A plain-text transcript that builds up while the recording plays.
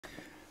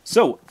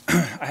So,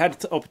 I had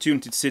the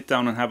opportunity to sit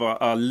down and have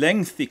a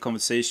lengthy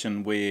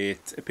conversation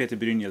with Peter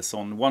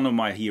Bryngelsson, one of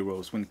my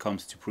heroes when it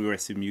comes to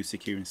progressive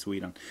music here in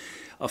Sweden.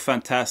 A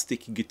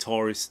fantastic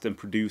guitarist and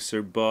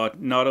producer, but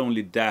not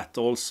only that,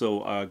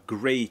 also a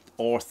great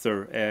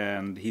author,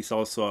 and he's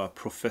also a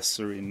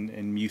professor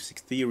in music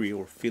theory,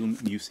 or film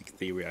music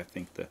theory, I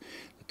think the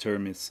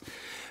term is.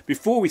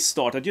 Before we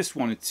start, I just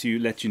wanted to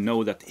let you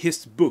know that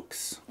his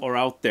books are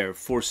out there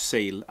for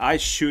sale. I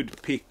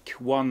should pick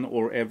one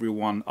or every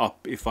one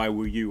up if I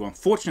were you.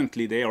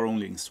 Unfortunately, they are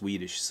only in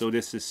Swedish, so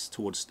this is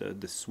towards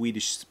the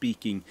Swedish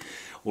speaking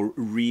or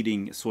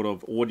reading sort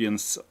of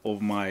audience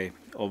of my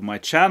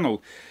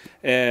channel.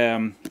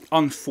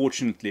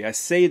 Unfortunately, I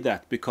say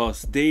that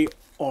because they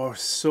are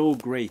so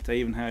great. I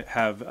even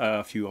have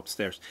a few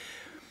upstairs.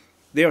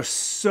 They are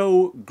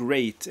so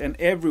great, and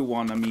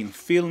everyone, I mean,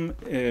 film,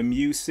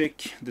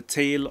 music, the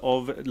tale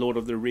of Lord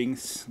of the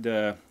Rings,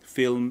 the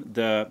film,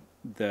 the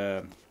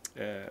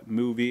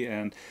movie,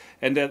 and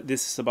that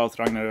this is about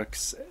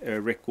Ragnarök's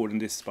record, and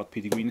this is about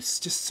Peter Green. It's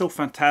just so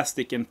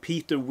fantastic, and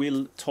Peter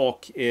will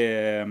talk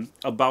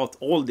about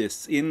all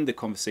this in the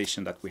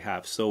conversation that we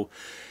have. So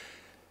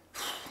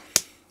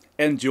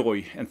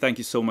enjoy, and thank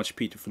you so much,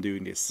 Peter, for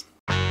doing this.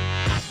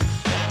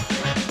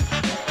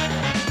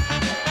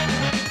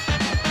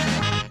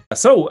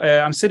 So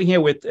I'm sitting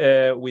here with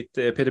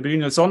Peter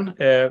Bryngelsson,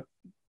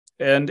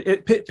 and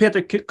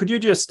Peter, could you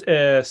just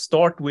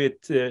start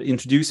with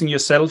introducing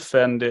yourself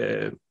and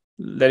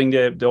letting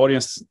the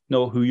audience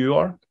know who you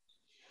are?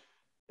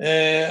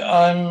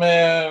 I'm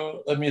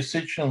a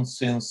musician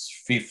since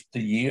 50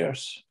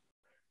 years.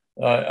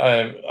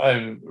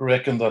 I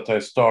reckon that I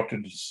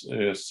started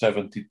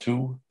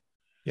 72.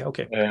 Yeah,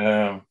 okay.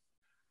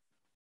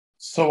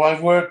 So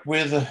I've worked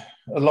with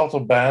a lot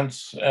of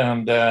bands,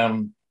 and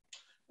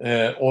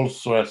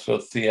also as a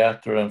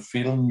theater and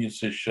film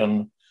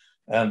musician,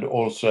 and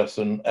also as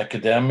an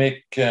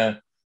academic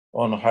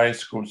on high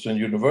schools and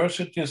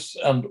universities,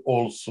 and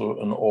also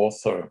an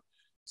author.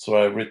 So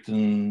I've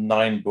written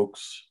 9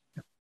 books,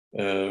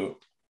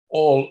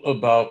 all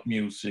about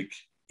music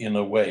in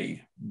a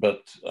way,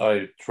 but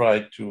I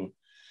try to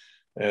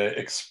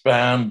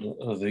expand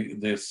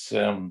this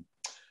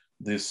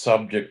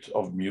subject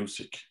of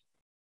music.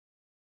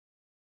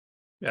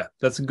 Yeah,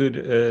 that's a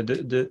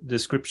good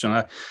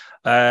description.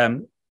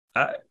 I've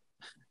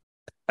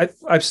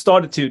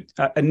started to.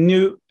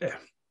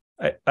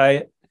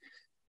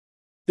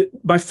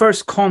 My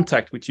first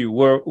contact with you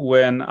were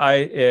when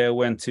I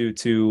went to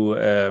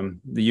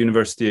the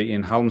university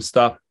in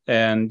Halmstad,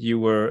 and you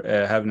were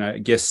having a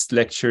guest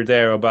lecture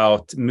there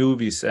about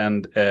movies,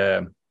 and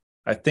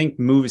I think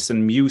movies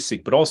and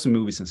music, but also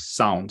movies and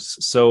sounds.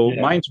 So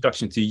yeah. My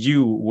introduction to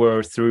you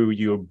were through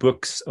your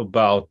books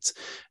about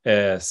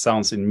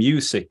sounds in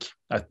music.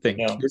 I think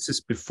this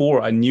is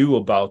before I knew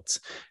about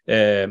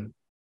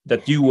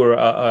that you were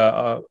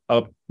a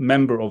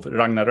member of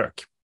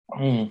Ragnarök.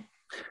 Mm.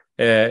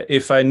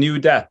 If I knew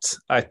that,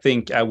 I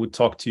think I would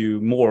talk to you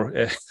more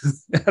at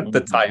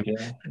the time.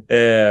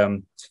 Yeah.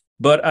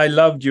 But I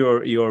loved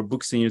your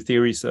books and your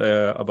theories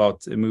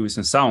about movies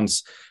and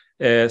sounds.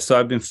 So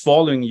I've been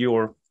following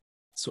your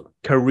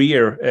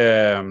career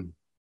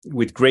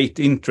with great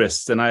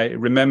interest. And I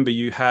remember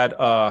you had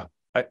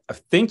I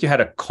think you had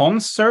a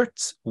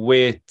concert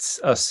with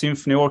a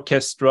symphony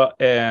orchestra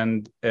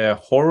and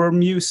horror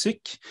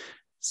music,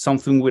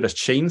 something with a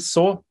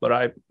chainsaw, but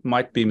I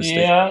might be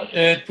mistaken. Yeah,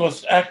 it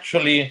was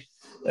actually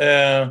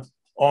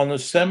on a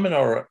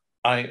seminar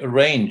I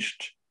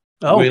arranged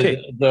with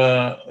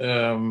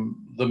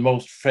the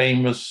most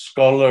famous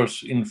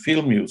scholars in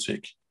film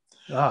music.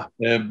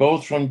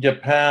 Both from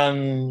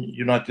Japan,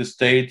 United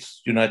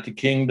States, United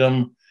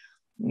Kingdom,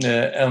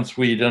 and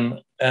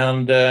Sweden,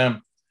 and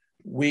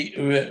we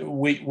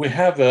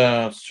have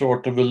a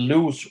sort of a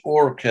loose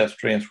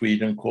orchestra in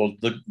Sweden called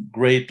the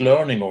Great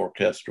Learning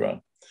Orchestra.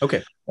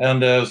 Okay,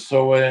 and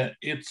so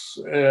it's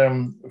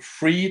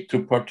free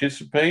to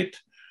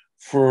participate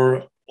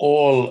for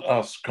all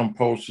us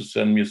composers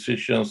and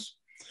musicians,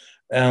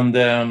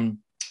 and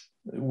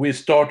we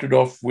started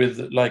off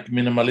with like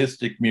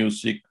minimalistic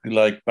music,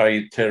 like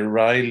by Terry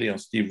Riley and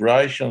Steve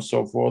Reich and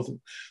so forth,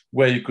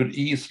 where you could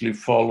easily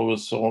follow a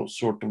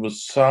sort of a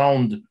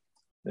sound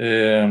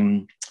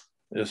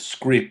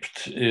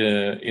script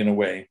in a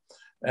way.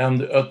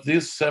 And at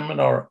this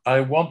seminar, I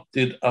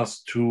wanted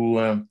us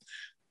to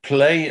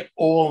play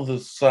all the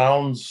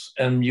sounds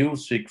and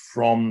music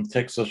from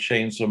Texas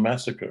Chainsaw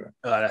Massacre.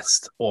 Oh,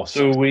 that's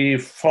awesome. So we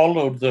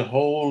followed the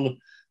whole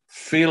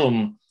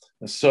film.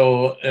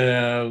 So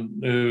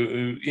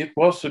it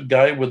was a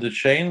guy with a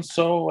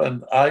chainsaw,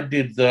 and I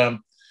did through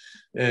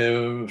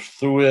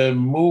a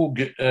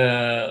Moog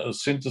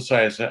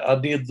synthesizer. I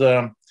did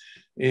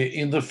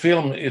in the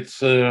film.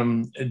 It's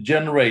a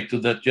generator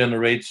that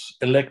generates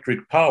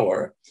electric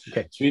power.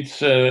 Okay.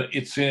 So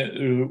it's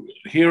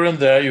here and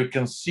there you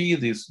can see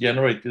this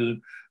generator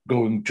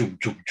going choo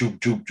choo choo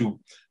choo choo,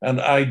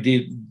 and I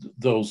did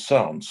those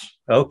sounds.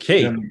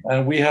 Okay.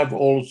 And we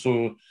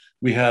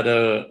had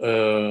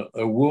a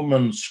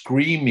woman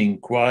screaming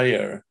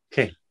choir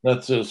Okay.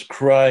 that just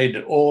cried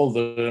all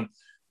the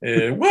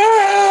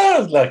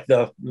 "Wah!" like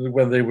that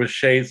when they were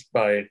chased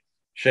by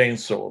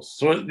chainsaws.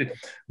 So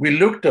we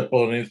looked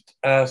upon it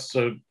as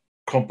a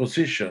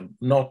composition,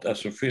 not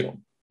as a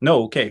film.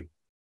 No, okay.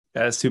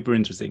 That's super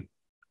interesting.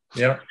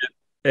 Yeah.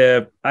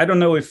 I don't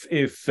know if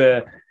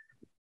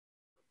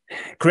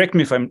correct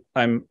me if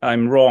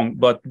I'm wrong,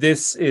 but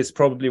this is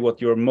probably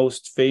what you're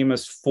most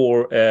famous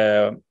for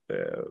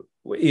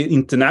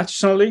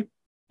internationally.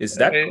 Is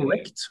that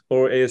correct,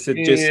 or is it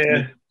just?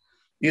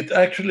 It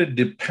actually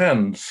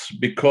depends,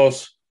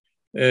 because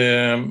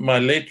my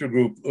later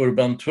group,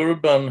 Urban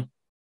Turban,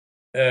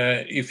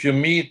 if you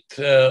meet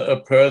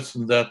a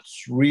person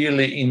that's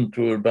really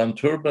into Urban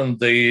Turban,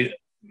 they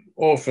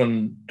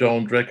often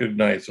don't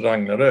recognize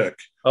Ragnarök.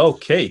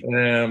 Okay.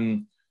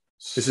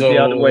 Is it the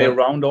other way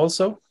around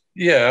also?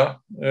 Yeah,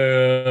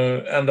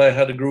 and I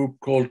had a group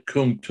called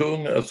Kung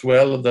Tung as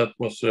well. That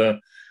was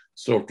a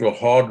sort of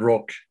hard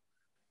rock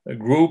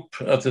group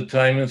at the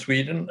time in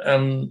Sweden,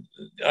 and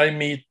I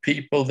meet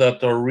people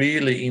that are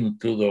really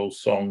into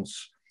those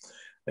songs.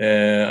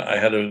 I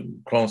had a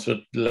concert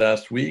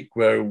last week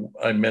where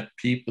I met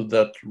people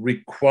that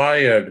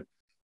required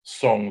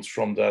songs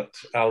from that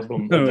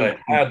album that I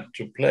had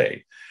to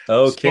play.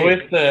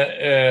 Okay. So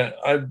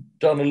I've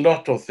done a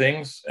lot of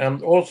things,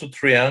 and also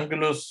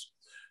Triangulus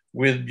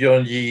with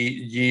Björn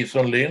J.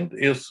 Lind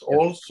is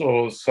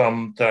also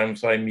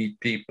sometimes I meet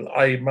people,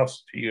 I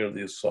must hear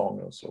this song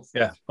and so forth.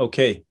 Yeah,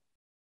 okay.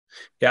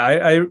 Yeah,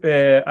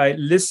 I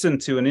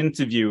listened to an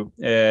interview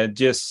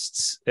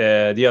just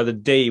the other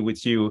day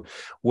with you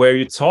where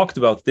you talked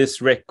about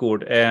this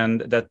record,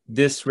 and that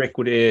this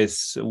record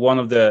is one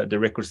of the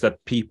records that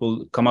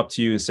people come up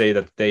to you and say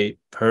that they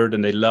heard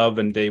and they love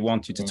and they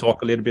want you to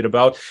talk a little bit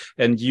about.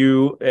 And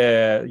you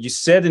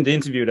said in the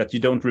interview that you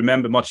don't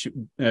remember much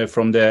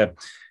from the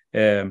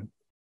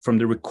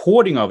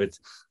recording of it.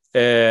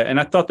 And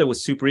I thought that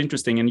was super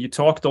interesting. And you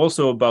talked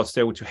also about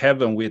Stairway to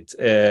Heaven with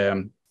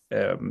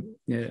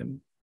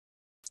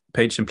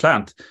Page and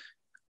Plant,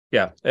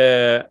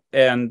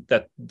 and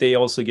that they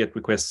also get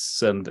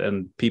requests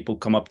and people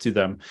come up to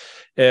them.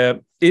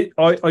 Are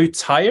you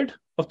tired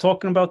of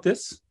talking about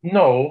this?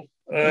 No,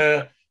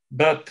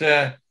 but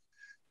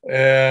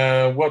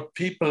what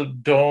people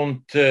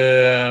don't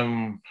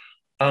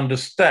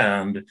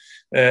understand,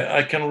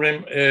 I can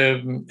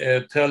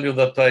tell you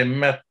that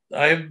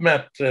I've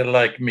met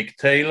like Mick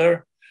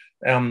Taylor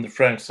and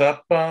Frank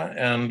Zappa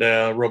and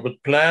Robert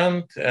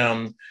Plant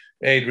and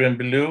Adrian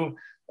Belew,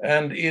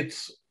 and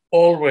it's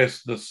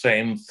always the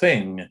same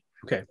thing.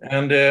 Okay.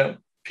 And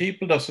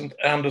people doesn't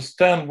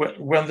understand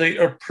when they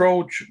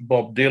approach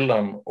Bob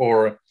Dylan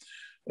or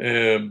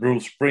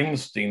Bruce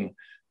Springsteen,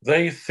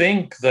 they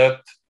think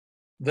that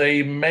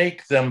they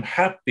make them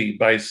happy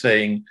by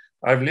saying,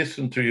 I've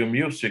listened to your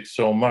music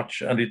so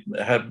much and it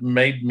have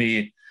made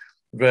me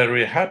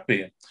very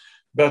happy.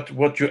 But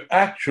what you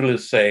actually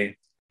say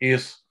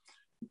is,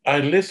 I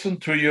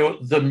listened to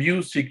the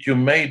music you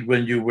made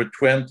when you were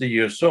 20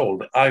 years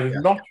old. I've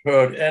not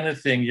heard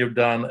anything you've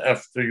done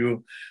after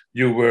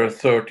you were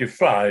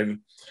 35.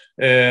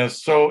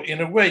 So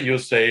in a way you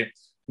say,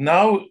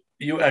 now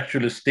you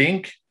actually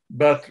stink,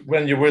 but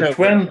when you were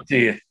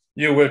 20,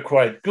 you were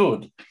quite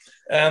good.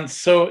 And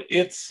so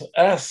it's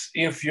as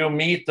if you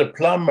meet a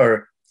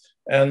plumber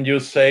and you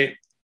say,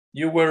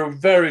 you were a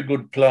very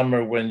good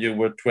plumber when you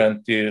were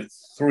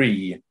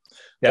 23.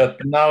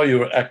 But now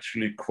you're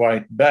actually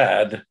quite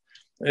bad.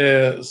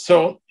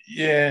 So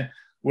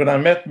when I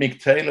met Mick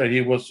Taylor,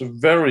 he was a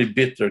very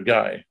bitter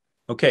guy.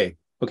 Okay.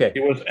 He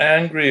was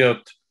angry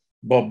at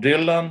Bob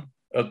Dylan,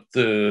 at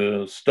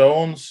the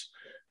Stones,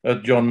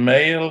 at John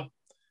Mayall.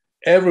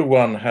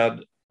 Everyone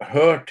had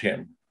hurt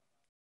him.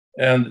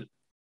 And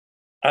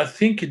I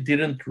think he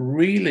didn't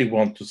really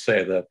want to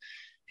say that.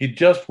 He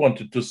just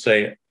wanted to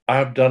say,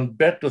 I've done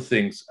better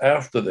things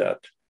after that.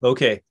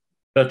 Okay.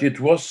 But it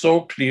was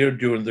so clear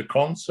during the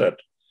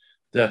concert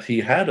that he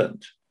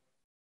hadn't.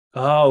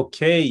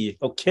 Okay.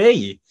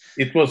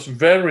 It was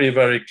very,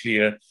 very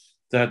clear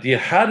that he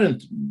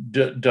hadn't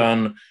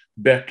done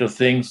better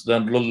things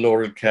than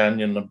Laurel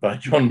Canyon by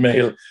John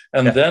Mayall.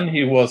 And then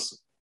he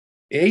was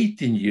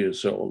 18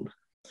 years old.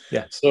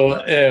 Yeah.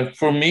 So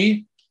for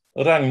me,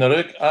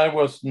 Ragnarök, I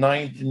was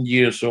 19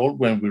 years old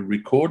when we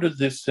recorded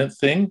this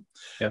thing.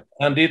 Yeah.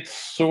 And it's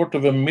sort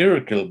of a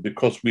miracle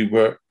because we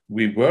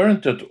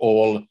weren't at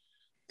all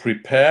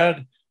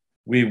prepared.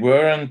 We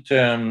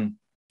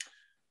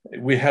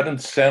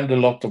hadn't sent a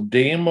lot of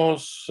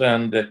demos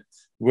and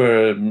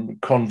were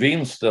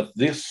convinced that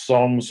these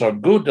songs are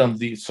good and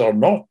these are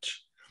not.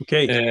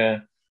 Okay.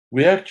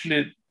 We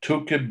actually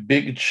took a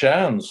big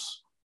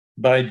chance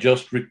by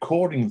just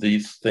recording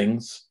these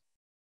things.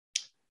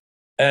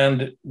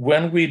 And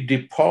when we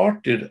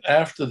departed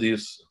after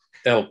this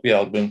LP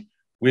album,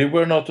 we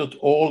were not at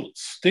all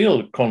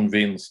still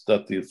convinced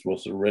that this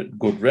was a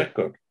good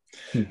record.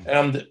 Mm-hmm.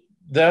 And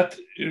that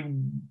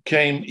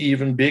came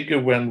even bigger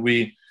when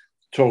we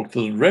talked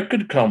to the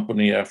record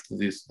company after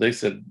this. They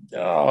said,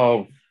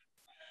 oh,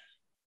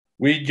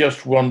 we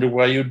just wonder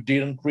why you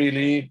didn't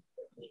really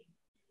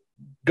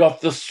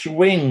got the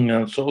swing,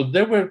 and so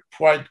they were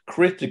quite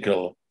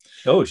critical.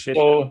 Oh shit!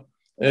 So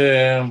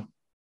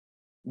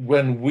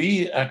when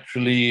we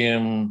actually,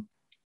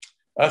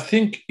 I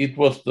think it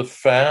was the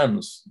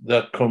fans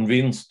that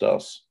convinced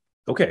us.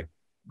 Okay.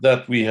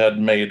 That we had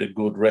made a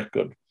good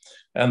record,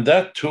 and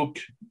that took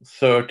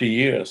 30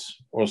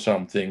 years or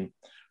something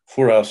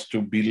for us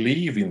to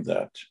believe in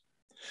that.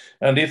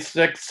 And it's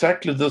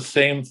exactly the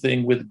same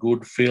thing with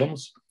good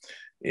films.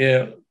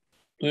 I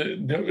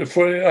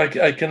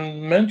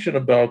can mention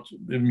about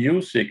the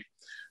music.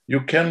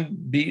 You can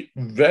be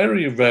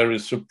very, very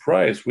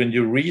surprised when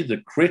you read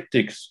the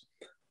critics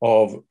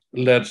of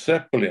Led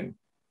Zeppelin.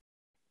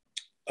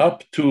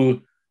 Up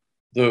to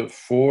the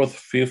fourth,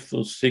 fifth,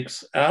 or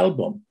sixth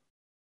album,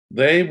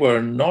 they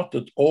were not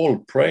at all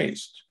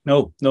praised.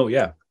 No,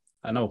 yeah,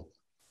 I know.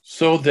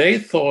 So they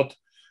thought,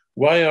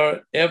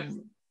 why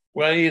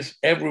is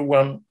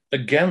everyone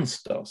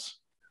against us?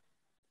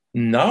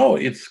 Now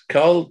it's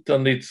cult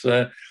and it's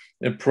a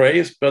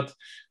praise, but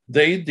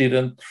they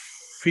didn't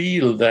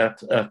feel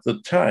that at the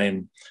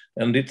time.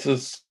 And it's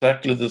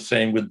exactly the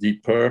same with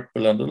Deep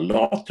Purple and a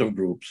lot of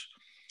groups.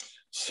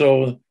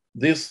 So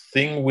this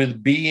thing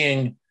with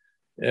being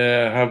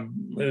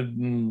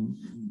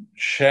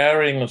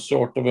sharing a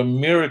sort of a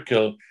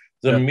miracle,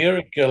 the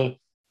miracle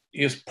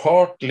is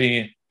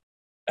partly,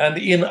 and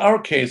in our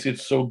case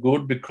it's so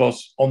good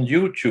because on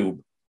YouTube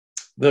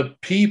the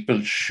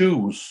people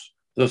choose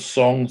the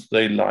songs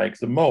they like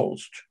the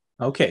most.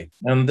 Okay.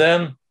 And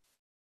then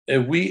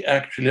we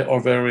actually are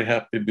very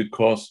happy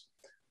because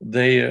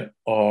they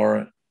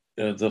are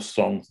the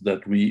songs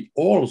that we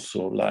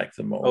also like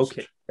the most.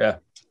 Okay. Yeah.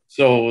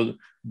 So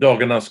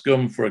Dagarnas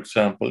Skum, for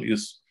example,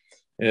 is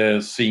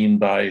seen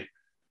by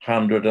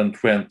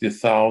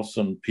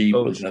 120,000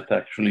 people that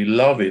actually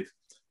love it.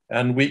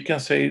 And we can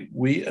say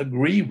we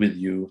agree with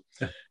you.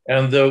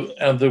 And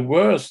the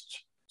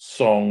worst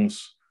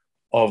songs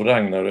of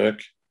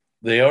Ragnarök,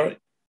 they are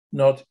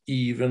not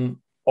even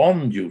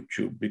on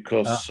YouTube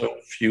because so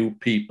few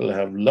people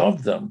have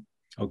loved them.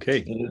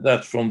 Okay.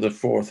 That's from the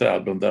fourth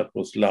album that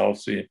was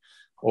lousy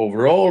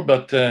overall.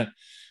 But in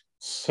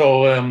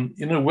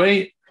a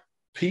way,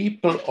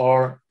 people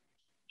are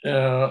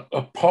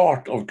a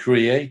part of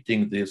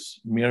creating this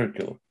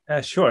miracle.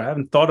 Sure, I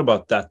haven't thought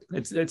about that.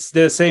 It's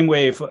the same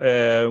way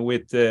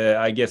with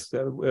I guess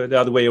the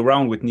other way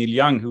around with Neil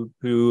Young,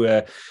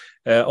 who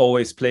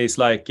always plays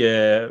like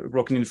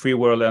 "Rockin' in the Free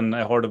World" and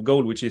 "Heart of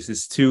Gold," which is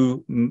his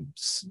two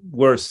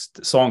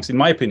worst songs in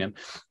my opinion.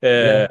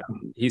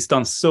 He's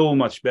done so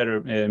much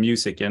better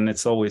music, and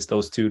it's always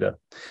those two that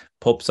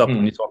pops up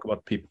when you talk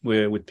about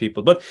people with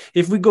people. But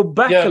if we go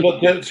back,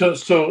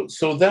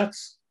 so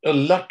that's a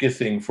lucky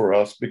thing for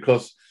us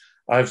because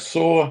I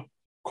saw.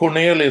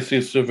 Cornelis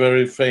is a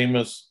very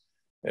famous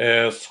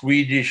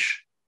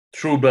Swedish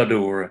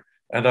troubadour,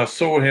 and I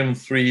saw him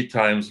 3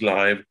 times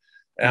live,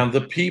 and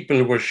the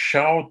people were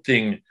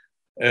shouting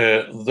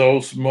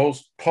those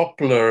most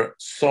popular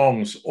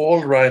songs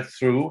all right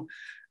through,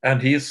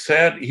 and he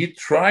said he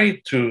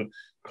tried to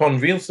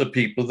convince the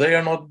people they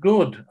are not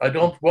good. I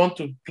don't want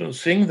to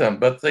sing them,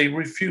 but they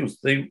refused.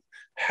 They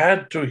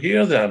had to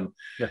hear them,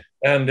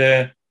 and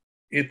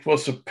it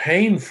was a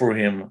pain for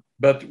him.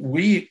 But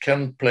we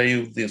can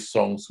play these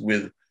songs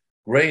with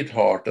great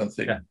heart and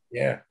think,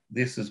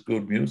 this is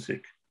good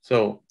music.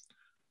 So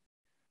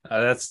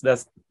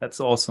that's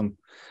awesome.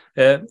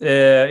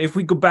 If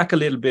we go back a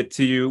little bit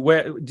to you,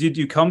 where did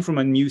you come from?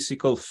 A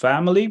musical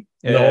family?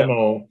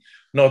 No,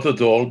 not at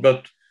all.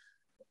 But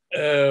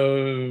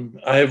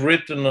I have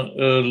written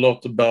a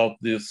lot about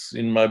this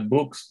in my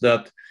books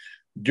that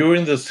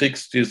during the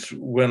 60s,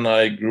 when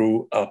I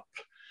grew up,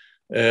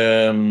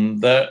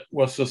 that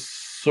was a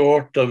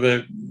sort of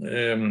a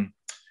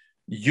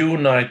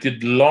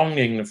united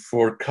longing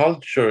for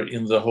culture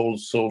in the whole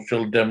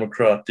social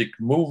democratic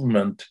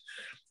movement.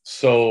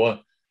 So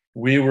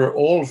we were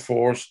all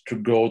forced to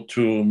go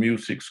to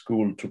music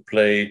school to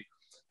play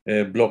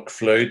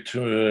blockflöte,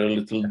 a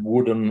little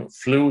wooden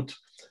flute,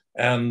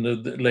 and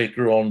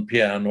later on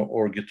piano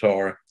or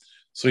guitar.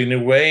 So in a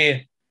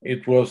way,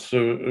 it was,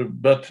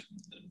 but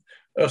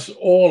as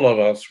all of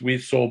us, we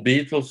saw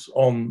Beatles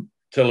on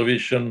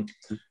television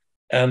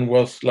and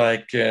was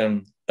like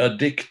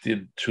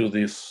addicted to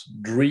this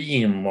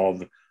dream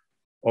of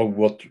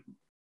what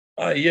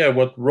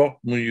rock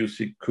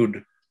music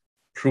could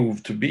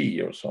prove to be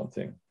or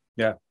something.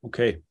 Yeah.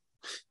 Okay.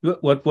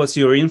 What was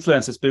your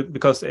influences?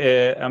 Because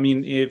I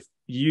mean, if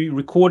you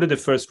recorded the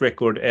first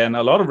record, and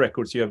a lot of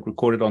records you have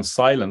recorded on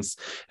Silence,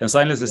 and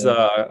Silence is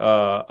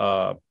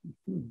a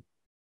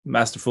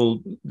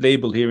masterful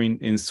label here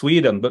in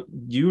Sweden, but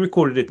you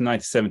recorded it in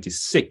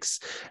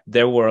 1976.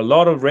 There were a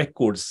lot of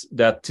records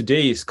that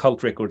today is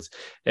cult records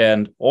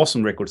and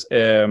awesome records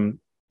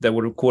that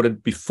were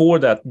recorded before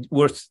that.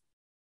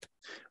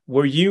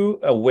 Were you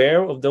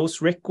aware of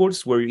those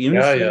records? Were you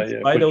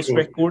influenced by those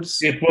records?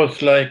 It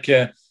was like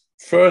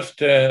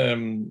first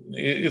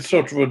it's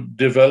sort of a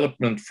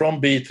development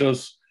from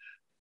Beatles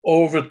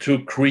over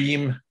to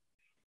Cream,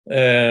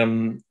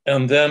 and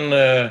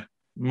then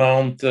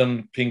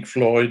Mountain, Pink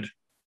Floyd,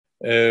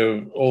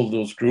 all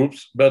those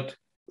groups. But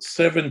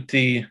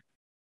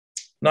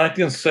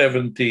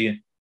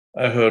 1970,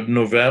 I heard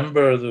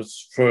November, the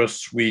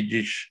first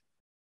Swedish.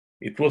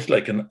 It was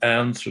like an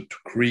answer to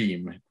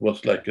Cream. It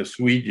was like a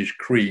Swedish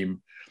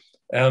Cream.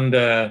 And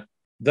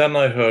then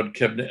I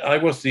heard I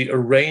was the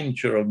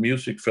arranger of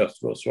music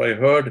festivals. So I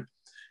heard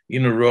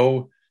in a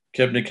row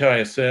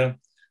Kebnekaise,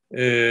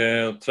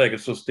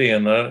 Trädgårds och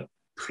stenar,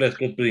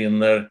 Fläsket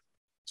brinner,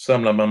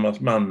 Samla mammas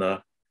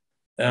manna.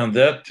 And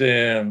that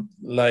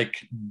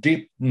like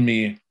dipped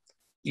me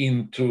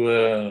into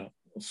a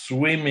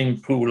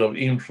swimming pool of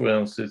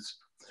influences.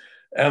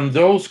 And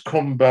those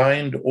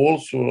combined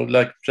also,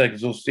 like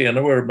Trädgårds och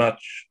stenar were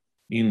much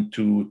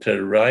into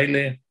Terry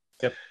Riley.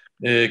 Yep.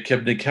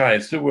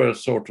 Kebnekaise were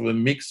sort of a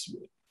mix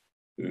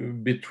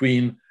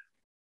between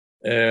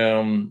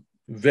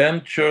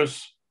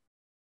Ventures,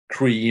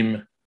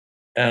 Cream,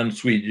 and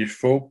Swedish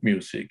folk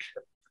music.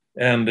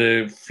 And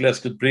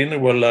Fläsket brinner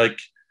were like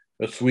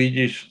a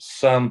Swedish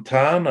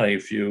Santana,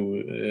 if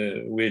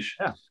you wish.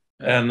 Yeah.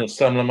 And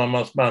Samla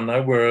mammas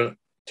manna were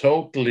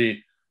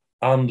totally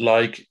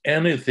unlike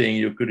anything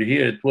you could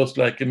hear. It was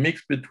like a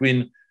mix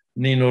between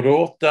Nino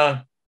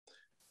Rota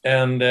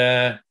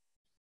and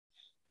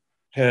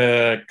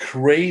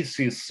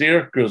crazy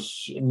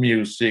circus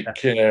music.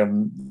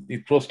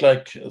 It was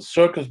like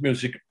circus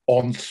music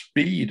on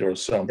speed or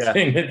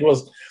something. It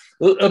was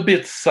a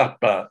bit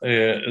Zappa.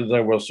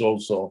 There was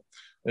also.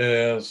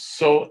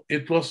 So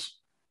it was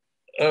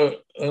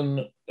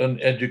an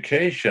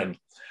education.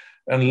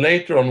 And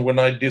later on, when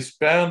I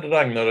disbanded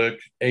Ragnarök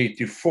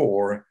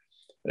 84,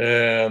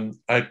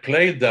 I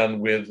played then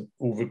with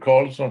Ove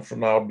Karlsson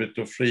from Arbet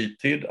och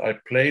Fritid. I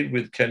played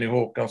with Kenny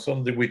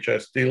Håkansson, which I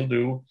still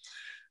do.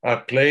 I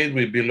played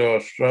with Bill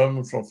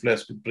Öhrström from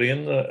Fläsket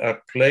brinner. I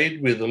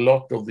played with a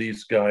lot of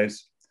these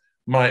guys,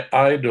 my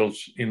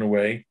idols in a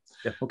way.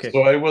 Yeah, okay.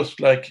 So I was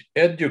like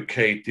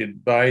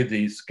educated by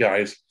these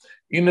guys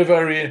in a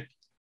very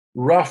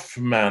rough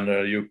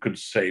manner, you could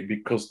say,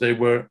 because they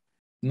were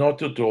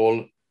not at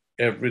all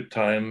every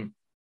time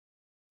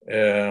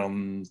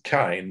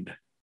kind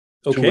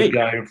to a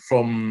guy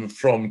from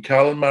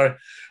Kalmar.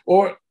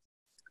 Or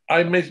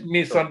I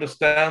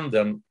misunderstand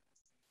them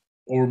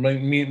or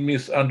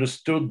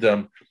misunderstood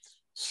them.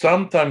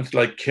 Sometimes,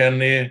 like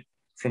Kenny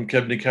from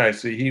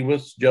Kebnekaise, he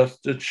was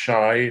just a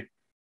shy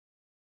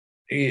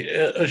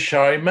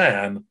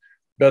man.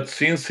 But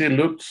since he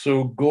looked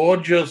so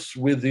gorgeous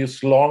with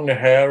his long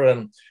hair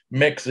and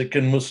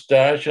Mexican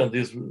mustache and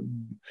this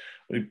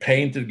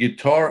painted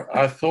guitar,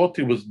 I thought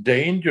he was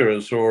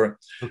dangerous or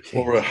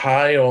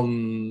high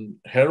on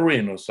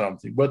heroin or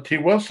something. But he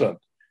wasn't.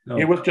 No.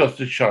 He was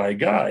just a shy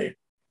guy.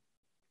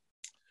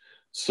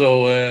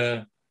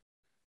 So,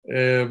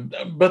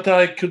 but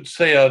I could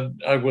say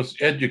I was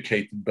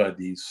educated by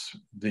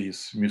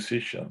these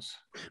musicians.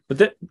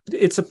 But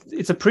it's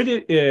a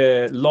pretty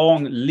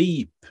long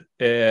leap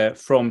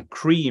from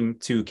Cream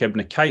to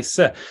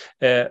Kebnekaise.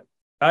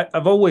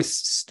 I've always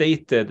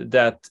stated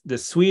that the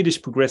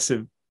Swedish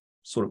progressive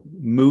sort of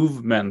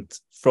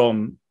movement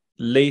from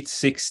late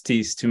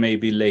 60s to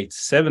maybe late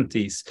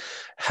 70s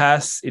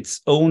has its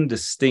own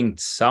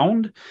distinct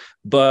sound,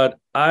 but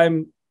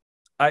I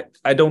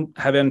don't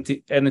have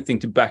anything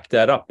to back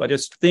that up. I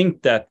just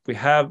think that we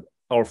have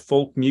our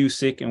folk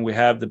music and we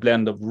have the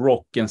blend of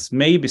rock and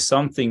maybe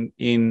something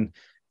in,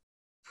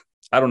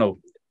 I don't know,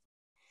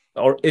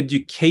 our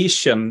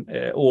education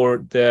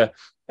or the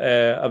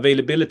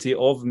availability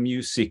of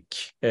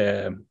music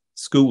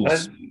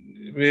schools.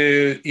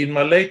 In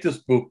my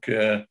latest book,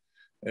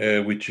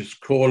 which is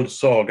called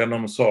Sagan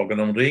om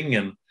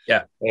ringen,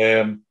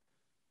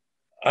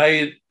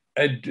 I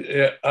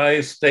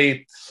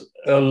state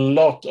a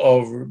lot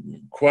of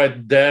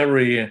quite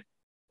daring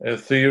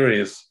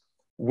theories.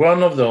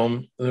 One of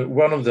them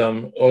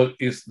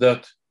is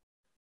that,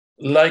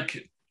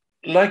 like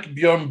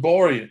Björn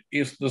Borg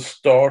is the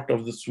start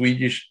of the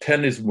Swedish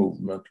tennis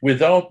movement.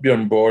 Without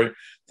Björn Borg,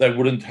 there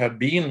wouldn't have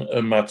been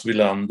a Mats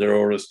Wilander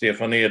or a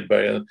Stefan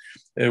Edberg.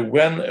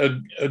 When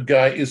a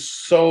guy is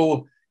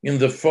so in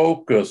the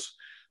focus,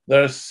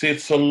 there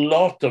sits a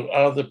lot of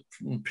other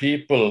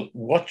people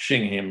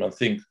watching him and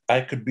think,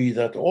 I could be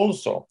that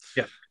also.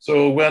 Yeah.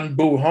 So when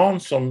Bo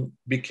Hansson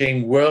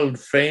became world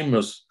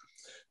famous,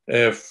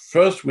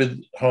 first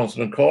with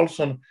Hansson and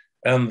Karlsson,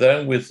 and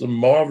then with the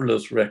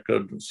marvelous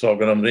record,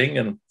 Sagan om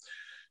ringen,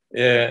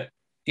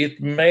 it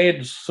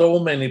made so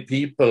many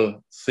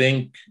people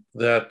think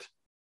that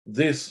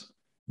this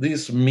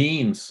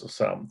means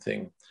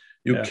something.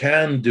 You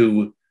can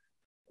do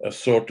a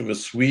sort of a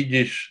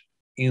Swedish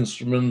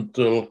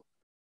instrumental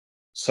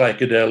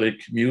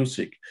psychedelic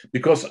music,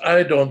 because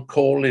I don't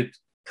call it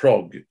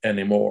prog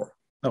anymore.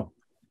 No,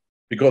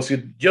 because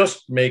it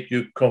just makes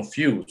you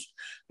confused.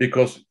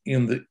 Because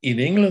in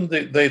England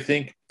they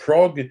think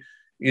prog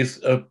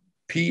is a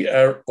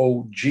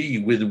P-R-O-G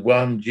with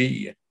one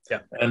G,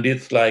 and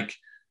it's like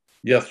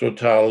Jethro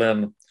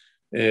Tull.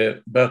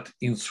 But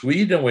in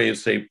Sweden, where you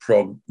say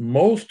prog,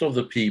 most of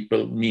the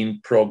people mean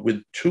prog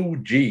with two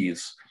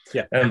Gs.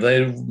 Yeah. And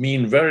they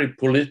mean very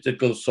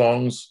political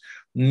songs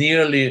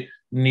nearly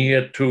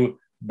near to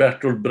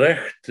Bertolt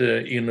Brecht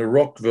in a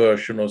rock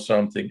version or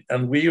something,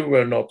 and we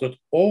were not at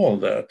all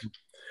that.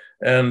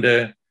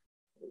 And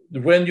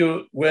when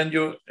you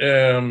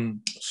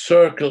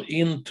circle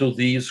into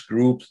these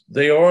groups,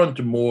 they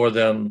aren't more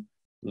than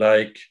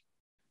like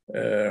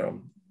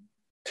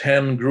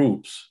 10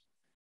 groups,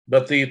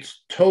 but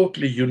it's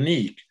totally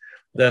unique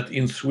that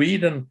in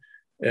Sweden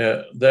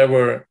there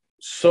were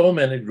so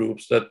many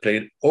groups that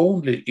played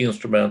only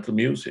instrumental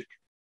music.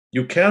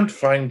 You can't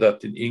find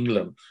that in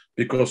England,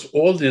 because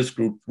all these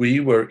groups we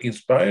were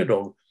inspired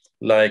of,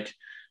 like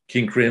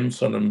King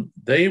Crimson, and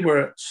they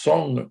were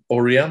song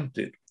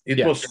oriented.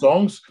 It was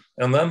songs,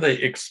 and then they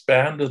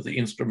expanded the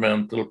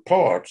instrumental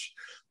parts.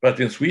 But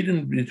in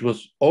Sweden, it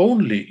was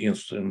only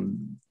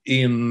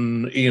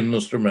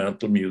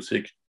instrumental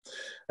music.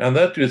 And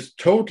that is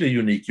totally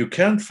unique. You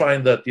can't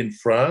find that in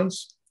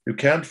France. You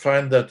can't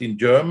find that in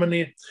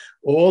Germany.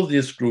 All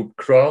this group,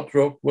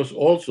 Krautrock, was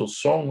also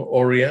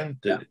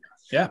song-oriented.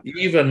 Yeah.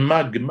 Even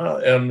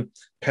Magma and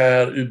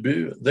Per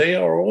Ubu, they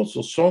are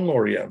also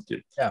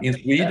song-oriented. In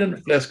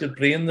Sweden, Fläsket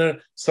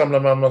brinner, Samla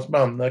mammas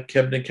manna,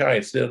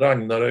 Kebnekaise,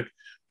 Ragnarök,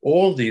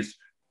 all these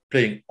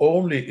playing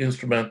only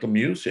instrumental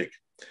music.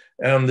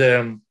 And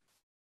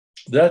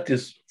that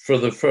is, for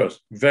the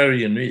first,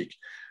 very unique.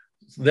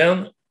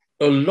 Then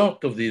a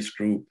lot of these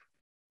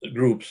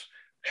groups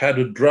had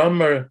a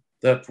drummer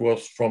that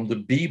was from the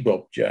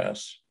bebop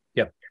jazz.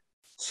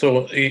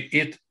 So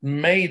it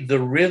made the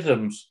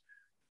rhythms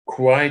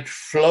quite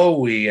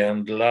flowy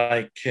and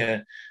like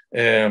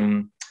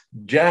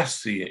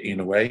jazzy in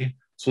a way.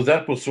 So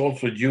that was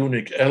also a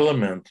unique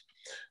element.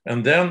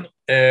 And then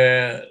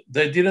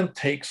they didn't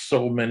take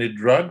so many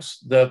drugs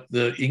that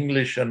the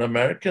English and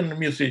American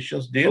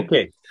musicians did.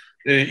 Okay.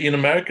 In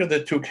America,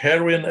 they took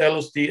heroin,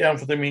 LSD,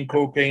 amphetamine,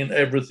 cocaine,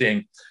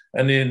 everything.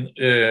 And in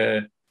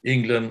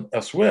England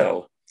as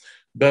well.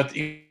 But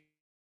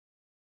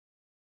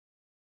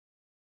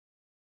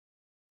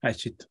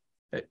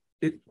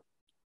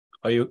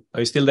Are you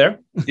still there?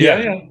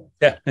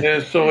 Yeah.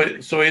 So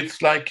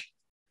it's like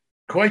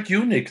quite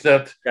unique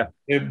that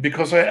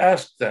because I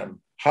asked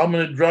them, how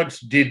many drugs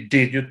did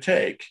you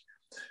take?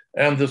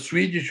 And the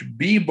Swedish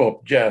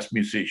bebop jazz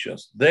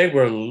musicians, they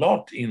were a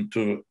lot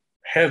into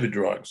heavy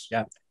drugs,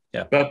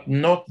 but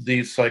not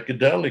the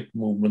psychedelic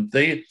movement.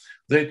 They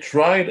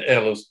tried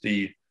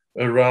LSD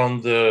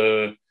around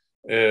the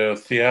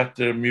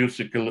theater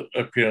musical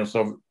appearance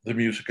of the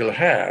musical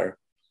Hair,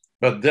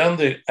 but then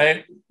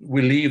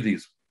we leave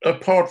these.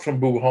 Apart from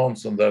Bo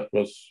Hansson, that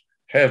was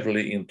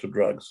heavily into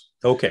drugs.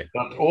 Okay.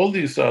 But all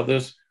these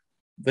others,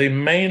 they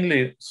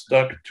mainly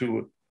stuck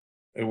to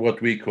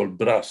what we call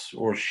brass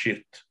or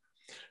shit.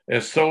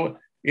 So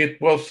it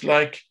was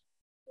like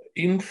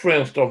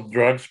influenced of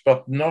drugs,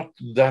 but not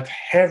that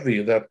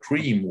heavy that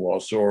Cream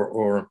was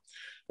or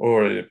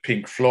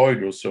Pink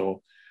Floyd or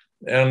so.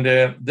 And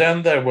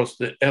then there was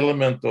the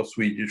element of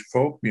Swedish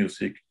folk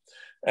music.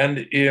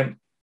 And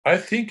I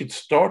think it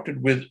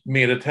started with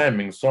Merit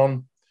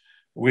Hemmingsson,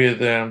 with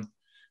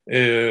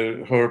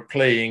her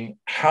playing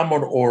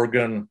Hammond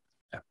organ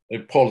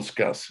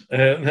polskas,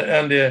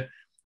 and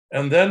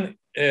then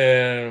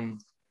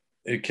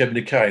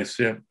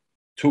Kebnekaise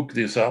took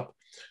this up.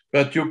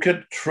 But you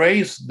can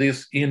trace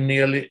this in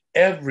nearly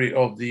every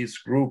of these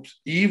groups.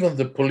 Even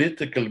the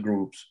political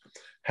groups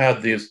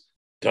had this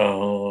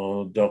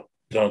da da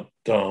da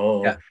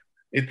da.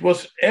 It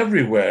was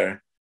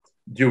everywhere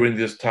during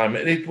this time,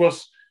 and it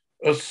was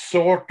a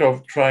sort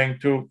of trying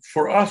to,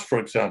 for us, for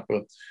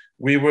example,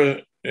 we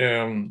were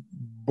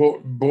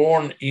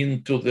born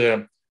into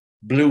the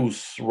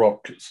blues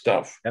rock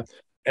stuff.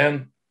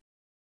 And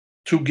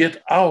to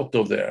get out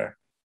of there,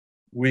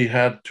 we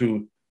had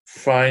to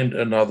find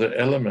another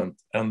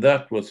element, and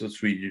that was the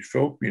Swedish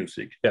folk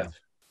music.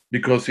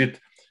 Because it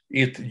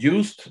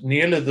used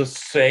nearly the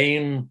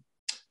same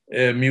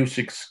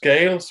music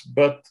scales,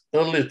 but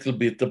a little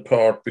bit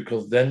apart,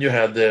 because then you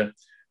had the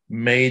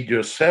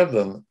major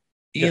seven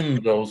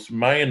in those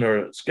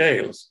minor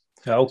scales.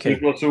 Okay. So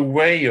it was a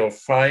way of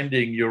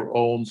finding your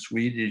own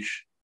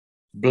Swedish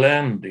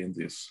blend in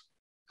this.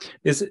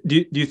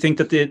 Do you think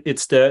that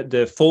it's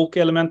the folk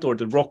element or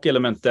the rock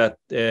element that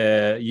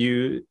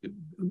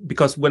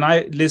because when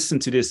I listen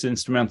to this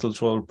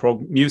instrumental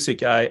prog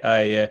music,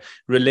 I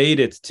relate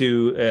it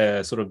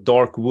to sort of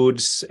Dark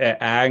Woods,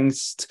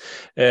 angst,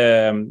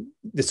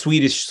 the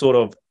Swedish sort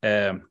of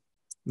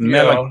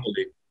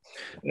melancholy.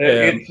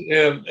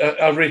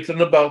 I've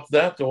written about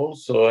that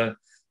also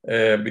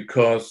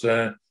because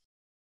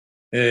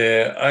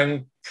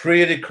I'm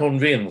pretty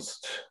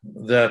convinced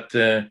that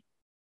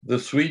the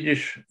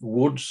Swedish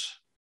woods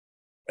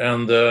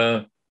and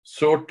the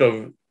sort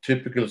of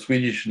typical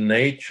Swedish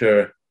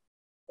nature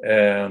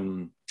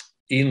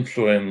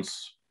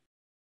influence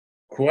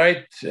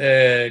quite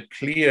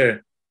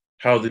clear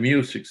how the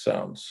music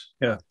sounds.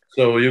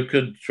 So you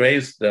could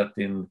trace that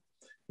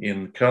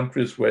in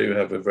countries where you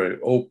have a very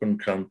open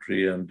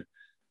country and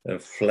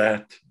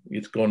flat,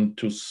 it's going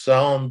to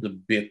sound a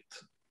bit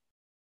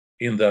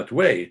in that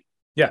way.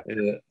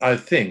 I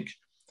think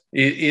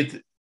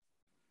it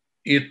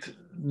it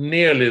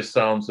nearly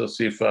sounds as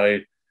if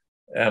I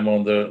am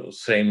on the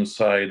same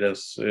side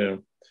as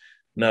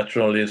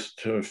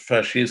nationalist,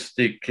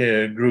 fascistic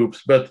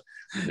groups, but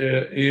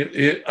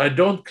I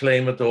don't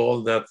claim at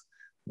all that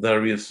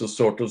there is a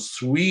sort of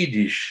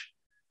Swedish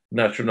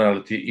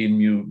nationality in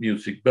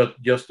music,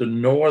 but just a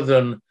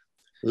northern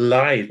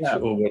light,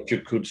 or what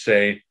you could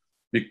say,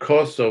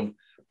 because of,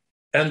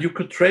 and you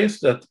could trace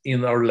that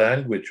in our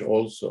language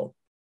also.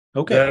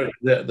 Okay.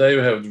 There you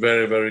have it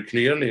very, very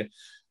clearly.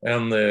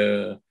 And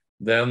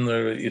then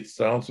it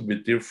sounds a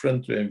bit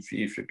different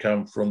if you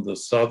come from the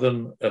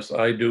southern, as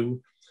I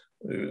do,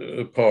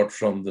 apart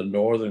from the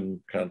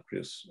northern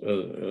countries,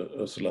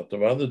 as a lot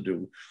of others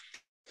do.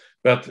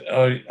 But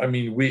I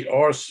mean, we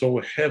are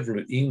so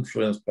heavily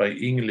influenced by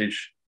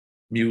English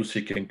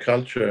music and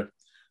culture.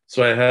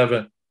 So I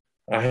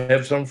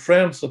have some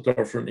friends that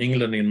are from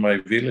England in my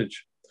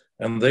village,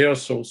 and they are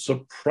so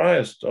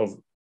surprised of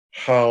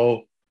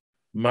how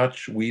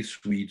much we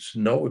Swedes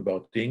know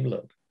about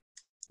England.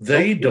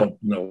 They don't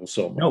know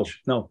so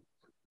much. No.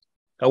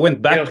 I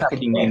went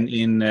backpacking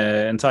in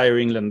entire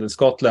England and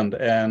Scotland,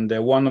 and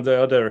one of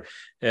the other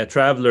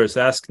travelers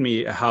asked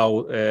me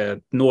how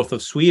north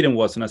of Sweden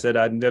was, and I said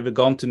I'd never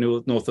gone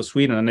to north of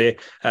Sweden, and they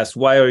asked,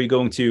 why are you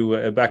going to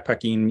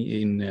backpacking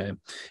in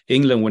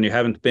England when you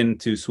haven't been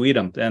to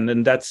Sweden? And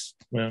then that's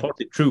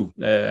partly true.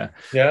 Yeah,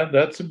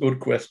 that's a good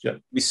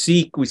question. We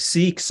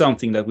seek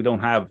something that we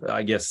don't have,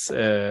 I guess,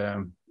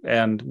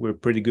 and we're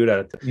pretty good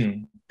at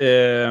it.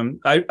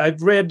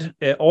 I've read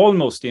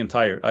almost the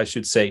entire, I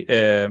should say,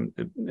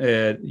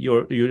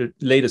 your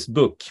latest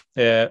book,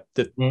 The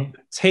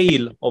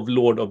Tale of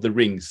Lord of the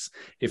Rings,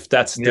 if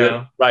that's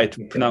the right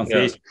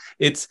pronunciation.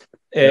 It's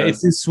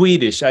in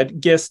Swedish. I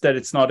guess that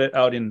it's not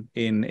out in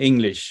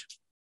English.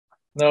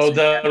 No,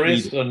 there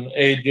is an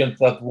agent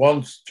that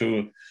wants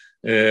to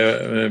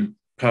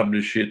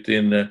publish it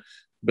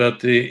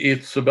but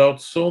it's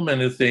about so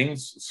many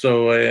things.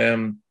 So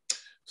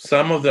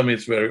some of them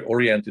is very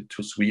oriented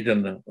to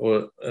Sweden,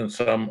 and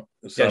some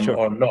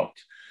are not.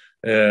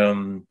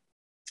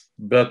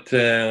 But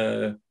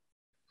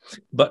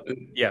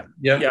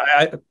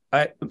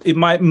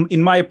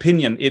in my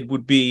opinion, it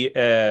would be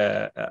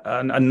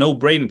a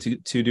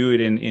no-brainer to do it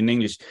in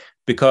English,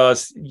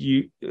 because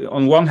you,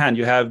 on one hand,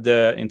 you have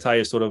the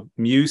entire sort of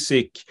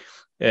music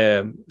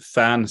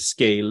fan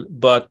scale,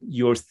 but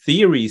your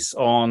theories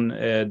on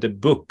the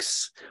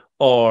books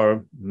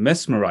are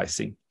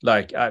mesmerizing.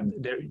 Like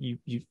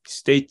you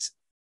state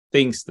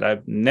things that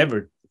I've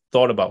never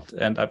thought about,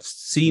 and I've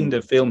seen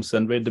the films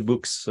and read the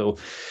books. So,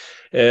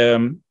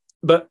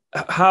 but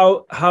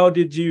how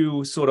did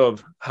you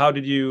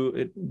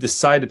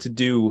decide to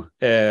do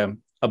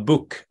a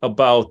book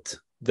about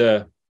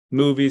the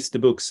movies, the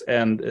books,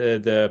 and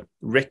the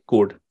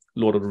record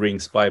Lord of the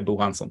Rings by Bo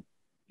Hansson?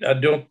 I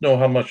don't know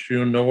how much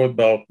you know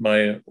about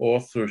my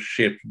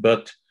authorship,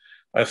 but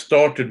I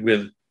started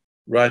with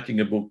writing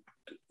a book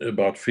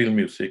about film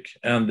music,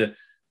 and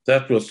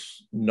that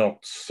was not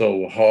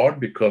so hard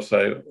because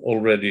I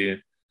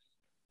already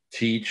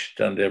teached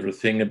and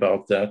everything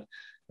about that.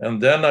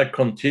 And then I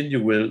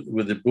continue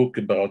with a book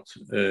about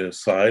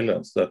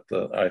silence that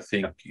I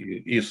think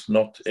is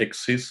not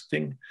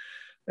existing.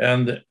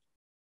 And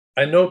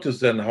I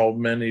noticed then how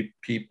many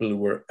people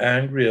were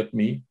angry at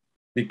me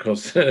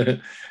because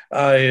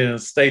I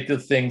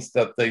stated things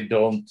that they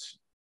don't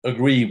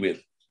agree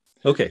with.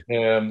 Okay.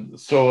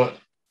 So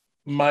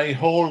my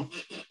whole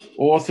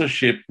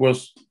authorship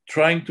was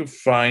trying to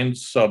find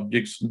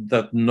subjects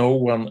that no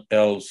one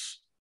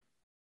else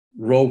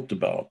wrote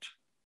about.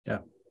 Yeah.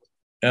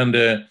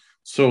 And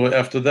so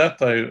after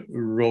that, I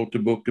wrote a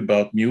book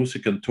about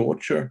music and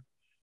torture.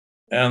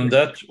 And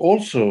that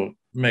also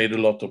made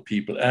a lot of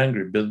people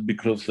angry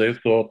because they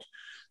thought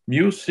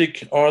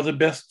music are the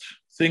best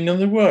thing in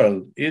the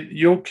world.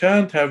 You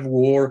can't have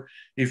war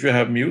if you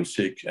have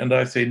music. And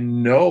I say,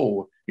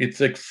 no,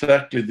 it's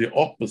exactly the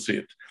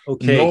opposite.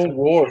 Okay. No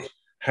wars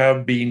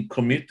have been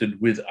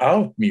committed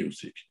without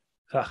music.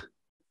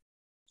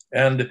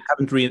 And I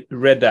haven't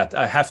read that.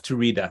 I have to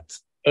read that.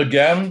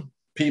 Again,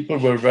 people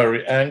were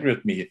very angry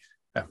at me.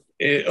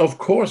 Of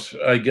course,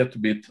 I get a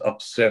bit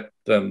upset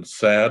and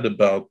sad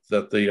about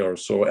that they are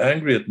so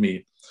angry at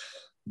me.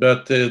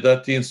 But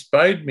that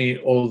inspired me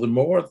all the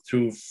more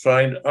to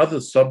find other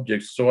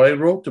subjects. So I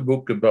wrote a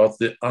book about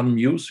the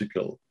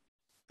unmusical,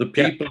 the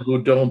people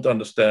who don't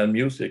understand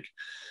music.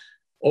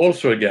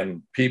 Also,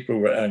 again, people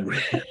were angry.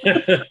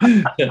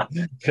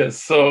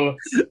 So,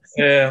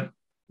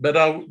 but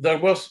there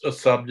was a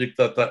subject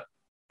that I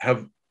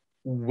have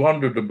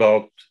wondered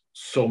about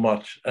so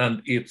much,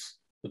 and it's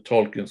the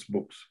Tolkien's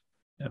books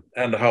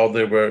and how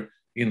they were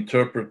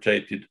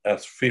interpreted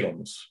as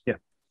films. Yeah.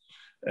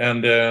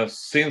 And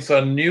since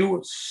I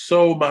knew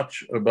so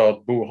much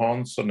about Bo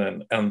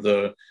Hansson and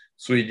the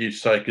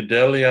Swedish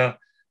psychedelia,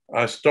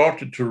 I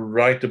started to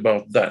write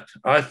about that.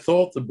 I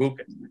thought the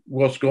book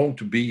was going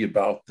to be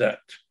about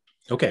that.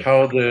 Okay.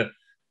 How the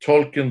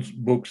Tolkien's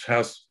books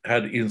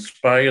had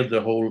inspired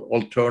the whole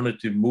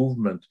alternative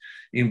movement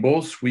in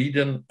both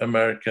Sweden,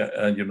 America,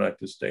 and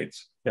United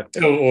States,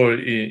 or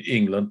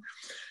England.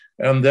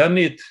 And then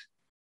it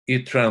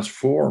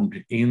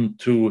transformed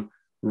into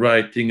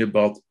writing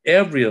about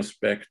every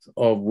aspect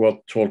of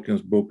what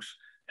Tolkien's books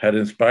had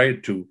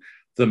inspired to.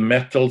 The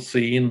metal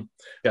scene,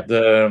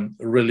 the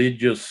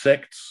religious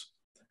sects,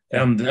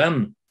 and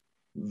then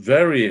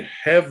very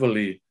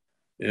heavily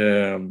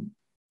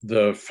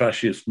the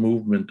fascist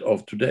movement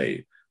of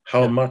today,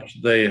 how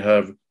much they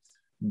have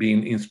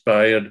been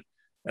inspired.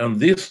 And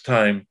this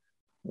time,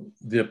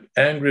 the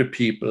angry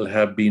people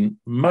have been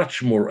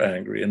much more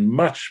angry and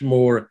much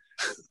more,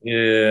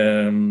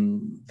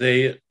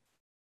 they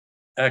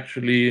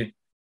actually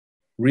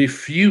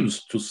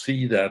refuse to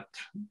see that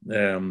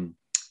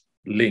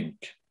link.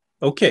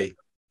 Okay.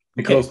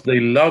 Because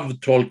they love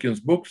Tolkien's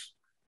books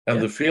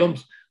and the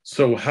films,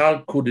 so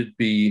how could it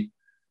be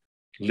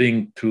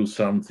linked to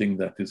something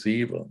that is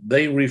evil?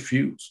 They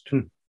refused.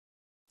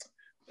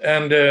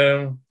 And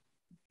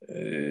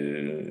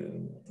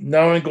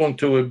now I'm going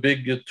to a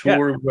big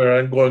tour where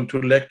I'm going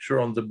to lecture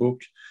on the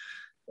book.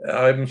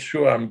 I'm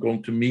sure I'm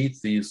going to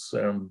meet these.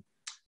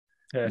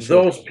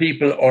 Those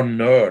people are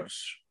nerds.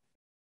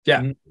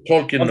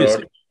 Tolkien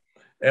nerds.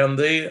 And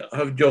they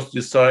have just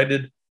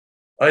decided,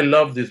 I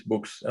love these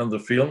books and the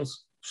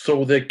films,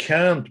 so they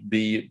can't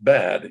be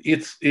bad.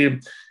 It's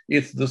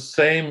the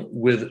same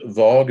with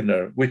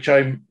Wagner, which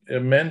I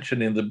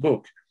mentioned in the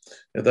book.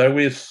 There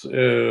is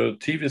a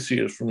TV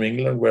series from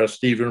England where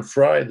Stephen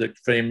Fry, the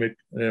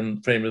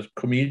famous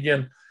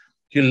comedian,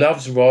 he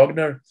loves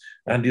Wagner,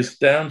 and he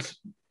stands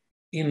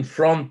in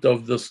front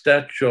of the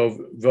statue of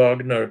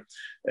Wagner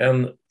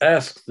and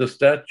asks the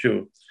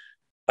statue,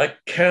 I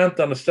can't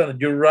understand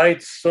it. You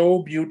write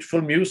so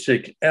beautiful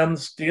music and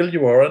still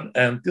you are an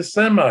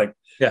anti-Semite.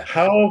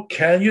 How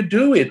can you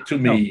do it to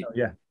me?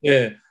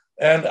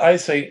 And I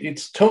say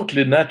it's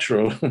totally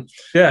natural.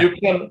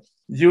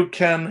 You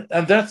can,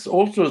 and that's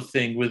also a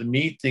thing with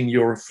meeting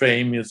your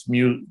famous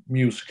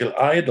musical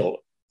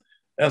idol.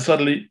 And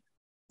suddenly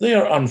they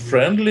are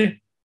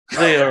unfriendly,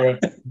 they are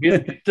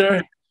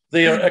bitter,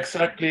 they are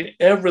exactly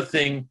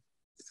everything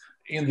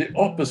in the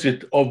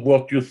opposite of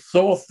what you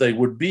thought they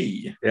would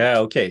be.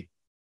 And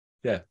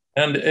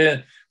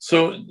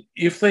so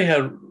if they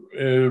have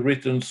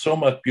written so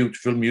much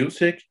beautiful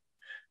music,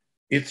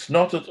 it's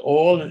not at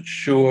all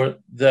sure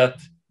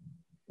that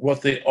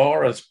what they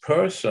are as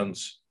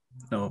persons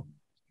are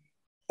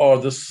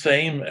the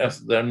same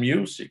as their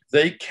music.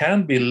 They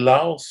can be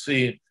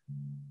lousy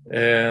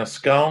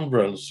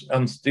scoundrels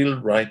and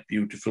still write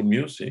beautiful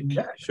music.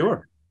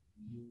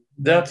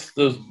 That's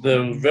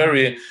the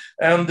very,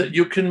 and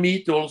you can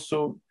meet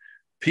also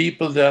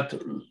people that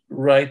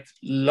write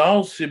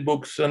lousy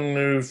books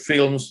and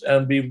films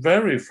and be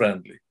very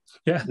friendly.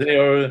 They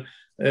are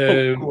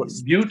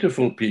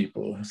beautiful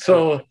people.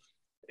 So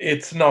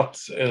it's not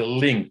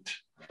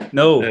linked.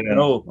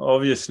 No,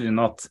 obviously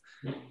not.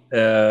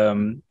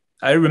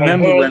 I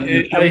remember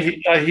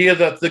I hear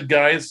that the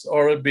guys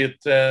are a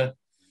bit,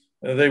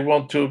 they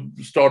want to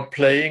start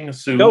playing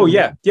soon.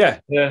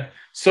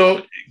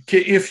 So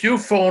if you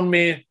phone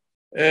me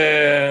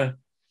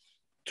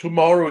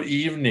tomorrow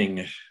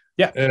evening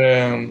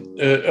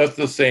at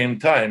the same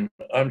time,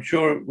 I'm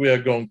sure we are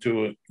going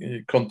to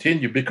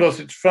continue because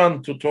it's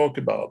fun to talk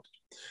about.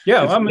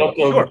 It's a lot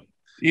of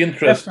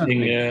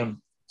interesting.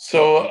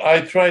 So I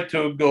try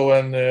to go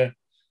and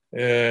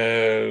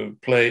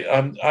play.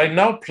 I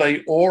now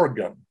play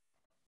organ.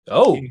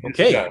 Only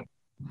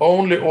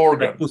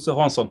organ.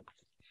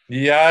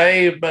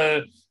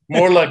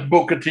 More like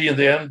Booker T and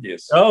the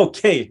Andes.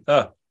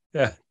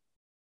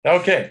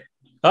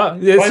 Bye.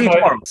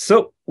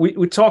 So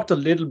we talked a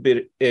little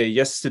bit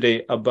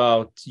yesterday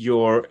about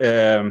your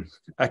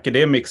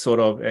academic sort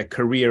of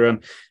career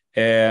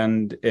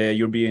and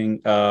you're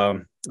being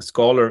a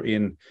scholar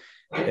in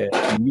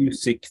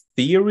music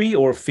theory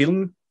or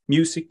film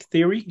music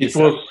theory. It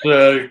was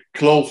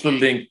closely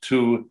linked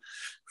to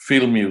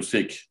film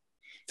music.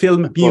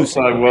 Because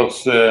I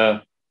was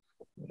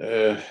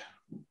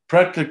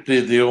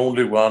practically the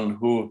only one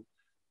who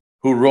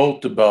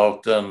wrote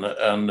about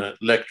and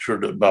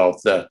lectured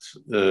about that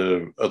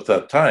at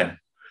that time.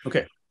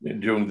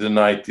 During the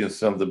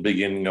 90s and the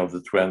beginning of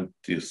the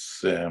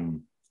 20s.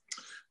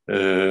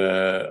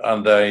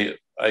 And I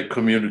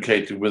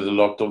communicated with a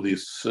lot of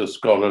these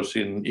scholars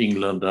in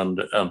England and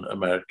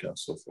America and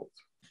so forth.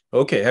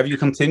 Have you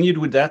continued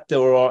with that,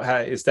 or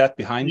is that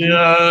behind you?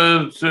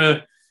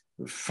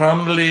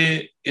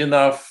 Funnily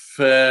enough,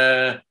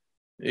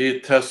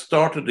 it has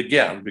started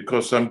again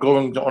because I'm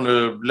going on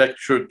a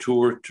lecture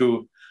tour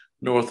to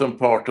northern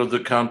part of the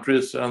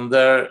countries, and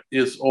there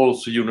is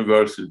also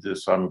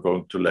universities I'm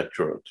going to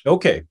lecture at.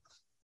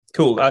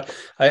 Cool.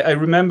 I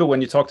remember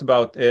when you talked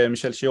about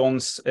Michel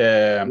Chion's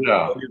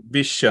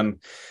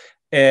vision,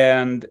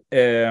 and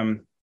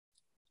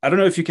I don't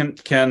know if you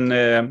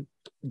can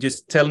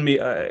just tell me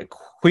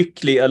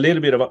quickly a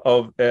little bit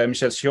of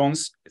Michel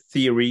Chion's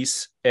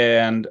theories,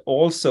 and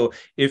also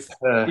if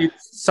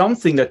it's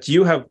something that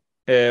you have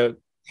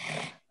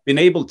been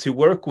able to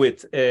work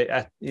with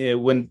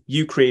when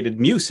you created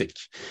music?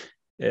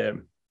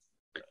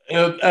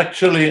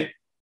 Actually,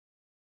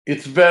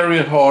 it's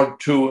very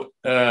hard to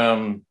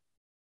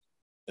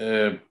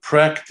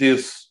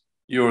practice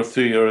your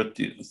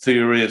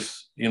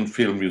theories in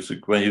film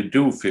music when you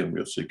do film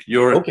music.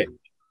 You're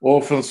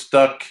often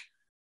stuck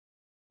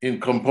in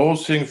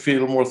composing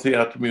film or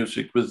theater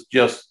music with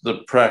just the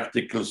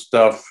practical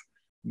stuff,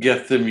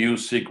 get the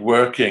music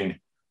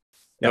working,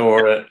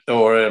 or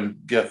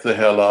get the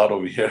hell out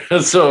of here.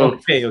 So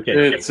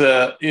it's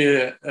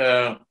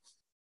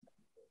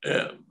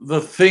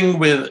the thing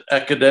with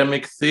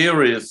academic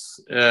theories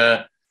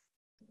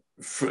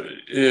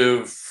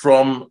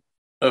from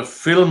a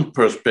film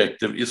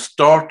perspective, it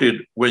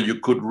started when you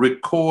could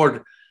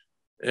record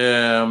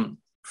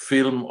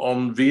film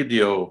on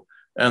video,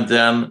 and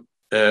then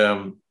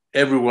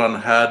everyone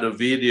had a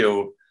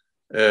video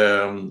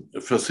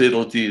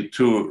facility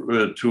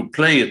to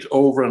play it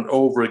over and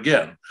over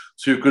again.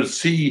 So you could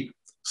see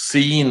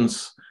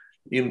scenes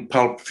in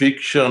Pulp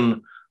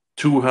Fiction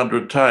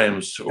 200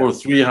 times or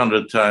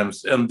 300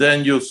 times, and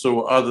then you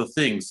saw other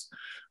things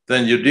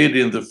than you did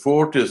in the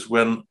 40s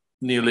when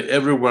nearly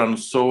everyone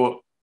saw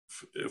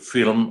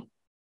film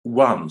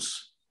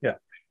once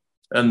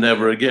and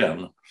never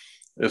again.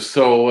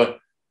 So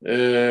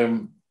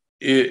the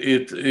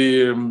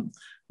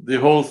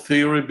whole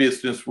theory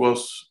business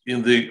was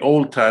in the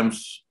old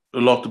times a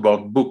lot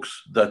about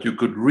books that you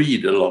could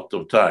read a lot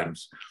of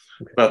times,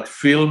 but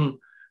film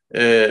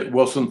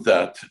wasn't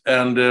that.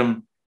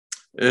 And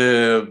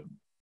the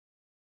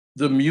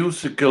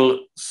musical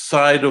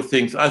side of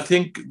things, I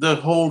think the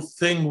whole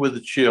thing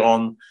with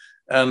Cheon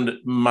and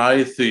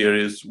my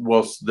theories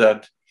was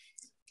that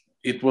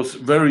it was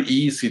very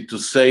easy to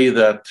say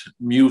that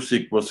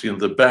music was in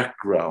the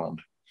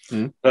background.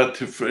 But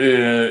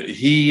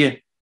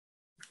he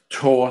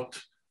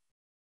taught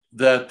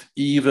that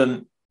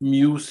even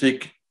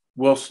music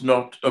was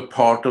not a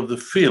part of the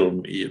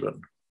film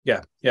even.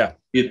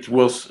 It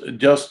was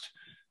just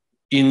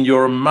in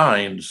your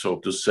mind, so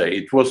to say.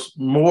 It was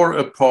more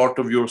a part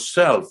of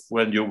yourself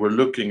when you were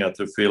looking at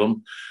the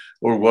film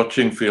or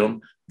watching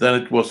film than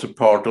it was a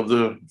part of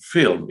the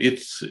film.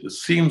 It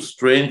seems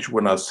strange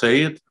when I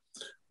say it,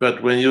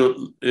 but when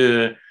you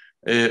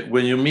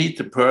meet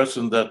a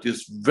person that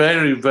is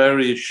very,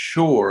 very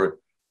sure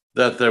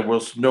that there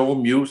was no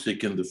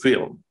music in the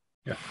film,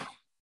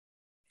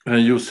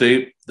 and you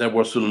say there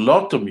was a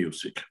lot of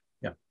music,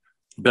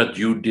 but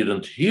you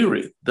didn't hear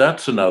it,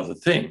 that's another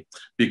thing,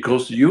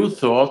 because you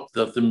thought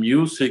that the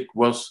music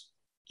was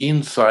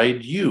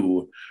inside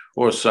you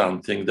or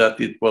something, that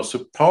it was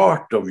a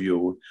part of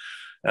you.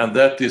 And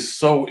that is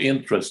so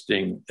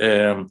interesting.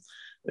 And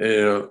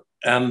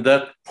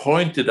that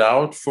pointed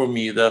out for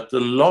me that a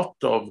lot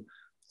of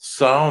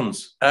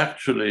sounds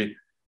actually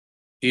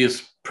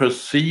is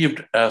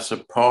perceived as a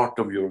part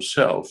of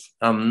yourself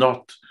and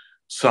not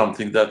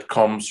something that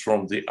comes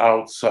from the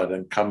outside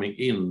and coming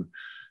in.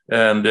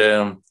 And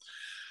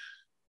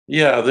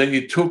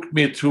it took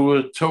me to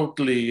a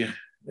totally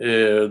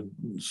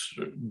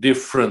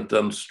different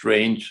and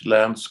strange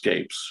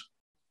landscapes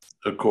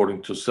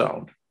according to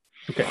sound.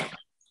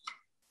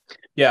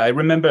 I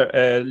remember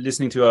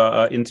listening to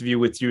an interview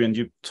with you, and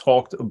you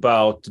talked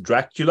about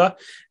Dracula,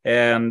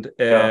 and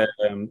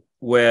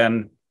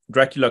when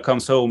Dracula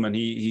comes home and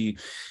he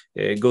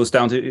goes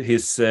down to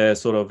his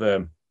sort of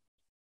I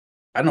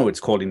don't know what it's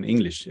called in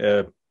English,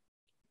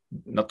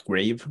 not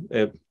grave,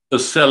 the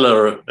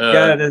cellar.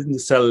 The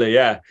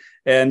cellar,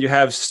 and you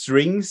have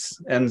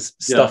strings and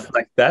stuff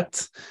like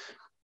that.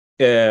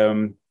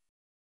 And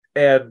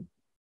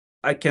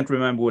I can't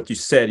remember what you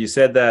said. You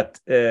said that,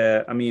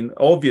 I mean,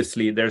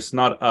 obviously there's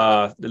not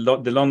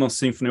the London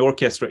Symphony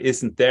Orchestra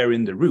isn't there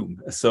in the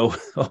room. So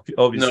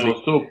obviously.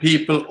 No, so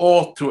people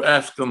ought to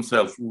ask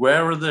themselves,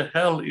 where the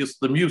hell is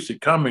the music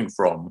coming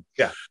from?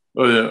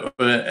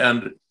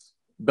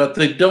 But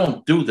they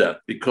don't do that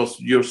because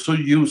you're so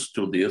used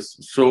to this.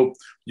 So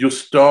you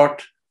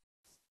start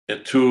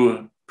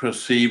to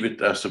perceive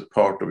it as a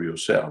part of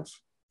yourself.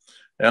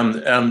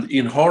 And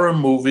in horror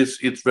movies,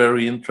 it's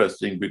very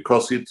interesting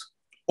because it's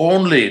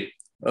only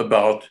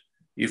about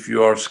if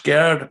you are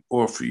scared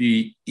or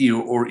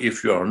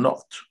if you are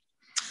not.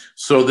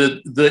 So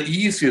the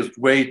easiest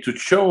way to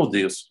show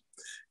this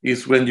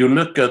is when you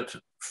look at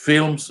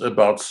films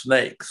about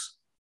snakes.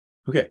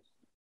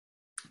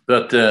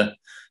 But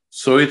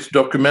so it's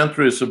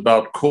documentaries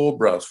about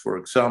cobras, for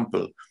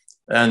example.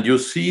 And you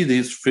see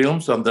these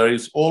films and there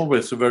is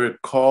always a very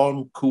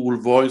calm, cool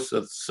voice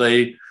that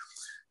say,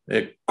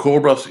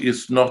 cobras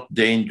is not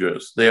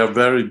dangerous. They are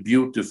very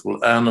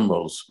beautiful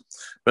animals.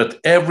 But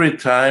every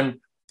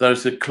time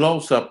there's a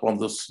close-up on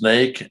the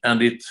snake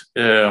and it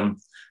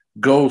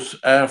goes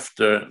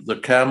after the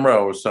camera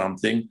or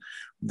something,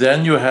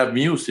 then you have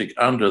music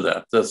under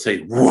that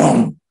say,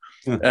 whoom!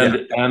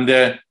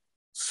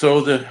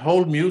 So the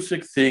whole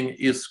music thing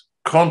is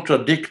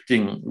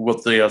contradicting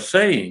what they are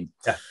saying.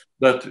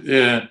 But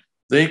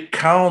they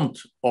count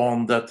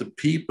on that the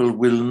people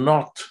will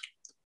not.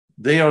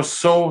 They are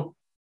so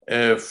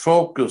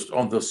focused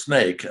on the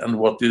snake and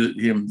what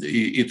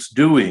it's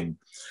doing.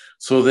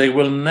 So they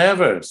will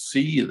never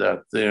see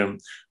that,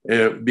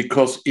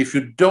 because if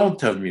you don't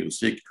have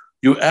music,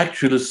 you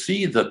actually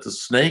see that the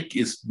snake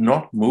is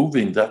not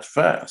moving that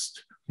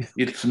fast.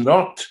 It's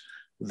not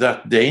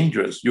that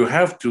dangerous. You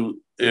have to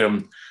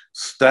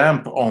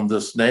stamp on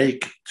the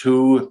snake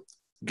to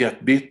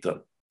get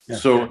bitten. Yeah.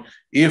 So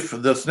if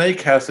the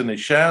snake has any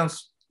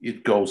chance,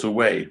 it goes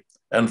away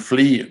and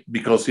flee,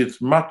 because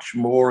it's much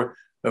more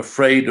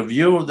afraid of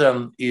you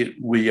than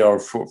we are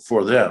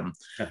for them.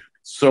 Yeah.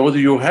 So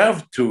you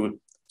have to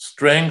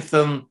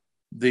strengthen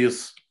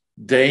this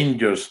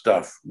danger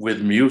stuff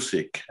with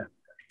music. Yeah.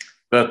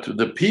 But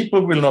the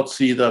people will not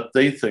see that.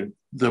 They think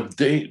the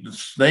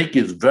snake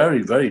is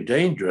very, very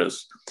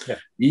dangerous, yeah.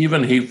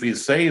 Even if we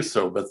say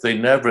so, but they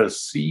never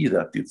see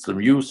that it's the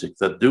music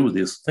that do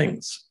these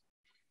things.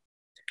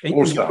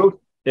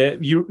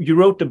 You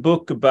wrote a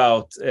book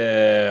about,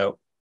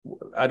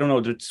 I don't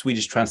know the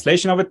Swedish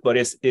translation of it, but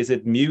is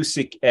it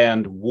Music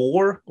and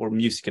War or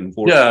Music and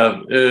War?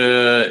 Yeah,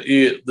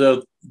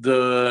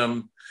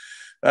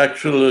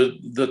 actually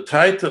the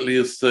title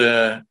is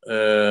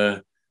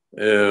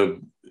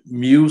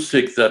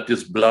Music that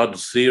is blood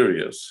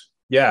serious.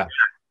 Yeah,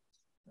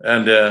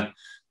 and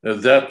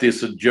that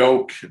is a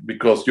joke,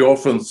 because you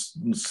often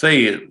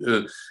say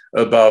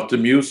about the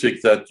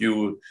music that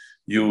you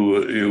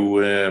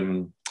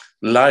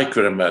like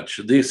very much.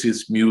 This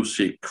is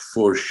music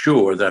for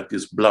sure that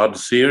is blood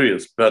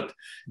serious, but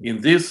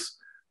in this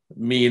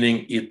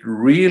meaning it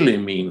really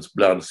means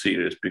blood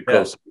serious,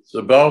 because it's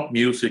about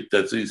music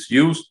that is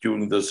used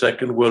during the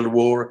Second World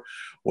War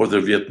or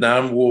the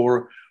Vietnam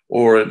War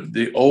or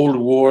the old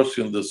wars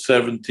in the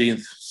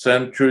 17th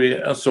century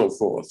and so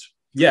forth.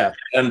 Yeah,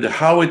 and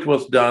how it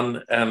was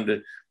done,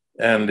 and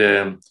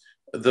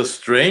the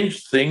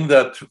strange thing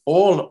that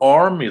all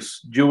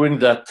armies during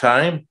that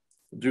time,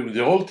 during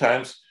the old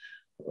times,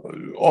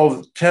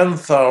 of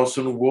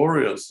 10,000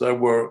 warriors, there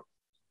were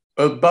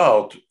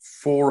about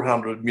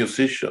 400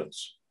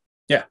 musicians.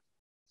 Yeah,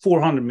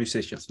 400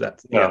 musicians.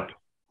 Yeah.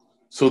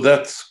 So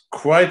that's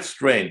quite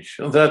strange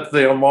that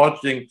they are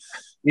marching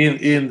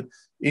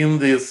in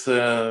this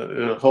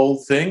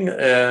whole thing,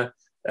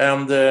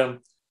 and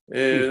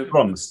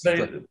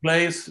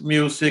plays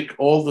music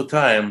all the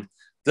time.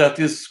 That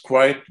is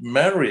quite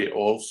merry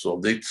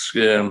also. It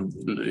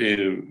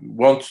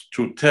wants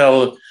to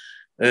tell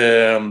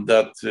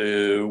that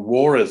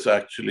war is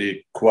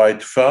actually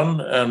quite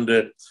fun,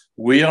 and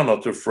we are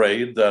not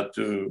afraid. That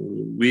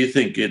we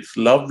think it's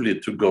lovely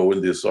to go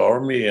in this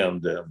army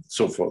and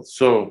so forth.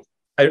 So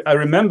I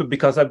remember,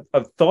 because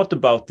I've thought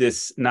about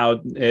this now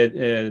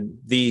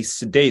these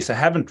days. I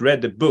haven't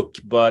read the book,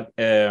 but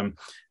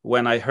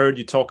when I heard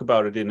you talk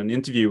about it in an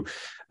interview,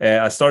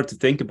 I started to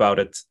think about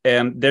it.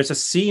 And there's a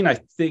scene, I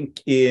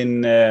think,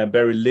 in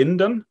Barry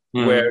Lyndon,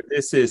 where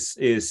this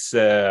is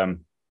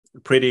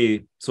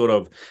pretty sort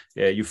of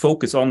you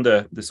focus on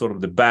the sort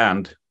of the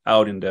band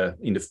out in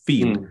the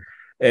field,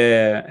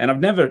 and I've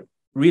never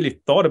really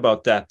thought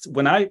about that.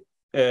 When I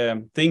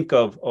think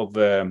of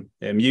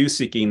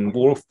music in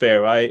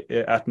warfare, I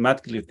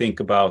automatically think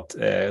about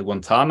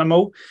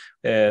Guantanamo,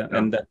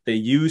 and that they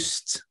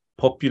used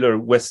popular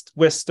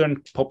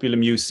Western popular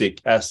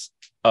music as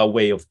a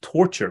way of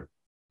torture.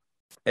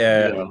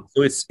 So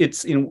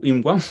it's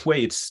in one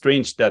way it's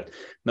strange that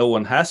no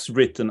one has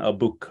written a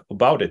book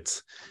about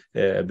it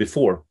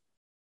before.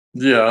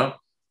 Yeah,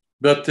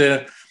 but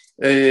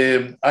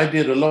I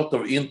did a lot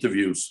of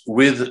interviews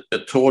with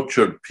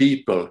tortured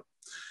people,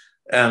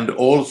 and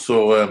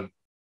also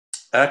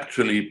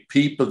actually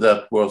people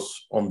that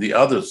was on the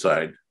other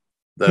side,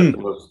 that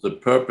was the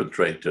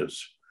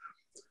perpetrators,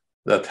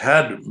 that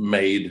had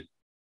made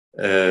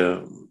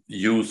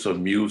use of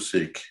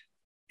music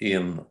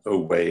in a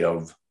way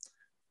of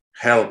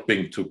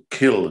helping to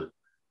kill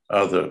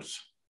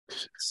others.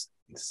 It's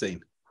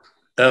insane.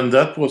 And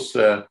that was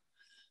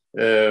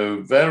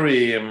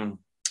very...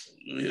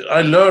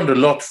 I learned a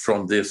lot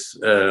from this,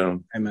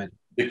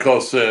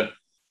 because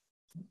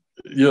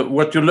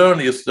what you learn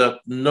is that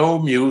no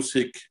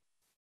music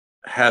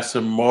has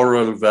a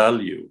moral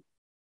value.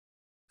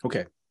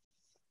 Okay.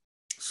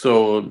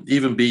 So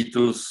even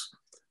Beatles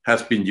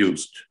has been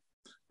used.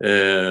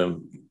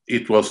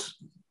 It was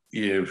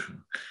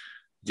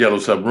Yellow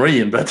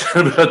Submarine, but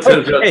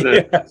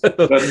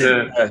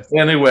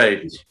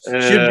anyway,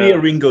 should be a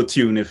Ringo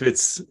tune if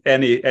it's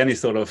any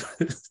sort of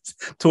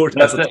torture.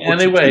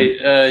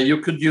 Anyway,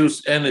 you could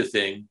use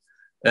anything,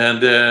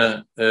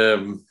 and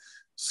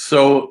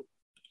so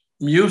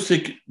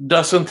music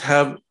doesn't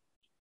have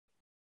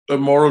a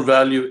moral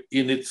value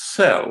in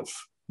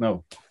itself.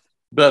 No,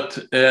 but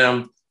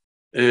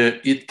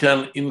it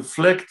can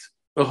inflect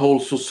a whole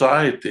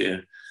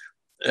society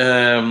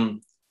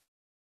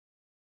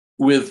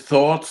with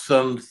thoughts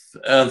and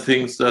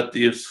things that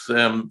is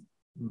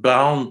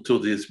bound to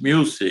this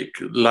music,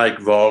 like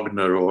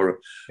Wagner or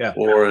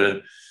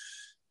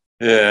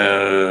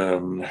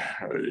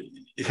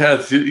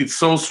it's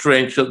so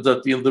strange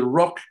that in the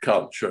rock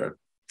culture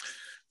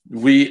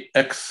we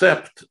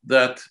accept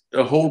that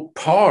a whole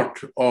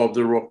part of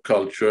the rock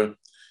culture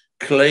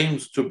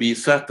claims to be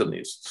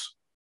Satanists,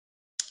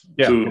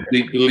 to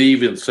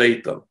believe in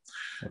Satan.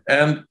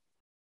 And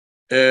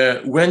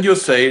when you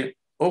say,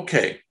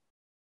 okay,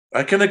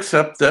 I can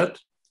accept that,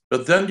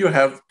 but then you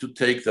have to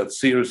take that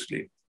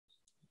seriously.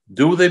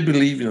 Do they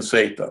believe in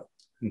Satan?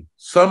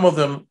 Some of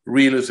them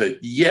really say,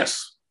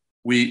 yes,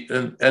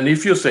 and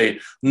if you say,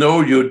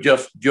 no, you're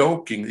just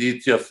joking,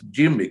 it's just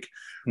gimmick,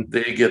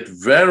 they get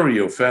very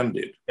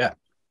offended. Yeah.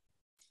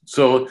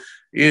 So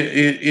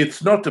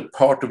it's not a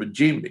part of a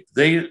gimmick.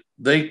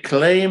 They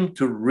claim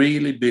to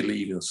really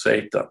believe in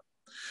Satan.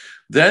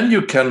 Then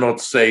you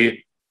cannot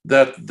say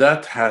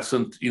that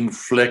hasn't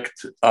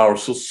inflected our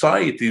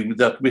society,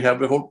 that we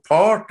have a whole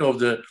part of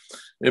the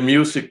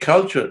music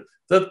culture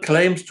that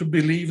claims to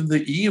believe in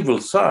the evil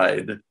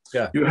side.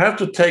 Yeah. You have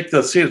to take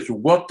that seriously.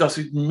 What does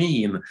it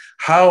mean?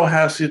 How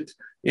has it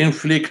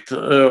inflicted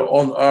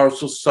on our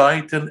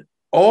society, and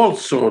all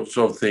sorts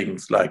of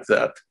things like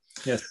that?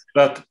 Yes.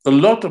 But a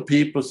lot of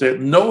people say,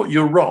 no,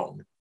 you're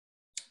wrong.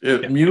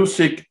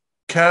 Music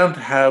can't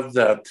have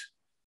that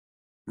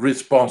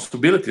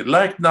responsibility.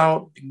 Like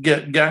now,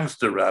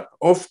 gangster rap.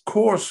 Of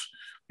course,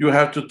 you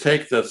have to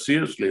take that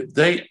seriously.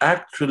 They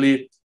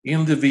actually,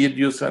 in the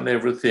videos and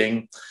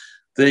everything,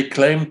 they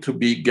claim to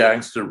be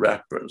gangster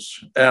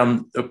rappers.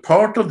 And a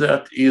part of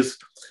that is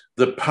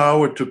the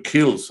power to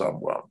kill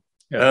someone.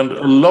 Yeah. And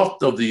a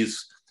lot of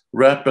these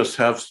rappers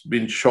have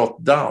been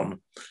shot down.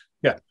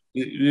 Yeah.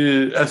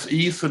 As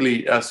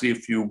easily as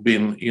if you've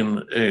been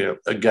in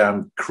a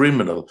gang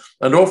criminal.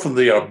 And often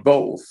they are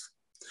both.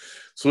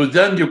 So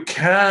then you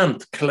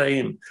can't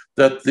claim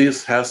that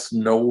this has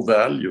no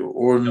value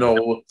or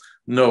no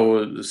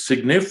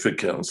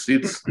significance.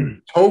 It's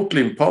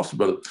totally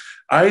impossible.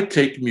 I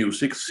take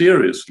music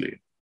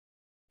seriously.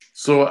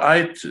 So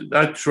I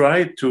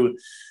try to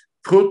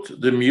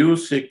put the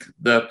music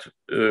that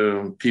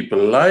people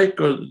like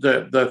or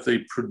that they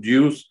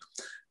produce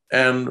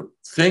and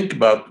think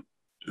about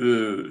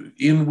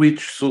in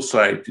which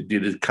society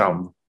did it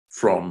come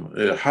from?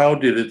 How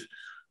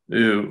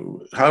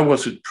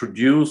was it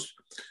produced?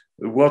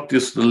 What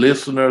is the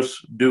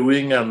listeners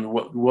doing, and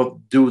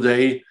what do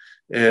they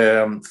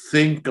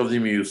think of the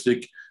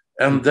music?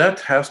 And that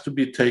has to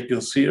be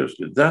taken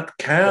seriously. That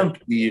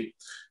can't be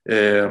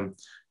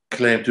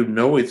claimed to,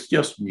 no, it's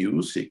just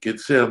music.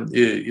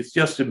 It's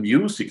just a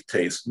music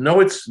taste. No,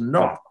 it's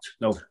not.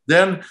 No.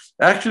 Then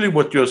actually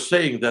what you're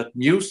saying, that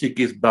music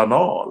is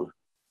banal.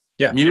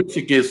 Yeah.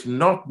 Music is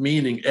not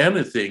meaning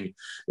anything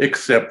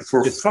except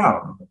for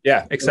fun.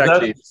 Yeah,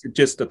 exactly. It's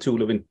just a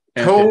tool of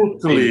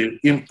totally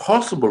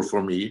impossible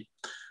for me.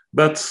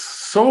 But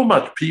so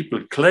much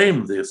people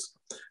claim this,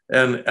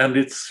 and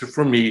it's,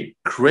 for me,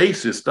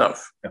 crazy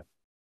stuff. Yeah.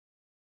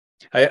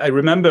 I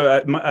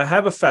remember I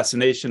have a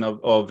fascination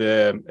of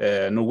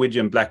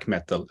Norwegian black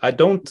metal. I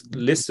don't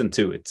listen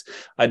to it.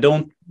 I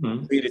don't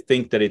really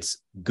think that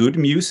it's good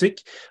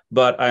music,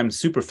 but I'm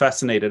super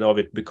fascinated of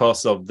it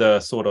because of the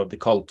sort of the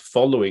cult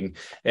following,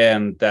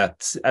 and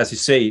that, as you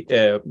say,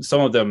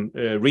 some of them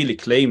really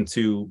claim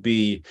to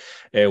be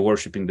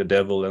worshiping the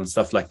devil and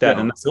stuff like that.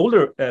 Yeah. And as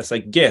older as I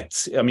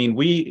get, I mean,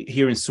 we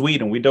here in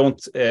Sweden, we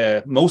don't,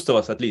 most of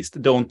us at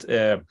least, don't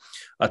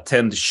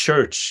attend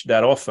church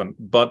that often.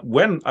 But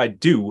when I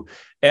do,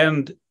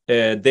 and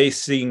they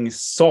sing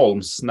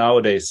psalms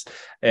nowadays,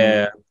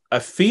 I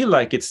feel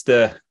like it's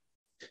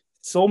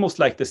almost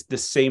like the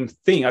same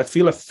thing. I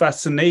feel a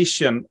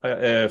fascination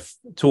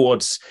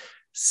towards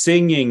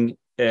singing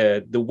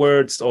the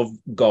words of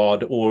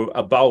God or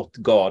about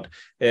God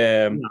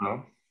in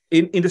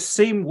the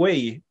same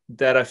way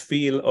that I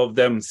feel of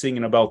them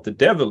singing about the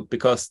devil,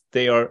 because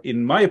they are,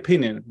 in my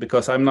opinion,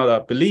 because I'm not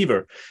a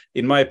believer,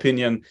 in my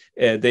opinion,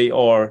 they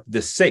are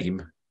the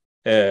same.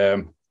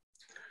 They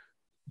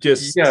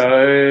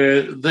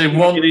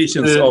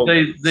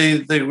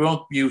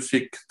want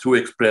music to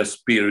express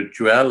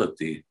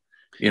spirituality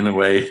in a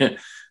way.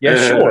 Yeah,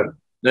 sure.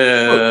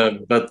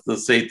 But the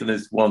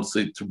Satanist wants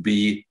it to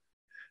be.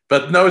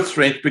 But now it's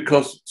strange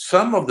because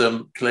some of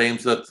them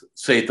claims that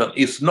Satan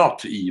is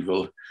not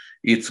evil.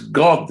 It's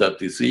God that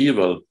is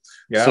evil.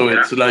 Yeah. So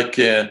it's like,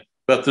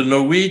 but the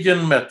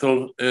Norwegian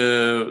metal,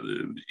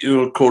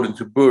 according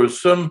to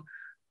Bryngelsson,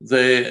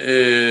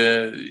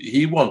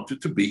 he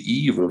wanted to be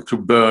evil, to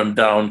burn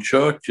down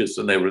churches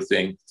and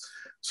everything.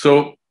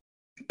 So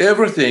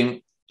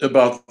everything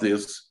about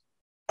this,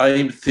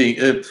 I think,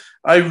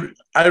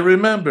 I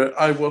remember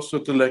I was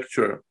at a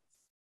lecture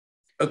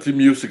at the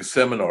music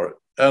seminar,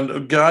 and a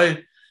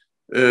guy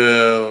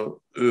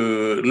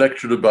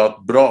lectured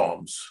about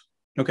Brahms.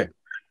 Okay.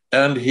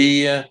 And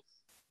he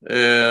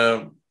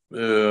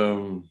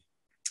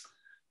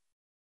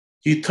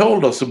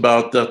told us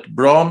about that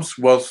Brahms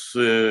was,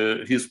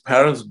 his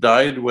parents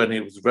died when he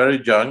was very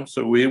young,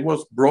 so he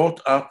was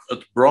brought up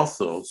at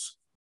brothels,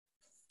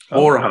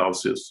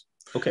 whorehouses.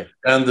 Okay.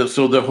 And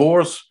so the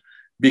whores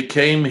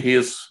became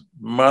his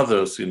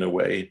mothers in a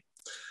way.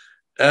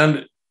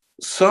 And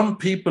some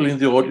people in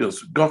the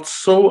audience got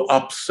so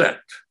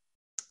upset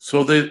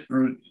So they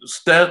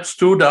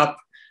stood up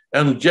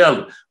and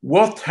yelled,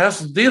 "What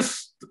has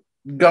this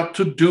got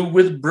to do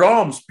with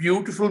Brahms'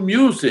 beautiful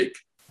music?"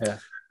 Yeah.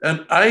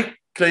 And I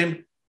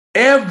claim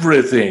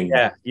everything.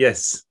 Yeah.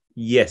 Yes.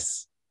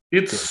 Yes.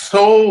 It's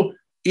so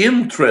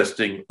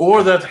interesting.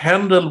 Or that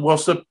Handel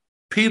was a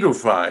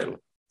pedophile.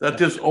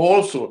 That is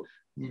also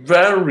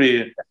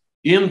very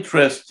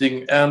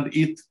interesting, and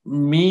it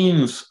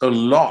means a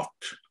lot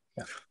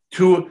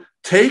to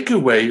take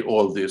away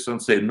all this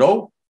and say,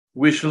 no,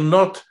 we shall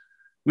not.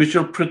 We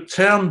shall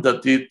pretend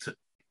that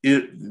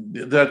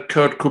that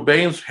Kurt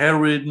Cobain's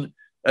heroin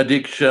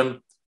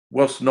addiction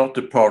was not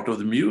a part of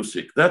the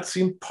music. That's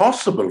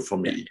impossible for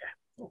me.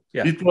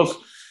 Yeah. It was,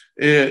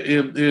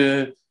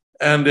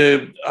 and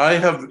I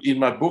have in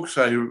my books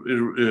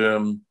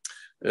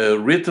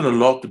written a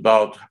lot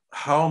about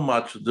how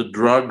much the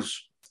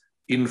drugs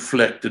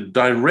inflected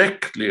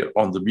directly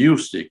on the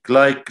music,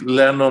 like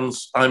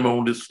Lennon's "I'm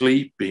Only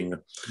Sleeping."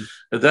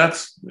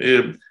 That's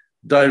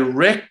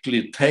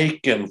directly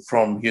taken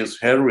from his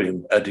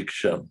heroin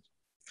addiction.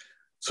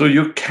 So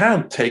you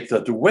can't take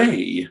that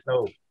away.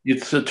 No.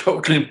 It's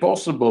totally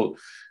impossible.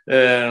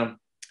 And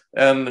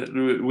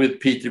with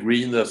Peter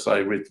Green, as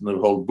I've written a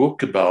whole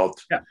book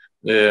about,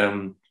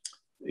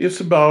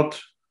 it's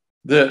about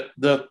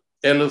that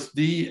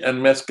LSD and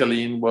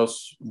mescaline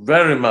was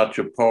very much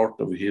a part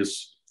of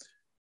his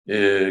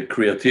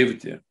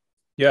creativity.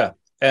 Yeah.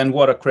 And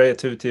what a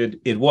creativity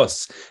it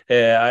was.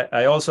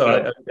 I also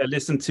I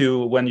listened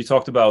to when you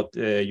talked about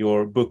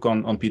your book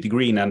on Peter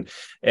Green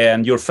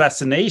and your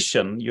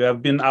fascination. You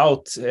have been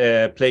out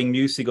playing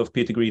music of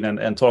Peter Green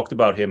and talked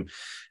about him.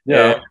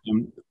 Yeah.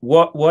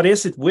 What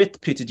is it with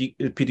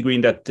Peter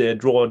Green that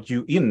drawed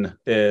you in,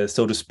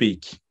 so to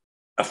speak?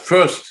 At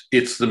first,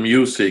 it's the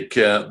music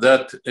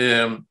that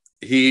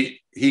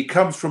he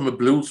comes from a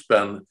blues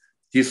band.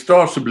 He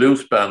starts a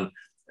blues band,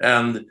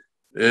 and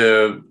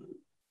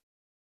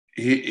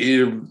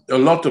a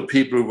lot of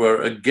people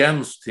were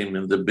against him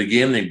in the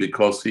beginning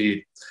because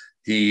he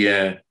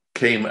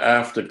came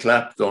after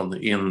Clapton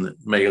in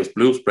Mayer's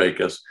Blues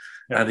Breakers,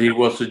 and he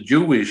was a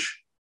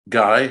Jewish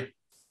guy,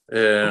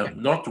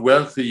 not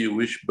wealthy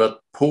Jewish, but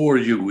poor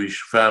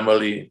Jewish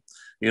family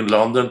in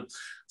London.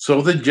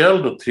 So they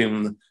yelled at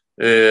him,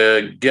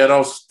 "Get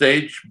off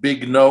stage,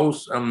 big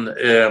nose," and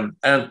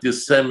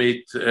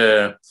anti-Semite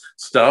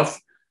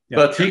stuff. Yeah.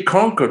 But he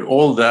conquered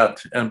all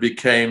that and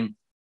became.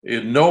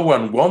 No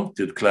one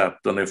wanted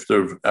Clapton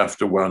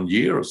after 1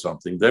 year or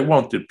something. They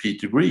wanted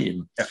Peter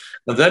Green. Yeah.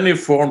 And then he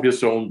formed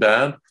his own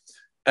band.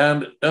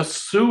 And as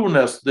soon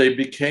as they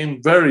became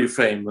very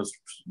famous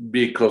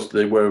because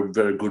they were a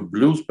very good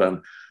blues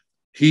band,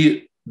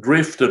 he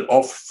drifted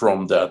off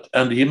from that.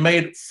 And he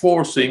made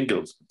 4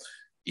 singles.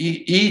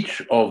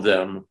 Each of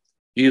them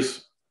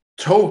is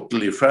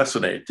totally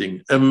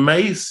fascinating,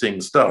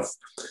 amazing stuff.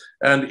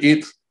 And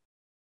it's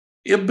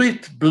a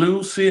bit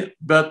bluesy,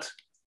 but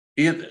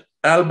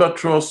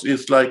Albatross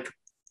is like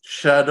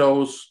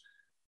Shadows,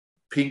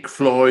 Pink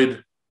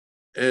Floyd.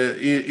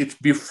 It's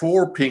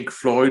before Pink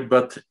Floyd,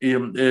 but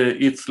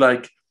it's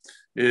like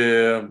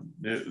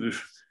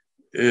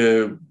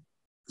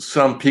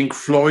some Pink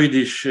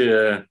Floydish,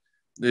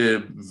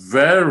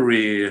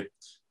 very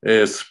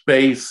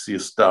spacey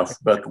stuff,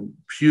 but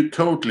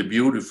totally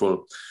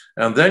beautiful.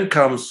 And then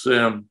comes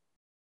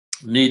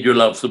Need Your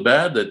Love So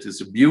Bad, that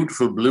is a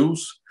beautiful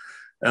blues.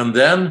 And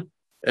then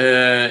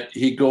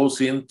he goes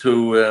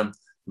into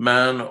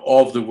Man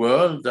of the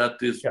World.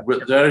 That is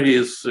there he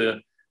is.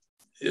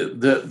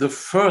 The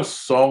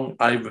first song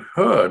I've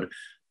heard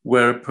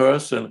where a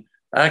person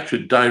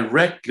actually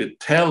directly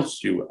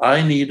tells you,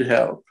 "I need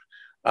help.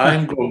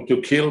 I'm going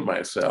to kill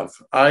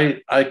myself.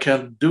 I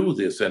can't do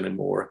this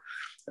anymore,"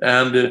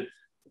 and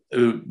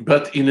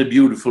but in a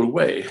beautiful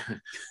way.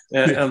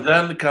 And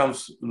then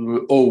comes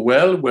Oh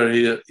Well, where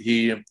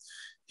he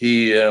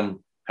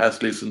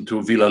has listened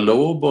to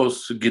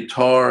Villa-Lobos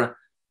guitar,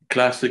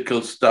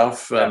 classical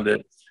stuff, and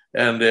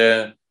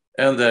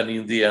then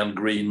in the end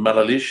Green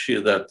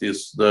Malalishi, that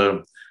is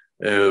the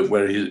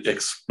where he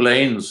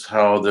explains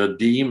how the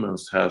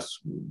demons has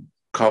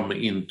come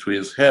into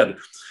his head.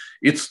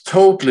 It's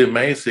totally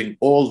amazing,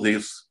 all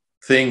these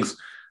things,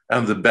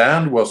 and the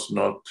band was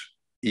not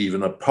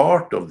even a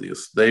part of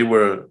this. They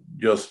were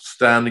just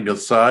standing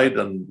aside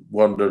and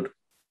wondered,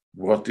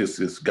 what is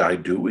this guy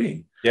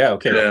doing? Yeah,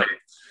 okay.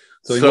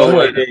 So in one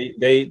way,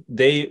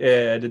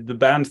 the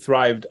band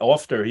thrived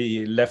after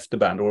he left the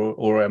band,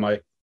 or am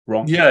I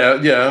wrong?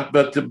 Yeah,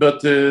 but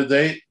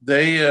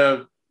they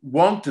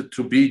wanted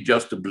to be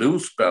just a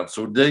blues band,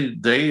 so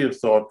they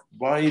thought,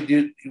 why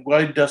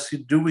does he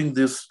doing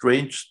this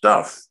strange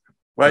stuff?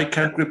 Why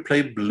can't we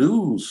play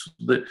blues?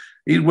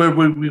 We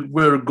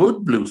were a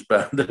good blues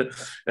band,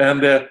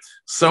 and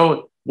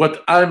so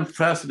what I'm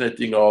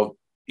fascinating of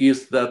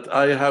is that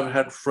I have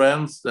had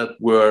friends that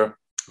were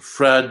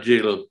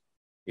fragile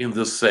in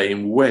the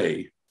same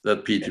way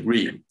that Peter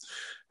Green.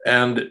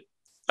 And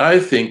I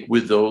think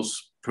with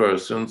those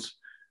persons,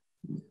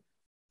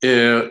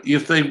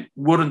 if they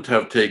wouldn't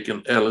have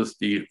taken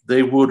LSD,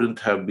 they wouldn't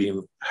have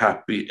been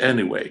happy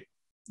anyway.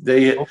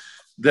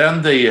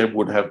 then they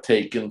would have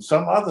taken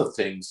some other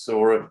things,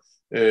 or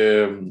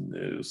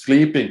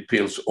sleeping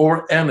pills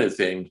or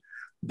anything.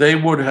 They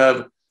would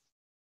have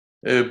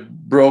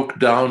broke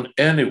down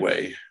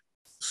anyway.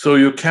 So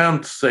you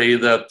can't say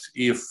that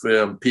if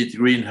Peter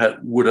Green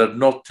would have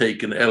not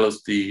taken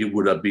LSD, he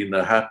would have been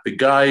a happy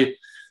guy.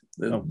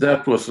 No.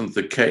 That wasn't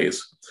the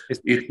case.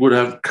 It would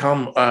have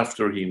come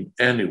after him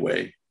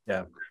anyway.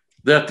 Yeah,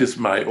 that is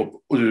my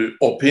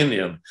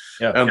opinion.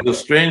 Yeah. And the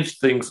strange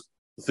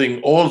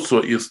thing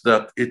also is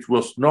that it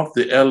was not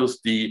the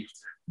LSD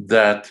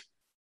that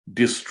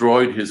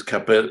destroyed his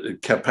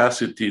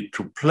capacity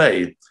to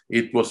play.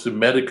 It was the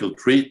medical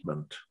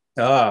treatment.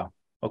 Ah,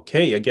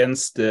 okay,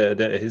 against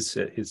his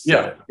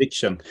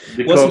addiction.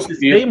 Because was it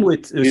the same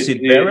with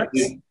Syd Barrett?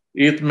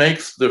 It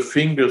makes the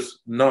fingers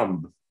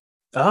numb.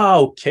 Ah,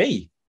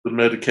 okay. The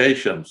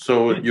medication,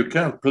 so you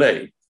can't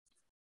play.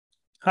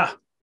 Ha.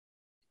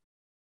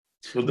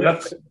 So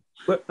that's.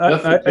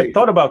 I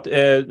thought about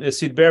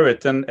Syd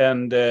Barrett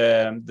and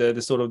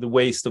the sort of the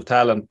waste of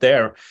talent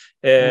there.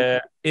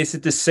 Is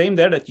it the same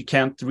there, that you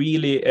can't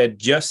really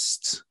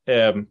just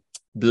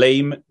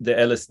blame the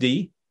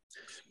LSD?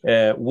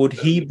 Would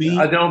he be?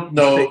 I don't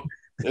know,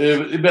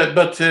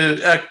 but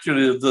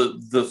actually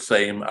the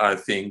same, I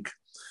think.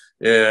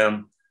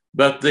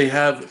 But they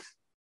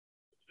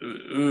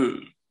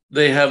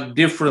have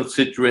different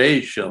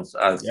situations,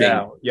 I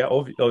think. Yeah,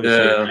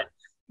 obviously.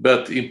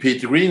 But in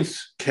Peter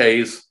Green's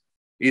case,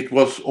 it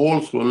was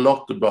also a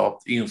lot about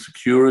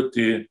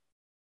insecurity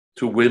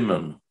to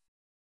women.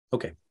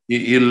 Okay.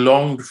 He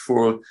longed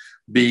for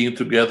being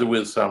together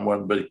with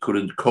someone, but he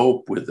couldn't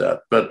cope with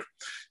that. But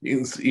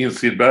in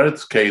Syd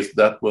Barrett's case,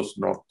 that was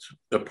not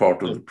a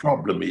part of the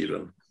problem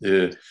even.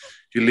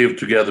 He lived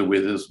together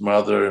with his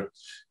mother.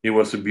 He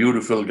was a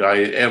beautiful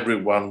guy.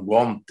 Everyone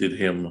wanted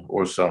him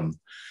or some,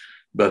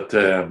 but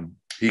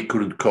he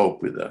couldn't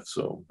cope with that.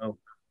 So. Oh.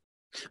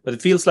 But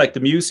it feels like the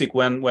music,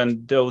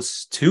 when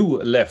those two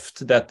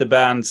left, that the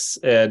bands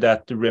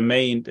that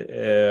remained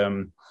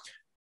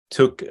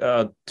took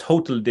a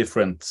total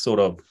different sort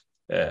of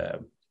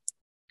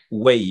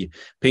way.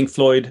 Pink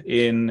Floyd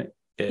in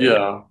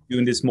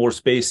doing this more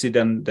spacey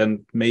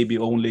than maybe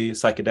only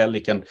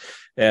psychedelic,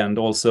 and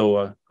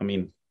also I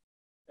mean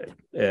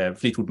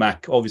Fleetwood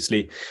Mac,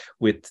 obviously,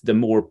 with the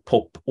more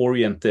pop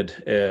oriented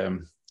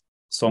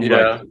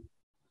songwriting.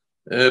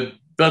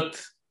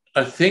 But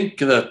I think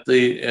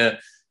that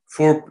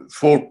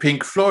for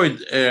Pink Floyd,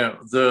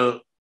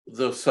 the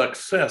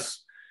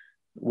success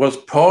was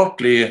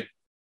partly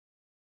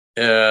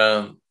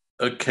a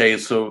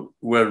case of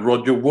where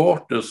Roger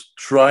Waters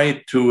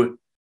tried to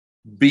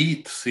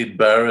beat Syd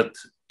Barrett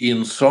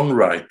in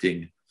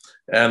songwriting,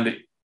 and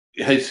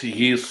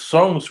his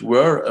songs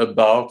were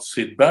about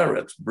Syd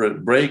Barrett's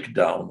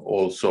breakdown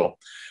also.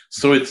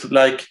 So it's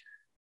like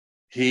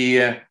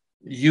he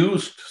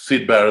used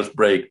Syd Barrett's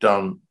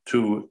breakdown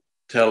to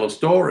tell a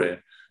story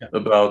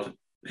about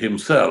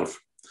himself.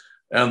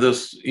 And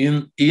this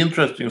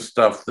interesting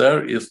stuff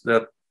there is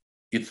that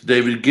it's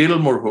David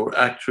Gilmour who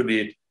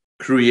actually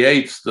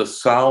creates the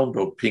sound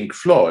of Pink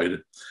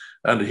Floyd.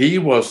 And he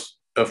was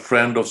a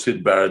friend of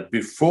Syd Barrett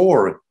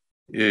before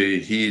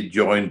he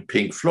joined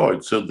Pink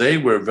Floyd. So they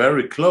were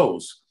very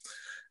close.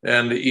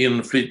 And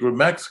in Fleetwood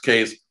Mac's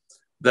case,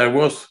 there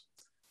was,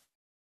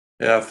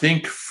 I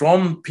think,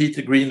 from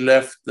Peter Green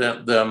left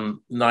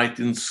them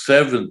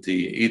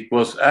 1970, it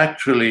was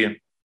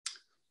actually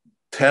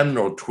 10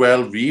 or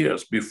 12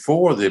 years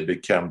before they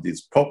became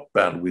this pop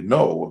band we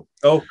know.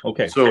 Oh,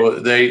 okay. So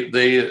they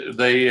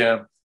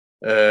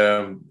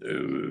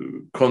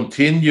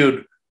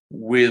continued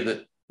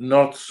with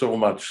not so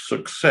much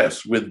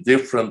success, with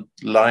different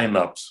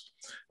lineups,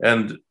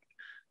 and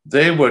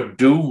they were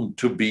doomed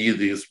to be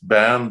this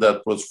band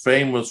that was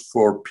famous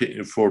for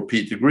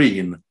Peter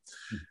Green,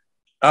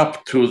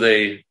 up to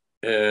they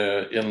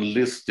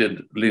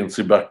enlisted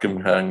Lindsey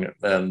Buckingham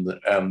and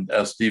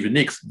Stevie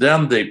Nicks.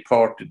 Then they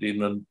parted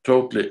in a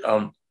totally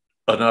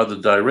another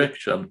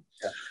direction.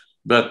 Yeah.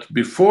 But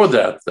before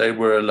that, they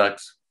were like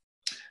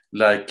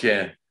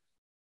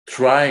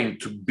trying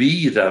to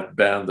be that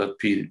band that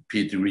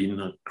Peter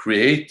Green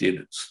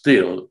created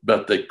still,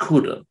 but they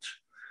couldn't.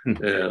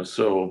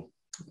 So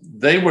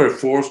they were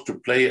forced to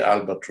play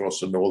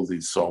Albatross and all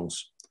these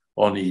songs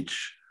on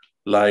each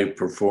live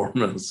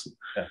performance.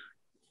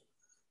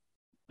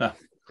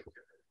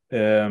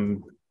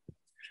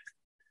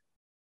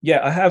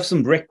 Yeah, I have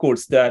some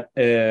records that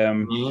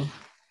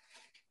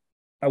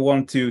I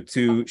want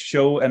to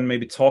show and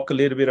maybe talk a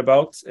little bit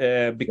about,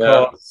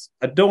 because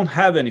I don't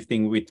have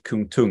anything with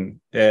Kung Tung,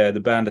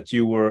 the band that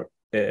you were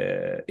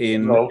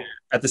in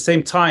at the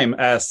same time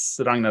as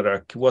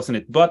Ragnarök, wasn't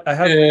it? But I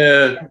have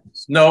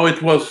no,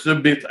 it was a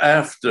bit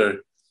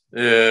after,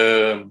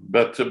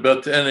 but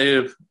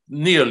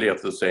nearly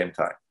at the same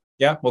time.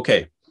 Yeah,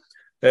 okay.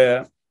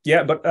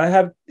 Yeah, but I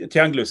have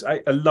Triangulus.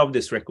 I love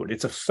this record.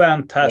 It's a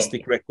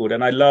fantastic record,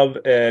 and I love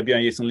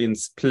Björn Jason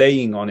Lind's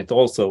playing on it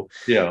also.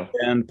 Yeah.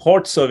 And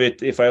parts of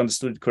it, if I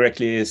understood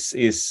correctly,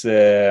 is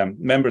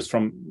members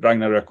from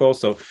Ragnarök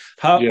also.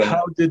 How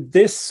did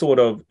this sort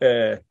of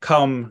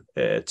come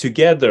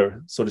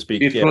together, so to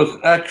speak? It was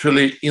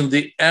actually in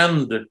the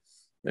end,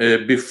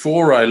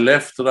 before I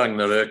left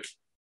Ragnarök,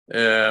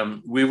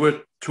 we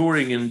were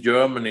touring in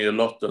Germany a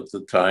lot at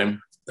the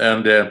time,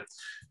 and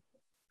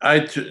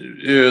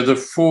the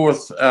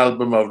fourth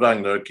album of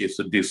Ragnarök is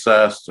a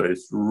disaster. It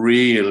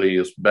really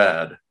is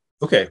bad.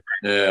 Okay.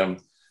 And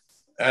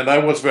I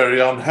was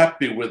very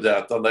unhappy with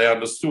that, and I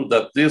understood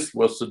that this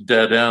was a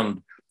dead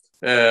end.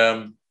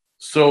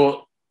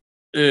 So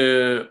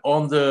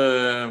on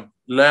the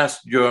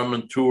last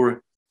German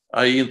tour,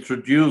 I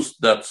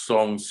introduced that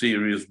song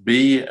Series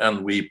B,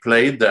 and we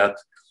played that.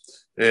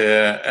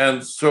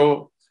 And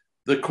so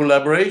the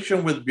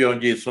collaboration with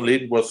Björn Jason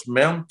Lind was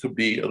meant to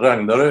be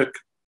Ragnarök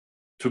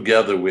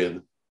together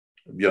with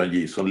Björn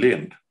Jason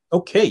Lind.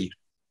 Okay.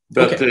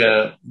 But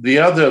the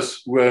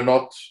others were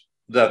not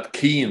that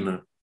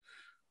keen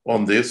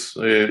on this.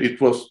 It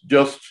was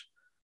just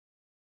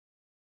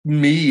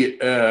me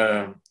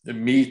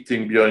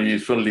meeting Björn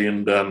Jason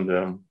Lind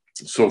and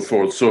so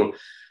forth. So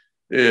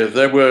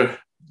they were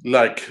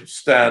like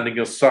standing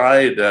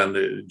aside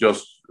and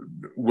just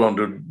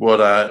wondered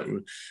what I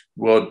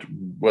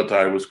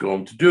was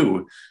going to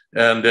do.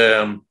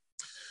 And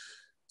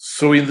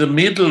so in the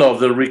middle of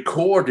the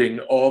recording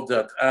of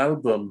that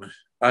album,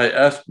 I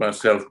asked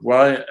myself,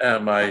 why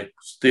am I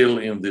still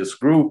in this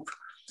group?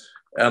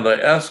 And I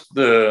asked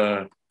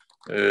the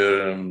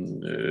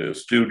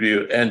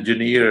studio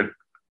engineer,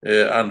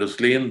 Anders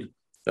Lind,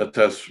 that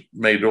has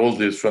made all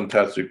these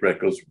fantastic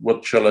records,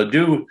 what shall I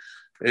do?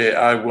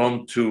 I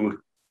want to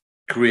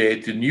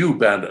create a new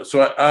band.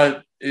 So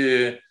I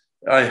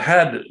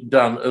had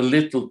done a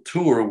little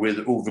tour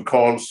with Ove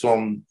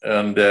Karlsson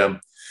and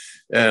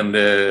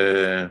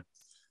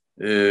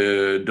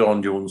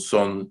Don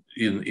Jonsson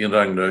in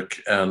Ragnarök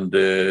and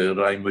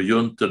Raimo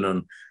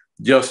Juntunen,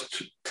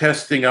 just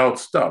testing out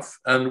stuff.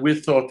 And we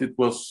thought it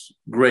was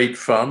great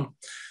fun.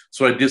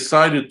 So I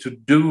decided to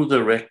do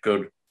the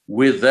record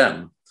with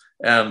them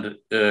and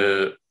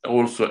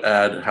also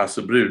add Hasse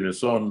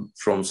Brunusson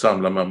from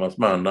Samla Mammas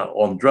Manna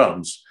on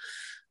drums.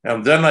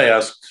 And then I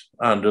asked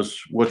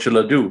Anders, what shall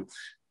I do?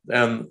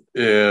 And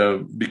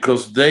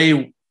because they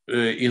in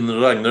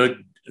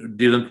Ragnarök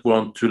didn't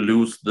want to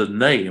lose the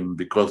name,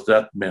 because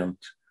that meant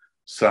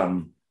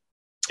some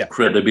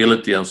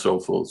credibility and so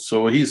forth.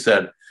 So he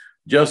said,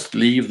 just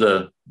leave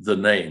the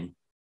name,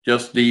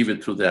 just leave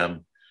it to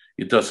them.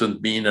 It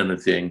doesn't mean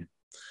anything.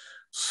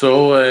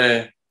 So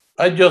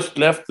I just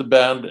left the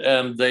band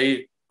and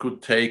they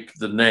could take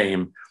the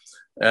name.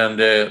 And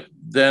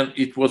then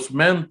it was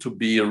meant to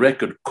be a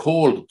record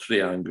called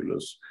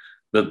Triangulus,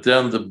 but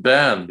then the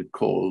band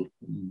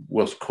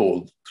was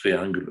called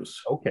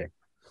Triangulus. Okay.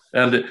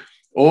 And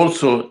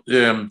also,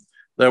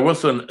 there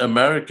was an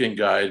American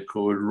guy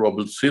called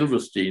Robert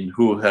Silverstein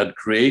who had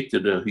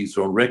created his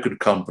own record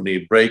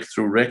company,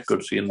 Breakthrough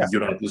Records, in the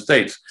United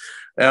States.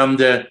 And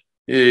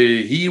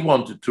he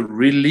wanted to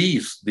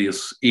release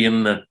this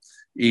in the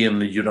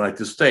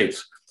United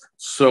States.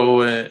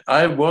 So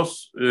I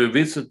was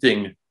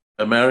visiting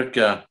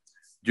America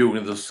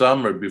during the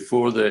summer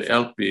before the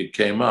LP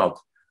came out,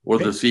 or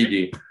the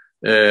CD,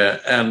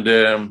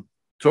 and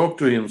talked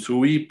to him. So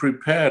we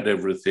prepared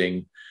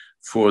everything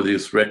for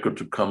this record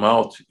to come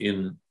out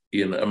in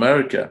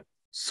America.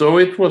 So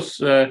it was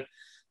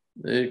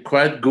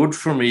quite good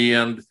for me,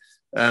 and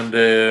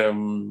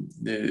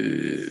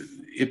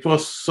it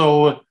was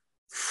so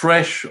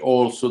fresh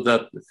also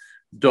that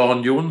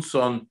Don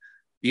Jonsson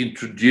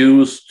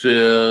introduced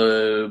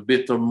a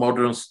bit of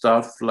modern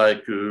stuff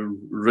like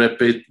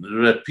repetitive,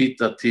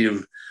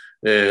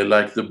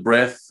 like the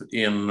breath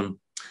in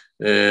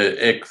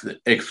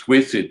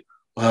Exquisite.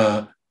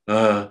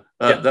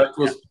 That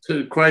was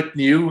quite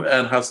new,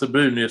 and Hasse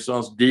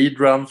Brunusson's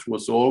D-drums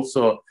was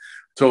also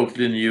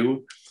totally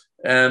new.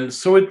 And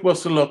so it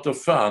was a lot of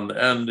fun,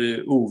 and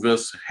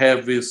Ove's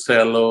heavy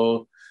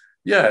cello.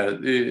 Yeah,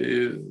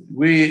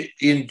 we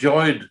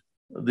enjoyed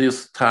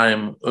this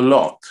time a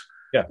lot.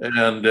 Yeah.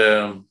 And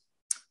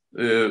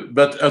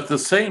but at the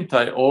same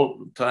time,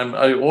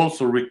 I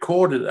also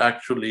recorded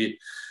actually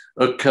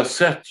a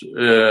cassette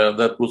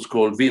that was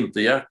called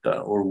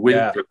Vinterhjärta, or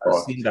Winter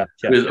Heart,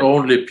 with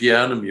only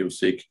piano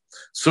music.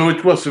 So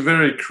it was a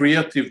very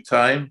creative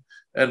time,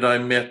 and I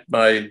met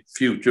my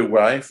future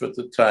wife at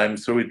the time.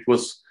 So it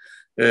was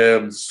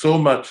so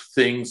much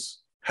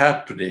things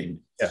happening.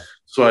 Yeah.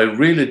 So I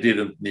really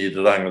didn't need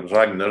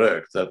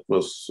Ragnarök. That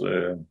was,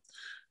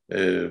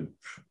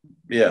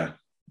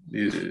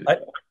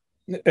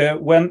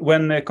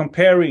 When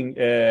comparing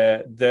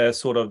the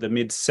sort of the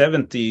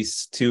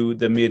mid-70s to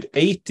the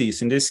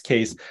mid-80s, in this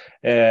case,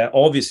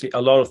 obviously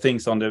a lot of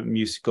things on the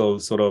musical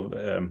sort of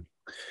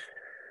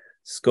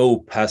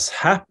scope has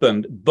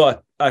happened,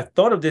 but I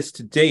thought of this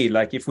today.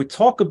 Like if we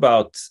talk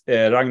about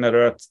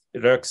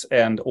Ragnaröks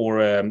and or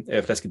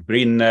Fläsket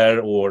brinner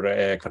or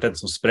Kvartetten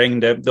som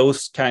sprängde,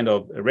 those kind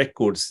of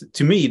records,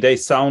 to me they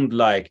sound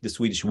like the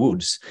Swedish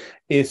Woods.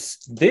 Is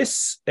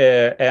this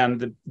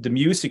and the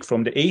music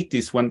from the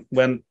 80s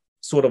when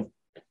sort of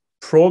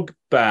prog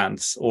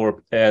bands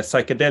or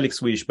psychedelic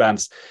Swedish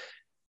bands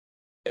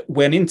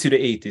went into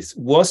the 80s,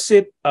 was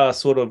it a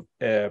sort of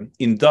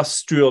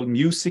industrial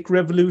music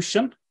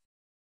revolution?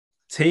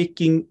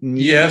 Taking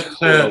yes,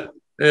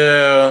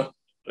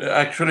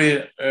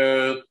 actually,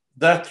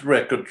 that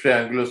record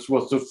Triangulus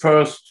was the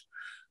first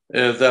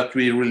that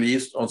we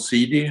released on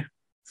CD,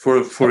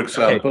 for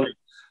example,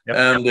 yep.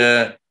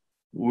 And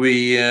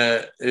we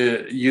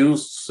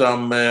used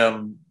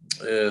some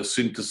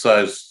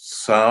synthesized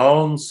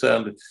sounds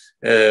and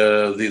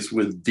this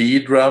with D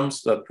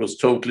drums that was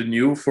totally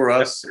new for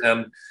us,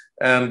 and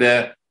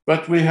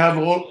but we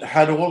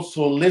had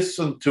also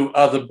listened to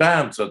other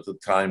bands at the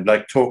time,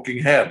 like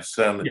Talking Heads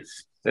and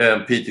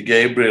Peter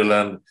Gabriel,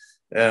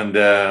 and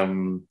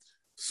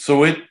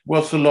so it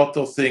was a lot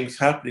of things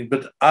happening.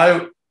 But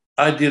I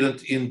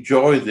didn't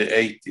enjoy the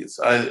 80s.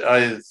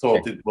 I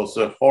thought it was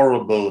a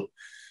horrible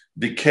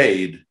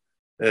decade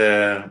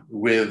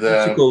with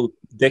musical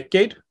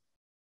decade.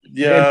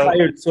 Yeah, the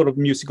entire sort of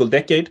musical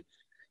decade.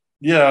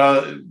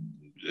 Yeah.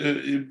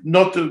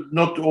 Not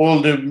all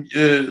the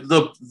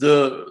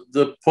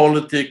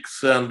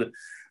politics and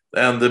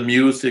the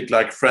music,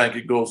 like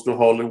Frankie Goes to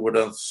Hollywood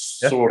and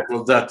sort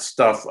of that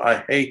stuff.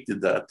 I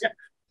hated that.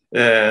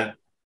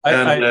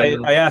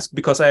 I ask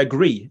because I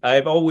agree.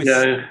 I've always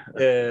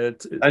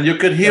and you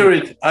could hear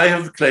it. I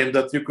have claimed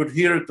that you could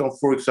hear it on,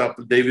 for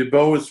example, David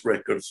Bowie's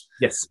records.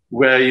 Yes,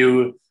 where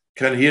you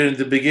can hear in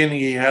the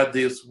beginning he had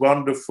these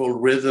wonderful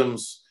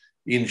rhythms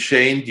in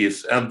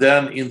changes, and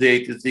then in the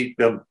 80s he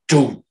went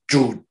do,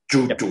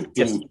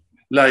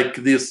 like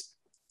this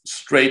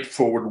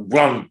straightforward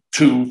 1,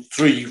 2,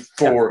 3,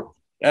 4,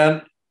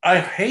 and I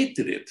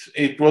hated it.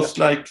 It was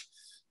like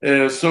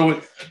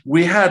so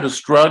we had a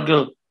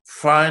struggle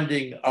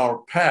finding our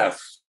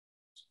path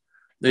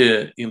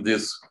in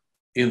this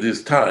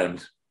time.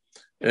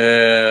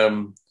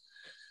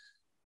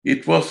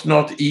 It was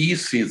not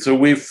easy, so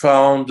we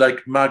found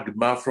like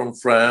Magma from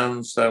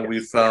France, and we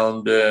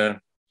found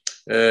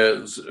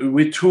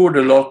we toured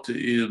a lot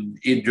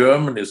in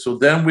Germany, so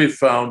then we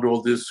found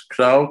all this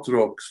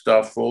krautrock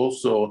stuff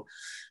also.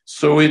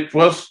 So it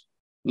was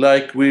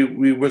like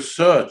we were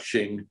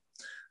searching.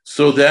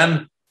 So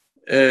then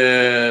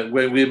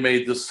when we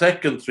made the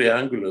second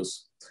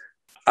Triangulus,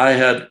 I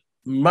had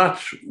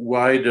much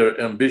wider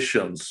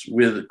ambitions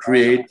with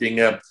creating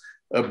a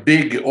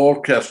big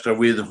orchestra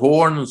with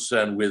horns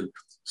and with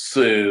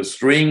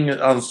string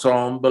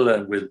ensemble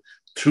and with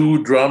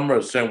 2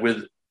 drummers and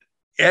with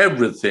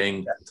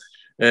everything.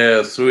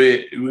 So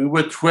we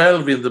were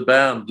 12 in the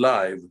band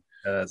live.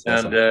 That's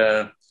awesome.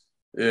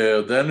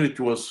 And then it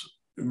was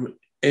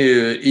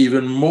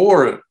even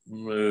more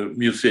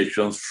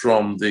musicians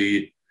from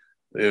the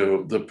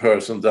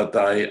person that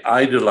I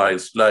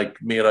idolized, like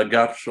Mira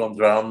Gatch on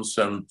drums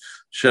and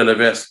Kjelle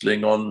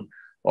Westling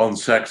on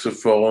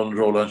saxophone,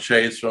 Roland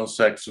Chaser on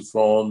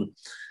saxophone.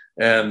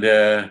 And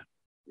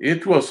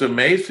it was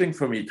amazing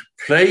for me to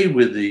play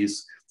with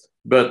these.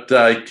 But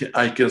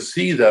I can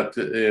see that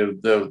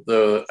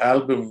the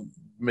album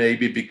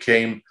maybe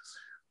became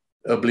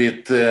a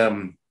bit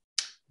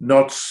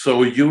not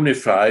so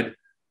unified,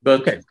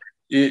 but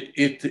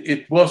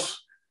it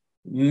was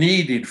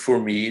needed for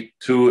me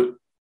to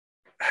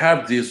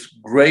have this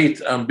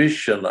great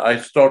ambition. I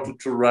started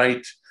to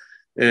write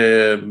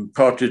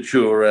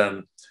partiture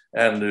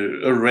and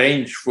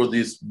arrange for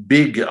these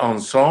big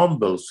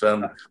ensembles.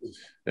 And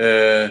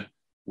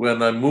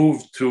when I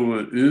moved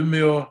to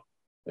Umeå,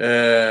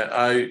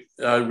 I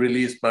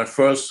released my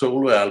first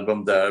solo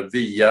album there,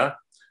 Via,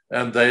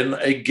 and then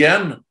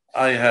again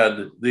I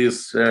had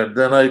this.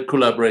 Then I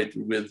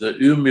collaborated with the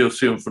Umeå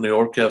Symphony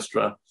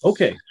Orchestra.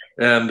 Okay,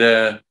 and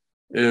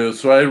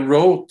so I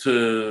wrote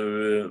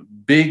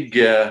big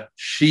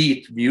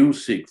sheet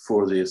music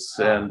for this,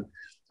 and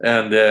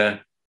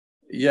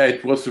yeah,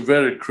 it was a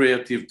very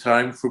creative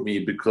time for me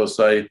because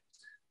I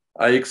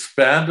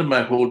expanded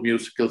my whole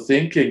musical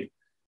thinking.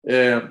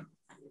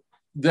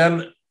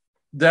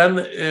 Then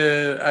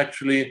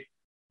actually,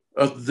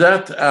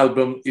 that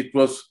album, it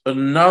was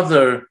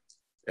another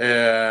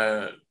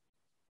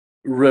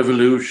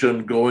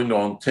revolution going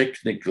on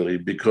technically,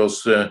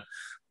 because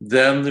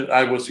then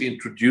I was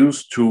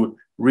introduced to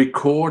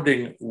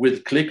recording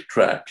with click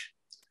track.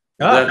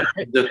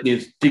 That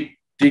means tick,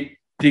 tick,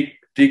 tick,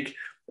 tick,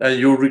 and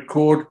you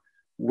record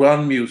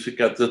one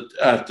music at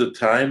the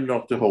time,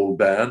 not the whole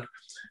band,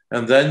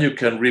 and then you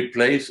can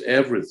replace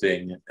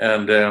everything.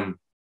 And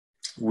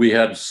we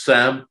had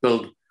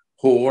sampled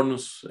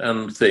horns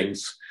and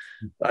things.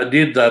 I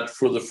did that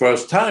for the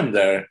first time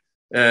there.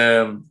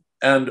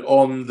 And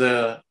on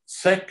the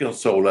second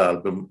solo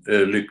album,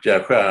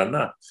 Lyckliga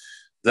Stjärna,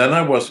 then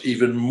I was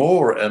even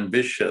more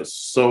ambitious.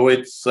 So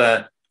it's,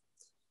 I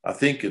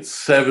think it's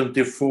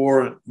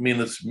 74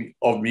 minutes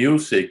of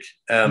music.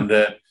 And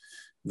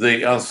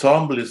the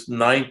ensemble is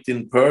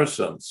 19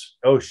 persons.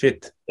 Oh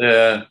shit!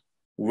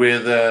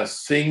 With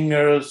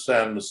singers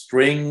and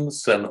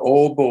strings and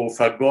oboe,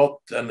 fagot,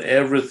 and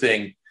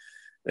everything.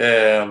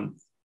 And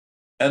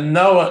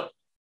now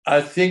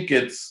I think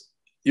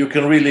you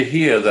can really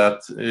hear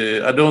that.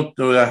 I don't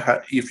know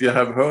if you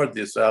have heard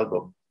this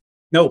album.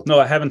 No,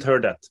 I haven't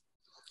heard that.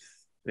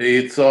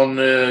 It's on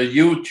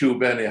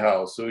YouTube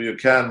anyhow, so you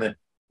can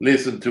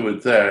listen to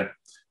it there.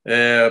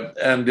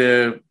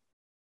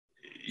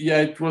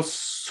 Yeah, it was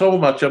so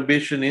much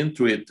ambition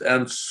into it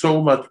and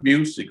so much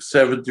music,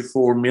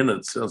 74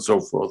 minutes and so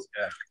forth.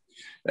 Yeah.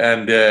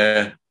 And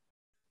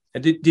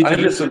did I you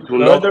listened to a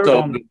lot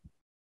of...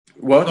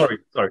 What?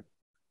 Sorry.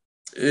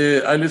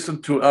 I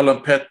listened to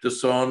Alan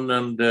Pettersson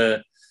and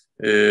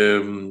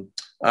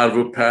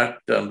Arvo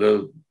Pärt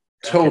and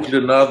totally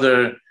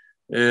another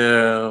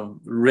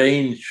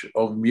range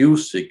of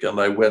music. And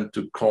I went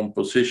to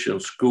composition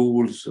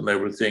schools and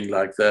everything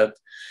like that.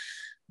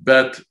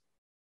 But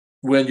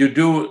when you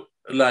do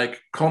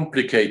like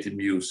complicated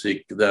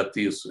music, that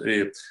is,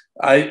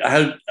 I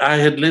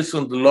had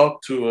listened a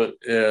lot to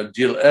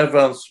Gil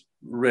Evans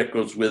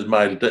records with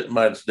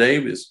Miles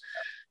Davis,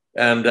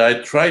 and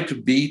I tried to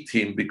beat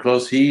him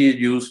because he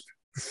used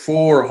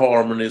 4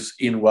 harmonies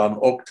in 1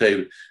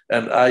 octave,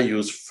 and I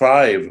used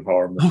 5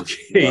 harmonies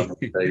in 1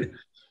 octave.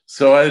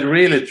 So I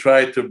really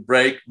tried to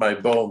break my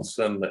bones,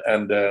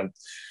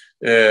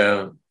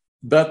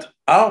 but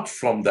out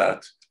from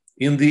that,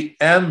 in the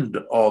end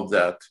of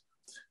that,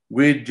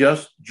 we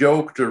just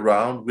joked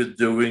around with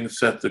doing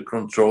Set the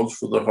Controls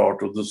for the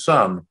Heart of the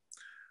Sun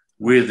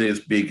with this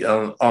big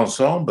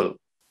ensemble.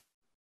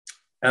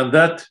 And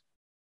that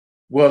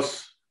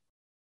was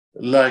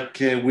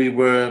like I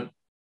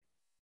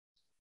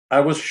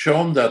was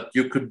shown that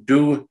you could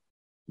do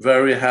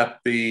very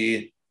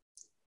happy,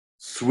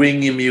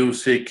 swingy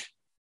music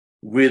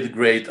with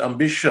great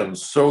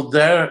ambitions. So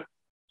there,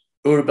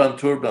 Urban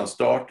Turban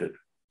started.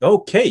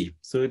 Okay,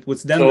 so it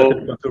was then that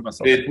Urban Turban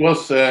started. It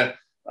was...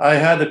 I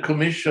had a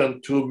commission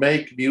to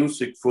make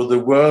music for the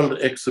World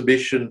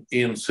Exhibition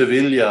in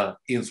Sevilla,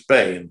 in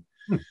Spain,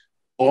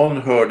 on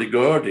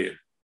hurdy-gurdy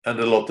and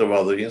a lot of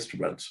other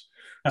instruments.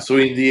 So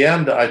in the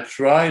end, I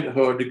tried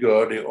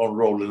hurdy-gurdy on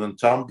Rollin' and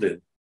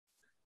Tumblin',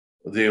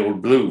 the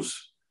old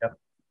blues. Yeah.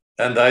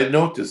 And I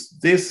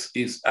noticed this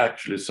is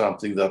actually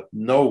something that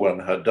no one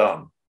had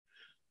done.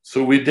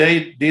 So we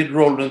did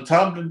Rollin' and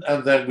Tumblin',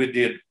 and then we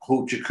did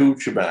Hoochie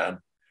Coochie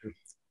Man.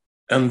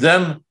 And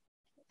then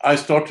I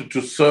started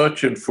to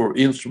search for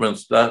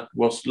instruments that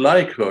was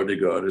like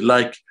hurdy-gurdy,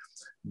 like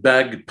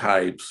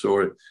bagpipes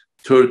or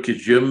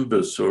Turkish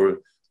jimbas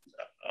or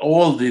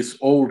all these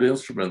old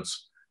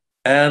instruments,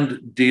 and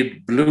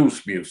did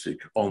blues music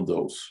on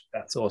those.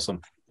 That's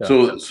awesome.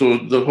 Yeah. So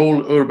the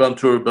whole Urban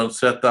Turban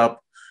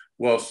setup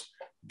was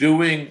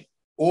doing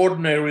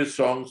ordinary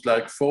songs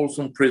like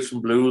Folsom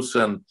Prison Blues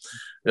and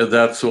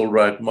That's All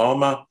Right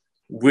Mama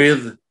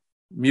with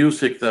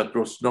music that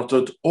was not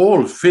at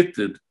all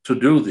fitted to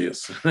do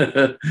this.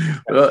 And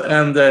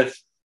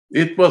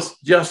it was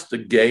just a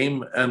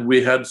game, and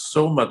we had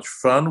so much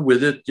fun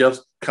with it,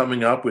 just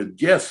coming up with,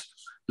 yes,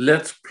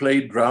 let's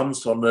play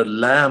drums on a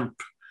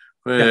lamp,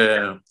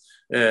 and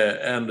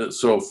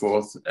so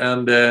forth.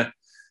 And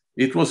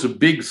it was a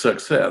big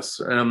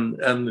success. And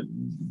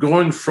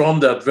going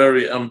from that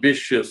very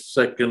ambitious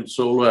second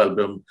solo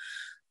album,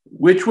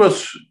 which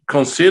was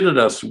considered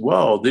as,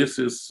 wow, this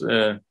is...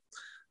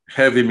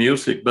 heavy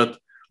music, but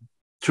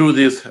to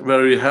this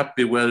very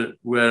happy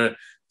where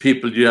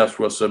people just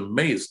was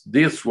amazed.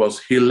 This was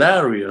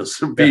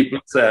hilarious, people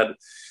said.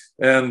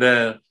 And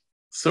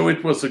so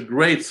it was a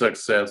great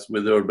success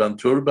with Urban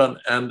Turban,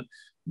 and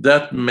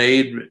that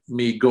made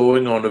me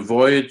going on a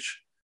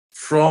voyage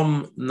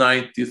from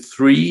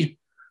 93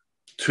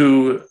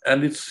 to,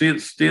 and it's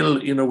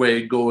still in a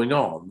way going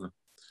on,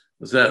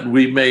 that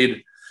we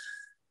made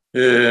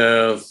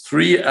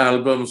 3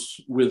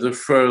 albums with the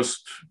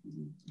first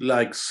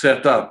like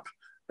set up,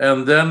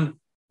 and then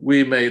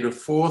we made a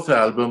 4th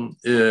album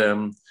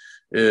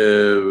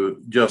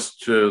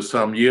just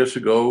some years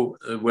ago,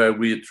 where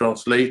we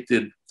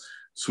translated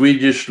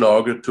Swedish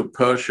Schlager to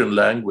Persian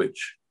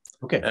language.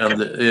 Okay.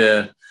 And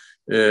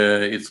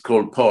it's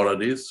called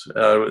Paradis.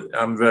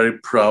 I'm very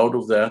proud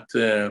of that.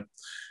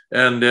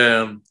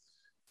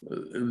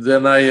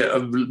 Then I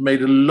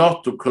made a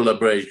lot of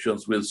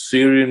collaborations with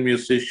Syrian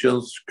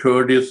musicians,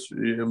 Kurdish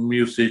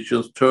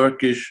musicians,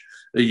 Turkish,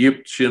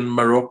 Egyptian,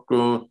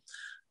 Morocco,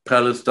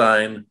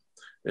 Palestine.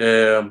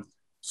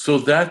 So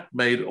that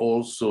made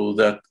also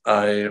that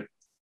I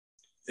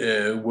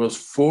was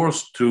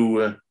forced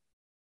to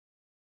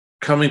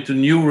come into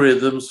new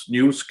rhythms,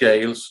 new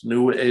scales,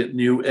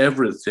 new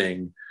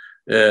everything.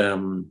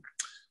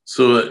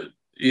 So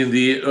in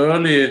the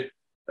early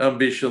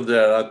ambition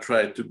there, I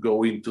tried to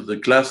go into the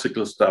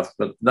classical stuff,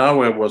 but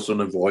now I was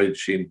on a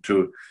voyage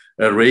into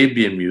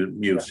Arabian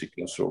music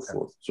and so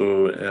forth.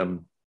 So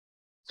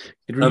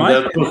it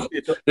reminds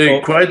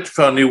me quite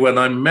funny. When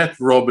I met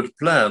Robert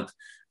Plant,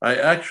 I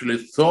actually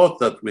thought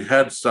that we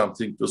had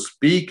something to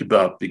speak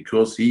about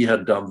because he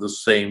had done the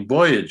same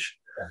voyage.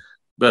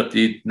 but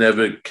it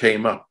never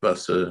came up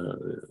as a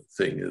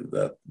thing.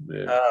 That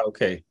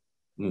okay.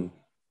 Mm.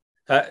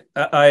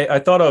 I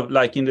thought of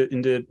like in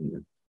the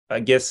I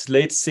guess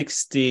late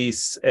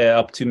 60s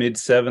up to mid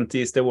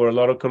 70s, there were a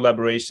lot of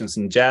collaborations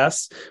in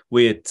jazz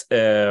with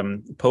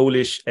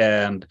Polish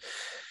and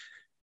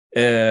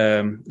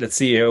let's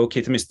see,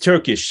 okay, to miss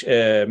Turkish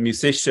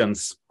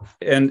musicians,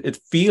 and it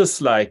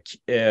feels like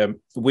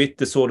with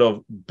the sort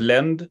of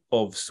blend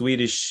of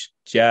Swedish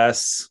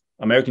jazz,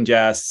 American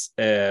jazz,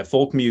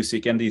 folk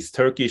music, and these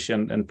Turkish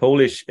and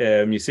Polish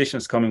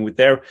musicians coming with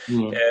their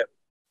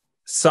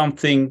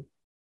something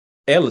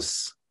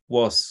else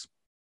was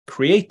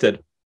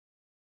created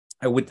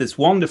with this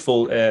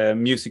wonderful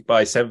music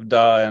by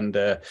Sevda and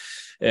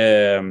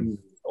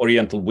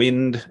Oriental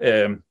Wind.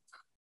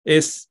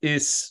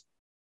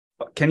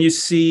 Can you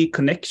see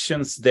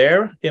connections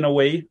there in a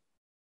way?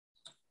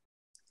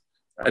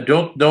 I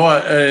don't know.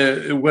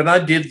 When I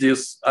did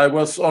this, I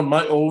was on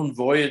my own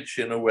voyage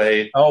in a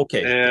way.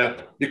 Okay.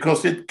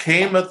 Because it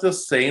came at the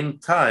same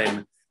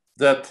time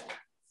that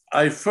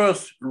I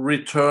first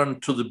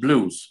returned to the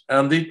blues.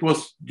 And it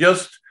was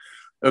just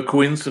a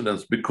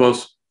coincidence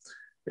because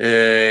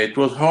it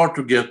was hard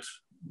to get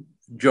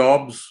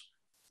jobs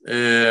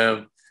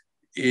in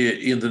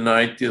the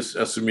 90s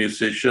as a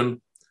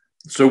musician.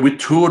 So we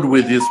toured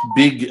with this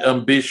big,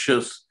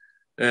 ambitious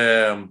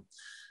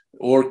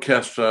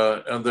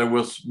orchestra, and there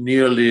was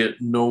nearly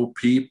no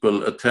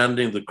people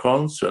attending the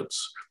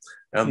concerts.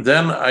 And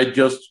then I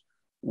just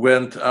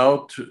went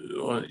out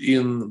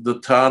in the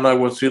town I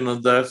was in,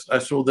 and I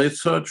saw they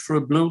searched for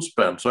a blues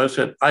band. So I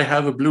said, I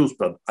have a blues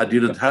band. I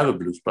didn't have a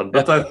blues band,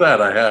 but I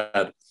said I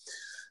had.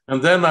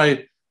 And then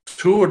I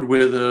toured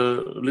with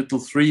a little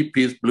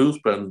 3-piece blues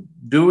band,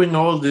 doing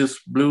all these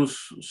blues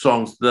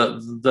songs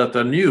that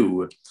I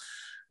knew.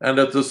 And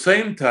at the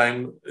same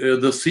time,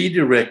 the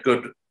CD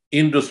record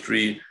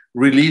industry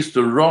released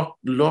a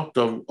lot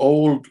of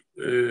old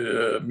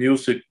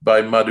music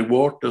by Muddy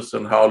Waters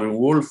and Howlin'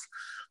 Wolf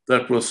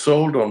that was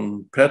sold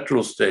on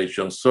petrol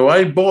stations. So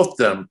I bought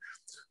them.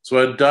 So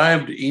I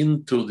dived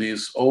into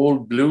this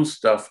old blues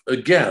stuff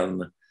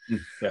again.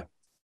 Yeah.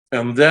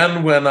 And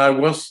then when I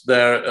was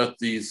there at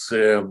these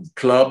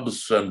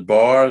clubs and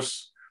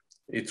bars,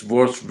 it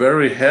was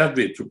very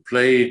heavy to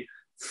play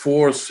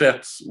 4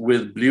 sets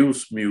with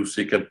blues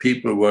music, and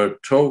people were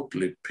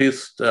totally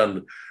pissed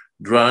and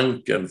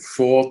drunk and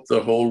fought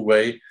the whole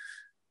way.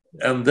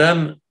 And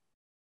then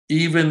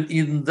even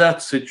in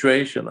that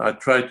situation, I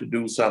tried to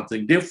do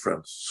something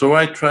different. So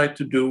I tried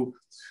to do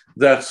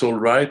That's All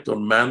Right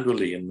on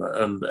mandolin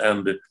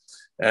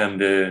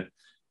and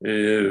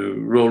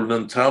rolling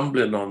and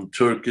tumbling on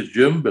Turkish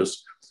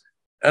jumbas.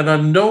 And I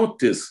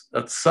noticed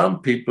that some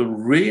people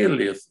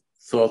really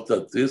thought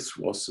that this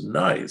was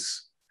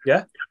nice.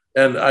 Yeah.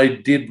 And I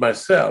did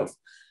myself.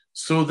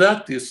 So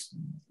that is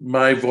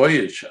my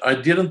voyage. I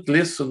didn't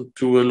listen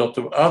to a lot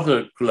of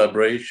other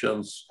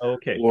collaborations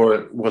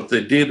or what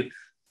they did.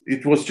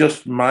 It was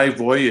just my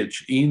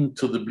voyage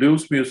into the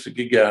blues music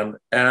again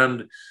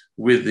and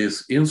with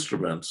these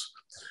instruments.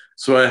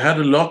 So I had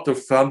a lot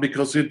of fun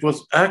because it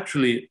was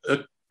actually,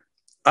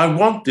 I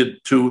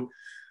wanted to,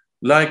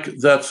 like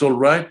That's All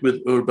Right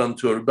with Urban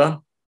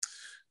Turban,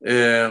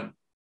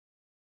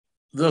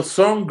 the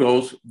song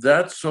goes,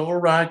 that's all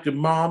right,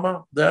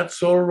 mama,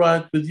 that's all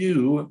right with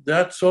you,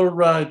 that's all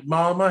right,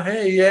 mama,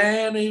 hey,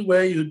 any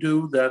way you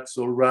do, that's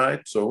all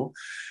right. So,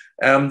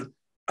 and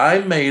I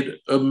made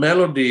a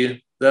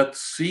melody that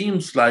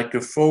seems like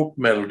a folk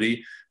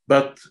melody,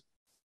 but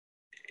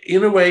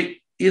in a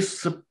way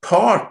is a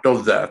part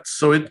of that.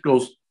 So it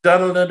goes,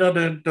 no,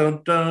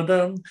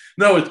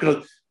 it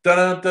goes,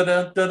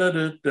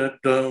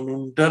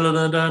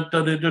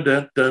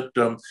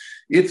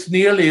 it's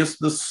nearly is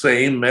the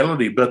same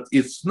melody, but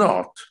it's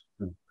not.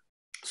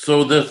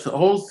 So the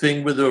whole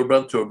thing with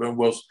Urban Turban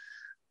was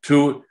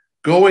to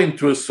go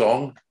into a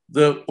song,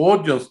 the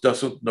audience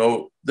doesn't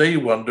know, they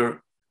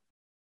wonder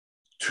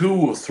 2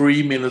 or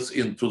 3 minutes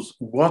into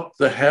what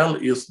the hell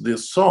is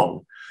this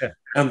song? Yeah.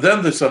 And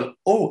then they said,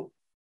 oh,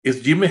 it's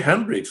Jimi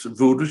Hendrix,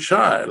 Voodoo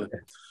Child.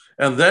 Yeah.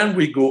 And then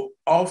we go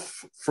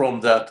off from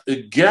that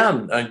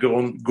again and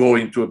go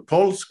into a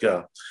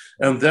polska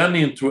and then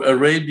into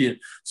Arabian.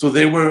 So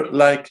they were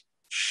like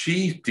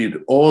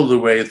cheated all the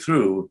way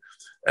through.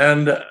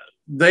 And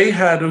they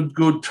had a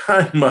good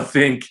time, I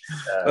think,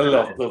 a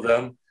lot of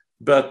them.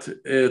 But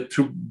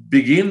to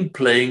begin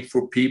playing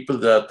for people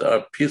that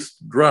are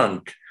pissed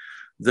drunk,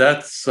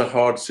 that's a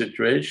hard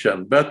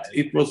situation. But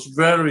it was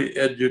very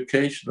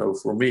educational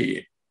for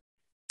me.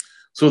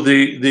 So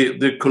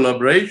the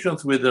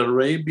collaborations with the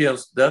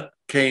Arabians, that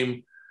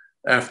came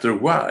after a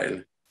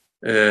while,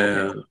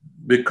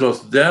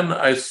 because then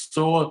I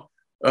saw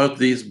at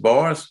these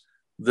bars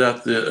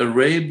that the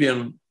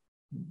Arabian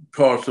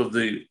part of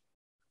the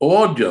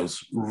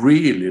audience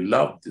really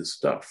loved this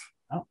stuff.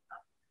 Oh.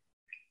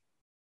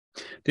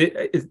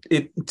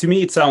 To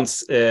me, it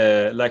sounds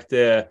like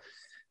the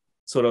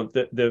sort of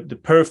the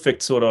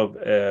perfect sort of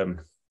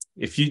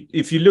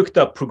if you looked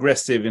up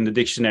progressive in the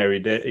dictionary,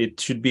 it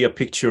should be a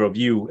picture of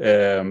you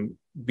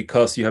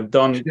because you have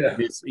done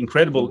this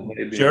incredible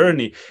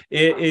journey.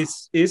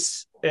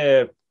 Is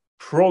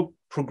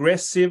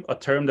progressive a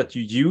term that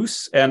you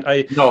use? And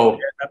No,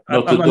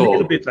 not I'm at a all.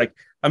 little bit like,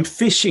 I'm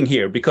fishing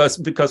here because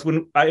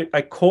when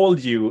I called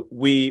you,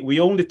 we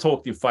only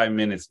talked in 5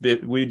 minutes.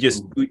 But we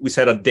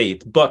set a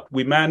date, but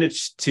we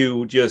managed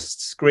to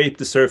just scrape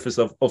the surface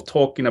of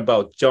talking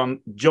about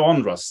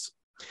genres.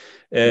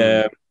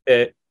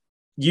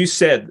 You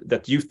said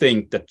that you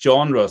think that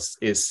genres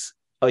is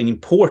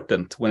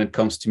important when it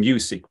comes to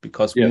music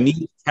because we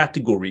need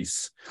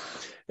categories.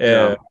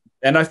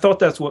 And I thought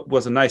that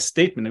was a nice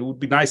statement. It would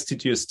be nice to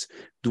just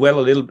dwell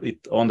a little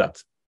bit on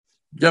that.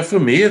 Yeah,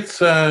 for me,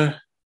 it's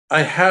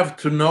I have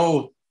to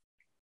know,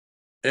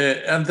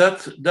 and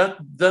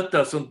that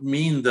doesn't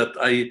mean that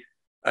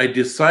I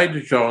decide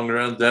a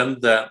genre and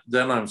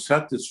then I'm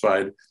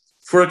satisfied.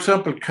 For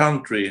example,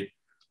 country.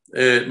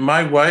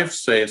 My wife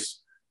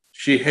says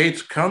she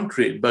hates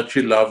country, but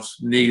she loves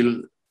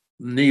Neil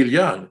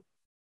Young,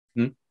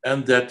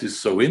 and that is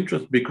so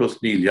interesting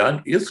because Neil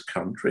Young is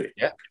country.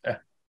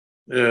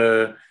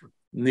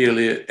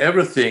 Nearly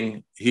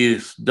everything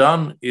he's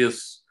done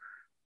is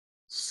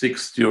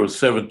 60 or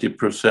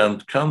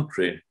 70%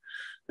 country.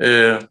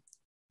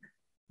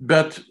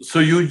 But so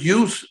you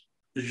use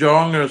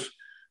genres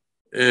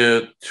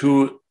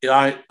to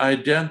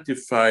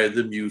identify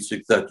the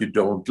music that you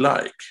don't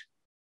like.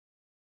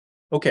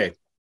 Okay.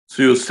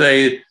 So you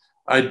say,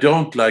 I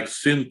don't like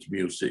synth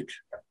music.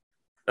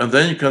 And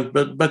then you can,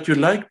 but you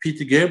like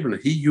Peter Gabriel,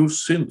 he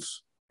used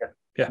synths.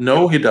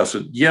 No, he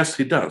doesn't. Yes,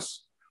 he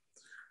does.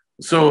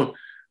 So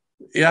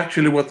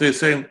actually what they're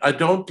saying, I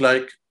don't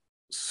like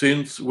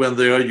synths when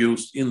they are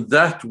used in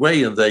that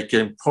way, and they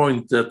can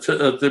point at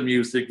the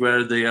music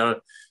where they are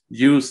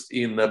used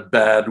in a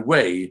bad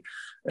way.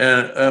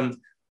 A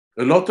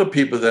lot of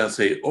people then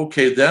say,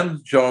 okay,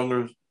 then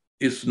genre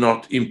is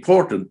not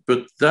important,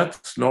 but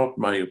that's not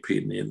my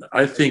opinion.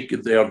 I think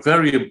they are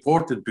very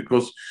important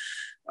because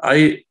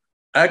I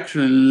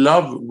actually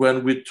love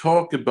when we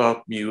talk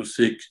about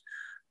music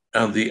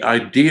and the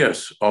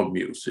ideas of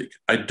music.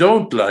 I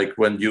don't like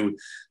when you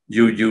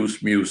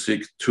use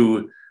music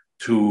to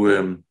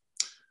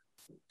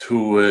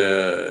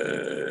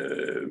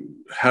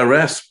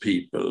harass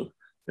people.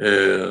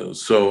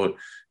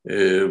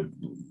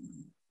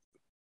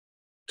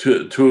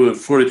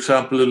 For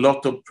example, a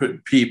lot of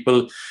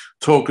people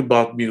talk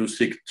about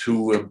music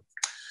to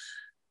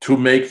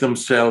make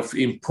themselves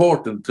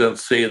important and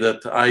say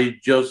that I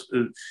just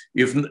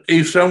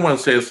if someone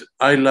says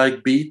I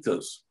like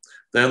Beatles,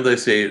 then they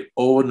say,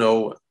 oh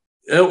no,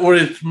 or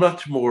it's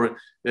much more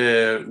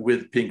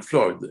with Pink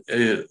Floyd.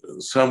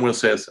 Someone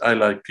says I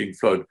like Pink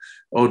Floyd.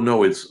 Oh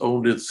no, it's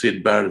only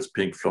Syd Barrett's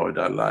Pink Floyd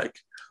I like.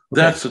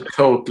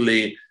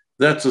 Okay.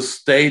 That's a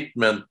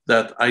statement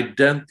that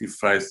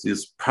identifies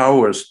these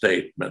power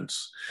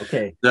statements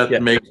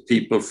that make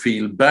people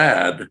feel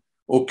bad.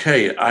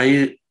 Okay,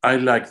 I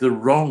like the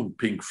wrong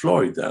Pink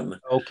Floyd then.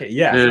 Okay,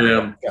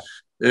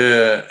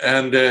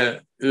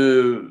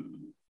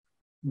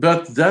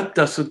 but that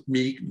doesn't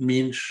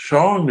mean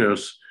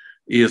genres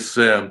is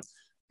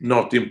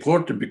not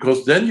important,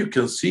 because then you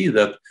can see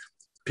that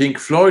Pink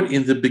Floyd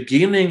in the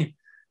beginning,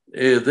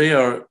 they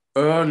are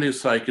early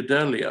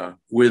psychedelia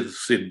with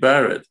Syd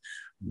Barrett.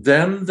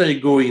 Then they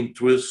go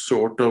into a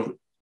sort of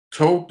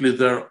totally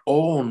their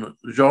own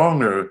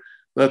genre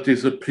that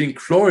is a Pink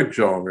Floyd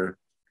genre.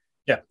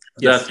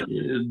 That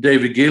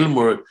David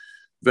Gilmour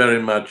very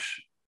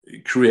much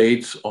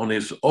creates on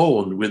his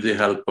own with the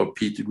help of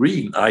Peter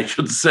Green, I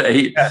should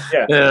say.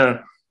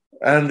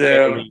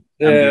 Then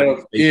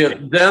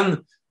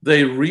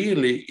they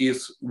really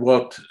is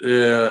what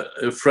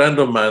a friend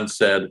of mine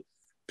said,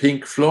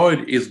 Pink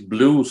Floyd is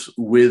blues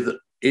with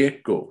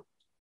echo.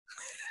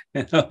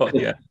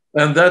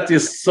 And that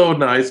is so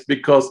nice,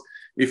 because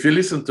if you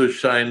listen to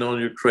Shine On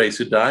You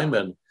Crazy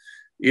Diamond,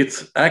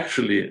 it's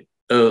actually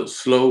a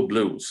slow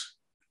blues.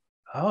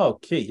 Oh,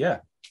 okay,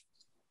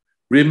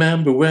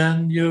 Remember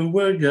when you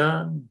were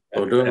young.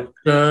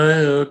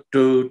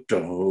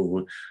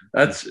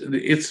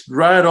 It's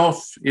right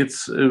off.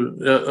 It's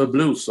a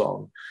blues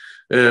song,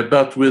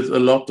 but with a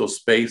lot of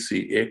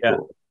spacey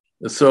echo.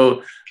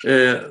 So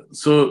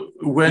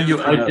when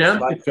you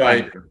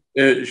identify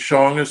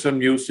genres and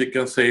music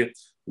and say,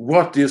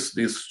 what is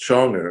this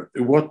genre?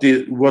 What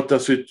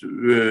does it?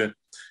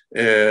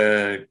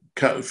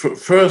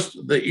 First,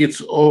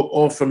 it's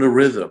often a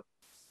rhythm.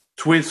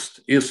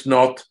 Twist is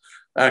not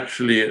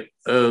actually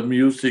a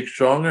music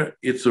genre;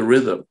 it's a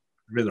rhythm.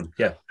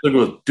 Yeah.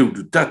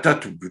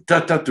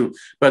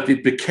 But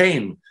it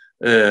became,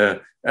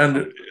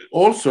 and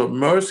also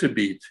Mercy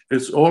Beat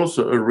is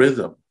also a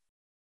rhythm,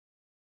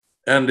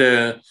 and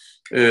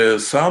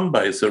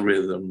samba is a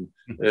rhythm,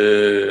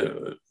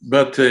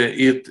 but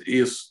it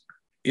is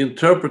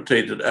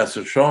interpreted as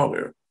a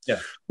genre.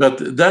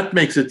 But that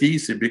makes it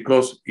easy,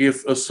 because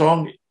if a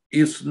song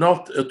is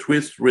not a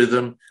twist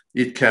rhythm,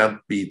 it can't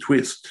be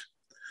twist.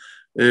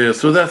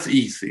 So that's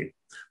easy.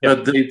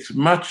 But it's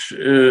much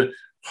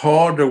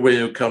harder when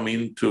you come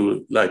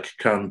into like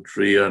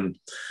country and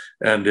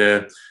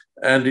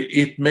And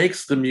it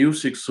makes the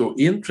music so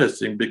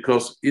interesting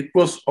because it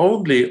was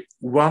only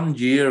 1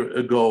 year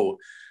ago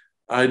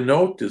I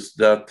noticed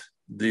that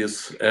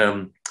this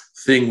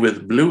thing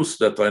with blues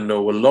that I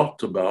know a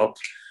lot about,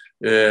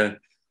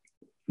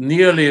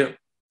 nearly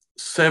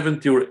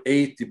 70 or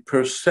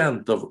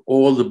 80% of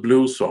all the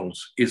blues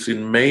songs is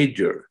in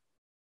major.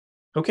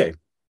 Okay.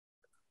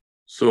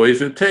 So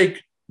if you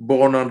take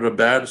Born Under a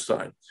Bad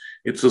Sign,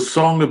 it's a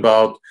song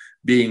about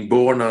being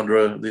born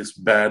under this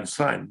bad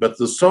sign, but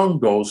the song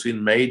goes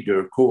in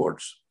major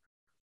chords.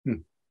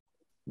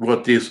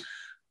 What is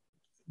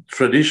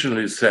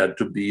traditionally said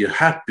to be a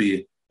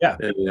happy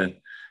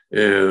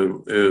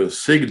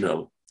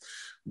signal.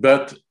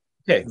 But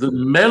the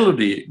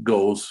melody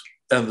goes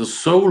and the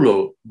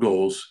solo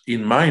goes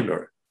in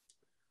minor.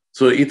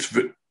 So it's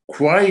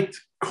quite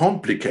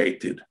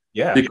complicated.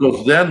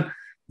 Because then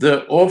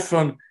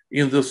often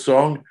in the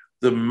song,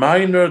 the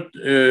minor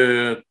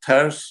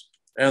tierce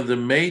and the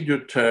major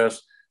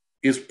tierce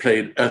is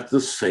played at the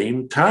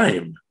same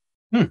time.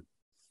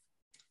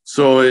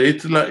 So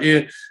it's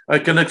like, I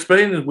can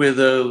explain it with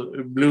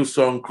a blues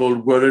song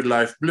called Worried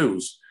Life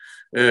Blues.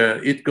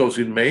 It goes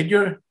in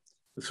major,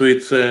 so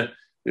it's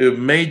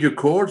major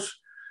chords.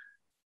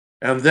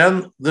 And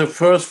then the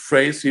first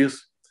phrase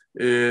is,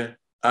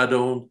 I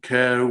don't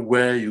care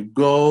where you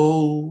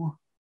go.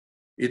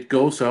 It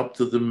goes up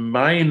to the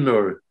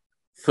minor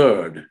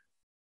third.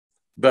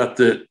 But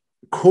the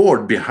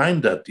chord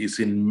behind that is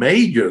in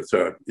major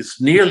third. It's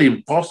nearly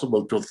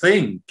impossible to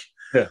think.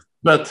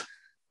 But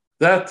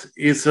that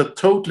is a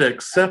totally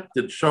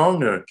accepted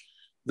genre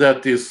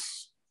that is,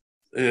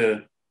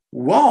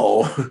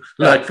 wow,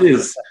 like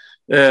this.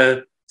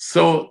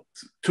 So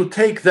to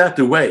take that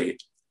away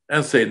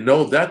and say,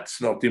 no,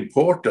 that's not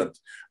important.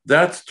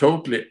 That's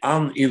totally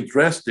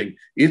uninteresting.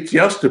 It's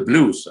just a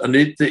blues and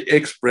it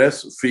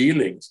expresses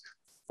feelings.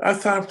 I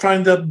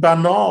find that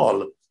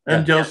banal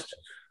and just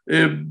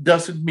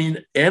doesn't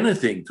mean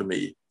anything to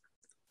me.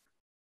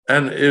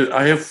 And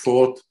I have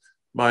fought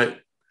my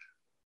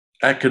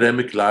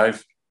academic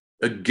life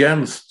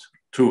against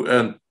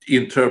to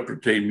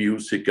interpret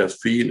music as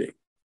feeling.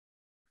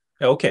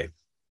 Okay.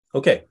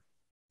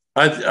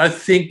 I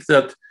think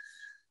that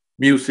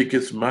music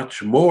is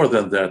much more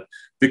than that,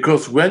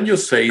 because when you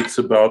say it's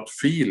about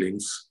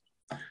feelings,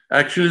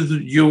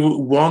 actually you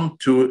want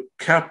to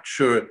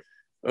capture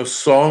a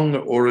song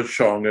or a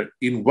genre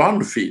in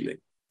one feeling.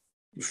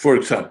 For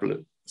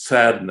example,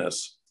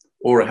 sadness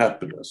or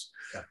happiness.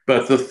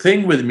 But the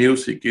thing with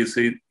music is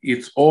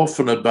it's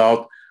often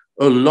about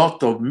a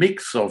lot of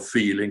mix of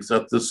feelings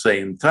at the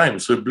same time.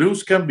 So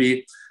blues can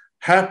be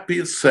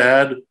happy,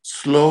 sad,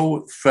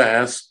 slow,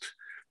 fast,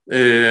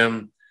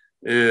 at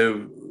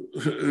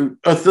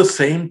the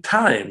same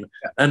time,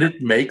 and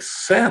it makes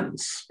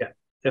sense.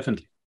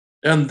 Definitely.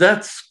 And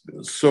that's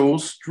so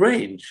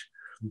strange.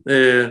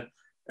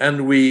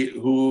 And we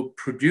who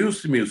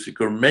produce the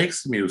music or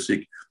makes the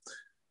music,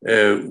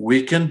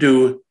 we can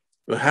do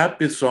a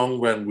happy song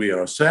when we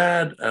are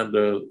sad and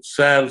a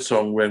sad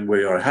song when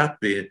we are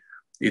happy.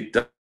 It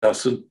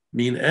doesn't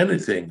mean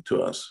anything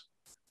to us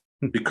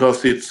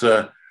because it's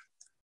a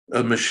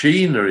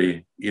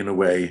machinery in a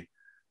way.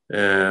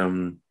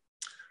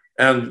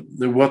 And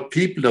what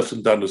people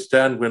doesn't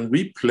understand, when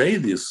we play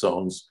these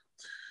songs,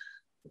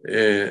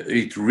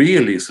 it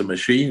really is a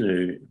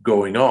machinery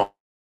going on.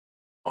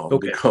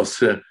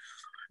 Because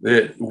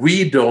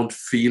we don't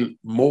feel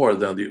more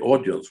than the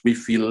audience. We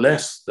feel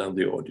less than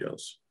the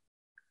audience.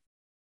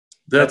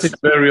 That's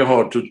very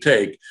hard to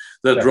take.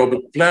 That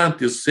Robert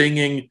Plant is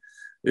singing,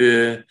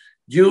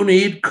 you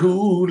need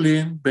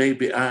cooling,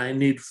 baby, I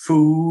need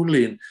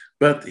fooling.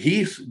 But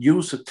he's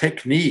used a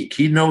technique.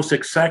 He knows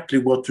exactly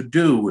what to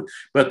do.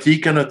 But he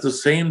can at the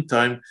same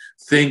time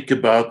think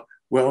about,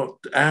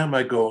 well, am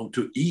I going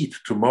to eat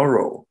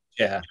tomorrow?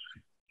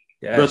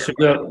 But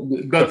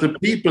the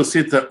people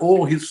sit there,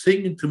 oh, he's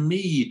singing to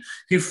me.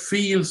 He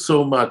feels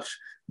so much.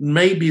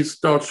 Maybe he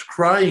starts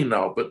crying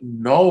now, but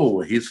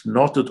no, he's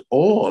not at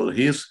all.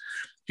 He's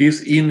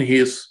in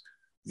his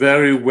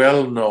very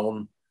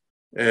well-known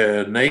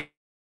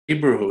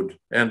neighborhood,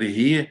 and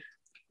he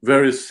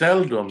very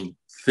seldom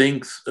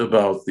thinks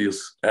about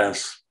this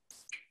as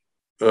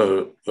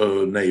a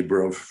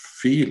neighbor of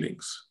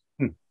feelings.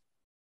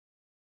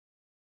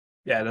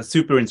 Yeah, that's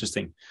super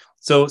interesting.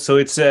 So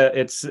is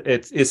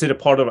it a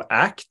part of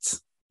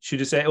act? Should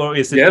you say, or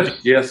is it?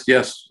 Yes,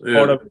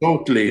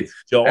 totally.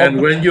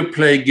 And when you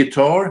play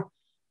guitar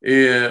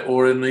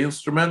or an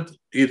instrument,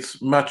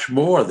 it's much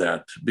more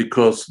that,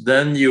 because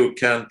then you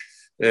can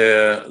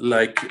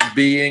like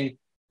being,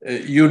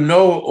 you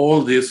know,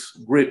 all these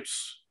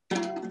grips.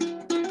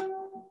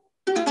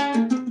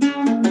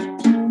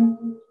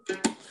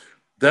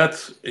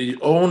 That's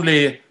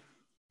only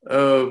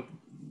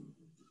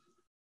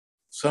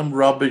some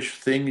rubbish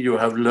thing you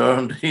have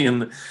learned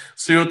in.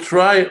 So you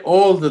try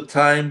all the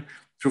time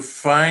to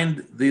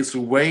find these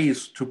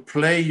ways to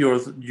play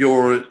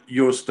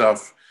your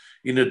stuff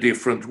in a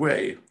different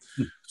way.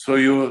 So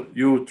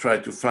you try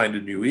to find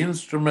a new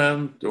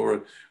instrument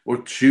or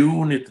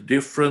tune it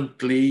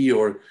differently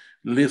or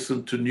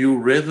listen to new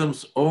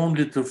rhythms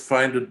only to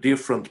find a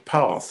different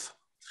path.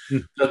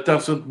 That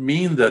doesn't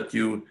mean that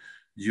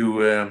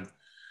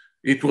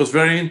it was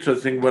very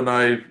interesting when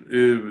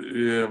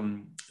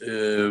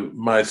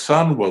my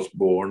son was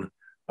born.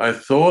 I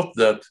thought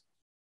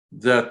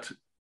that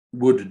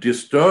would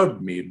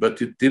disturb me,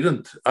 but it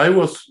didn't. I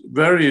was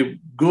very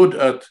good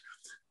at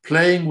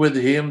playing with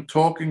him,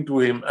 talking to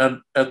him,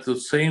 and at the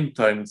same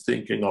time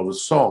thinking of a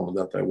song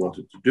that I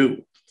wanted to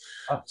do.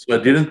 So I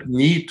didn't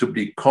need to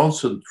be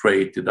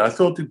concentrated. I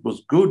thought it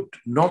was good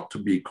not to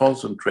be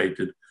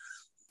concentrated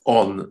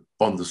on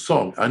the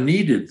song. I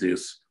needed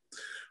this.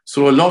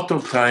 So a lot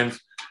of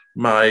times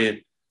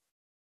my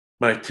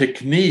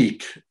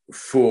technique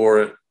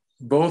for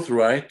both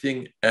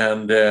writing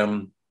and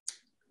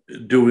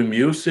doing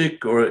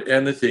music or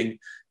anything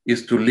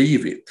is to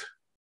leave it.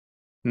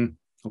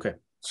 Okay.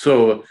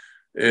 So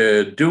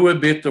do a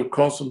bit of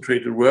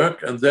concentrated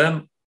work, and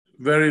then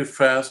very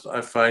fast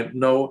I find,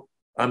 no,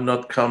 I'm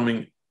not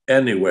coming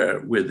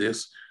anywhere with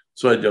this.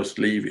 So I just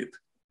leave it.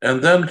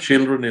 And then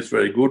children is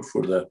very good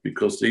for that,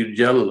 because they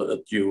yell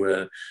at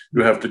you,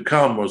 you have to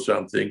come or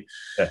something.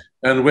 Yeah.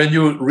 And when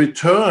you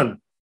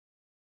return,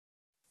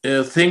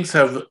 things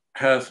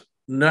have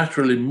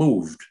naturally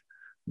moved,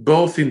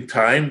 both in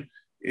time.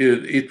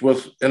 It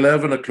was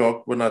 11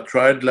 o'clock when I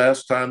tried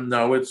last time.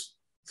 Now it's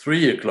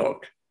 3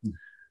 o'clock.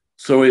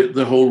 So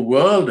the whole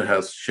world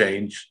has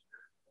changed,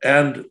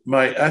 and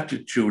my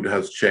attitude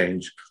has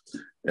changed,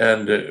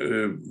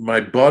 and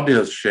my body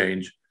has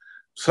changed.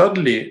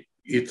 Suddenly,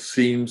 it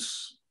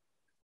seems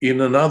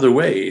in another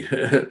way,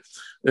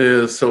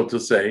 so to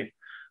say.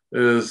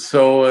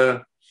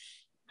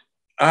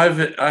 I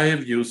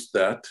have used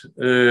that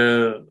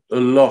a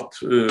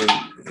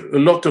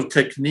lot of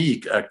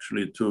technique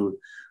actually to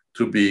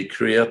be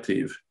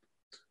creative,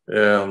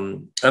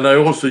 and I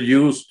also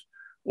used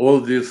all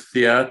these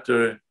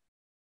theater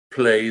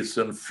plays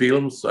and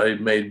films I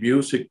made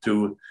music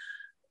to.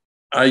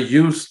 I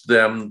used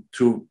them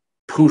to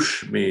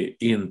push me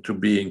into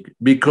being,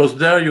 because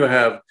there you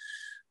have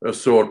a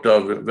sort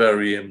of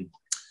very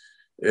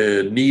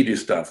needy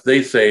stuff.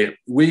 They say,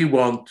 we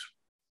want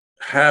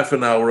half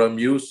an hour of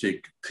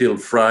music till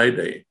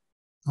Friday.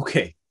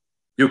 Okay.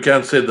 You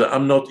can't say that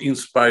I'm not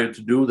inspired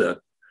to do that.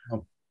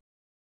 Oh.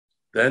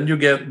 Then you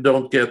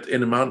don't get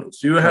any money.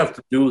 So you have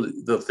to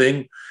do the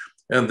thing.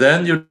 And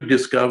then you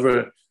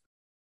discover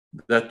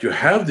that you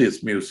have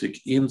this music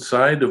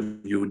inside of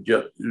you.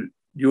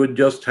 You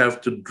just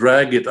have to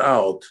drag it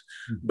out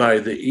by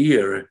the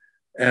ear.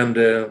 And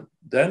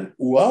then,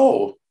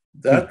 wow,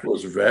 that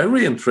was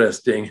very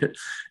interesting.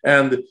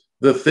 And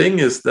the thing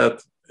is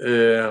that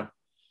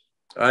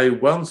I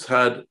once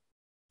had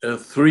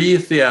 3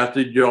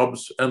 theater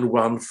jobs and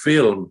 1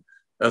 film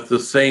at the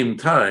same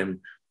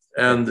time,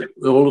 and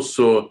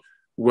also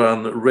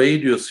 1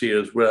 radio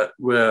series where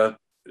I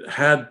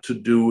had to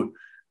do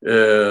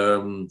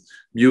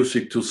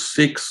music to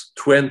 6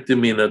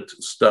 20-minute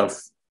stuff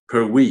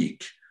per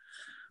week.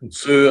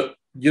 So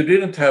you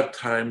didn't have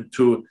time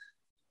to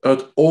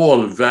at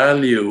all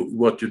value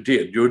what you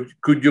did. You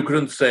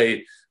couldn't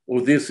say,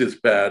 oh, this is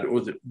bad,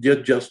 or you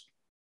just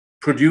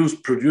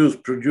produce.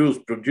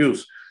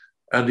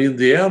 And in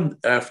the end,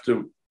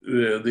 after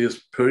this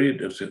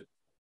period, I said,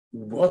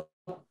 what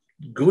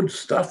good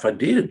stuff I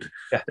did.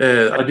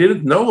 Yeah. I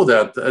didn't know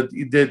that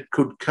there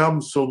could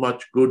come so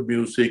much good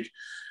music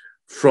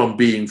from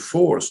being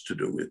forced to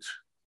do it.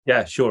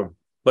 Yeah, sure.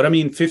 But I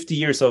mean, 50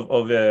 years of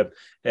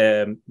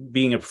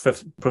being a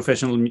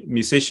professional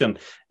musician,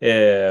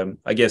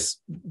 I guess,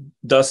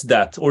 does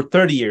that, or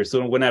 30 years,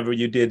 or whenever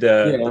you did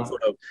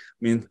sort of,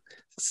 I mean,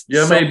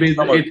 yeah, maybe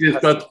it is,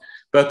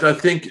 but I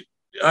think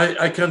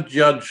I can't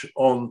judge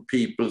on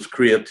people's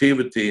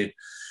creativity,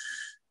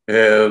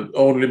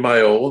 only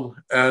my own,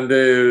 and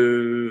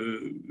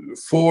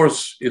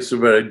force is a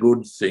very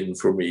good thing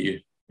for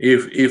me.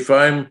 If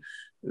I'm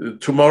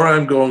tomorrow,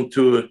 I'm going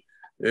to.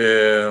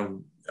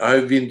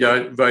 I've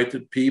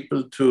invited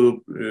people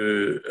to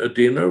a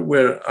dinner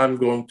where I'm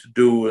going to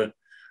do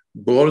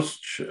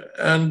borscht,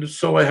 and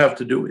so I have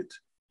to do it.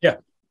 Yeah,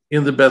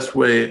 in the best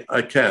way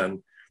I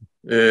can.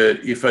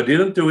 If I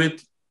didn't do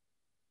it,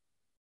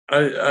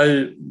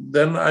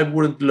 then I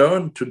wouldn't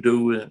learn to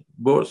do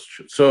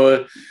borscht.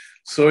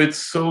 So it's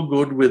so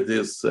good with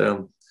this.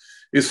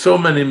 There's so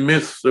many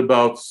myths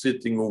about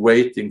sitting and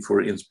waiting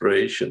for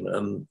inspiration,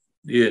 and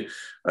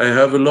I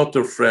have a lot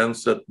of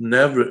friends that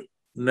never.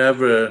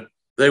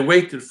 They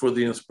waited for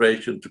the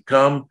inspiration to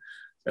come,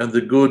 and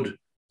the good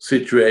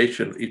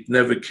situation, it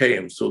never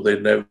came. So they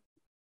never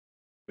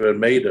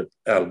made an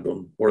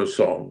album or a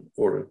song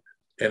or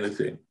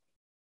anything.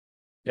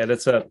 Yeah,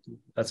 that's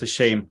a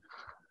shame.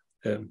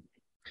 When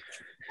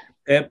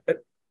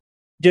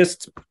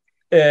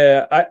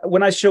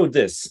I showed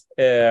this,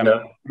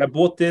 I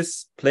bought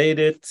this, played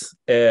it,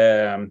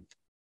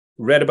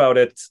 read about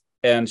it,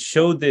 and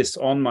showed this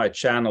on my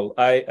channel,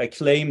 I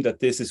claim that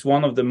this is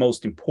one of the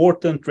most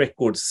important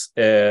records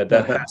that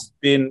has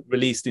been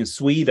released in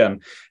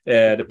Sweden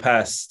the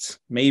past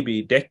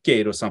maybe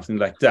decade or something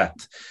like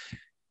that.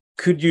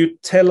 could you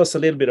tell us a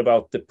little bit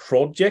about the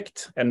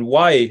project and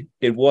why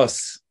it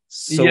was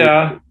so?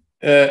 Yeah,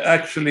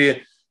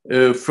 actually,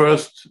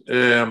 first,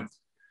 I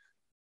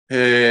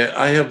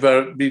have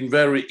been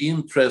very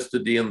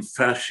interested in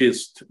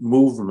fascist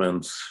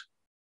movements.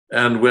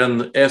 And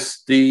when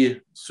SD,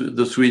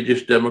 the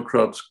Swedish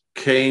Democrats,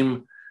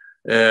 came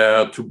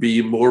to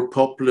be more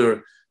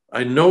popular,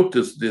 I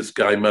noticed this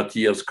guy,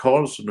 Mattias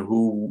Karlsson,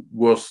 who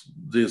was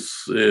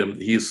this,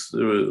 he's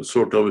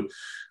sort of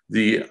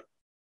the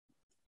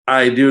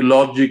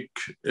ideologic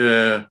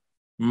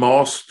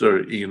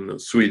master in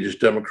Swedish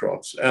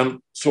Democrats.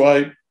 And so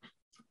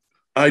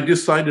I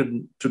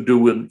decided to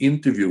do an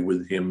interview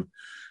with him.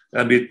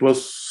 And it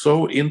was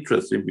so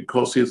interesting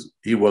because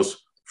he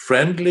was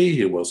friendly,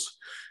 he was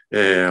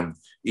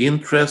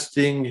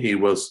interesting, he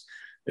was,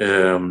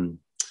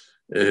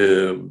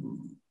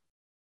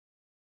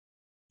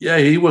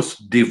 he was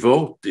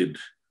devoted.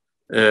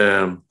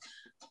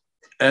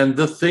 And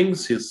the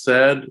things he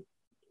said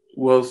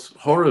was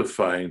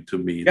horrifying to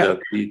me, that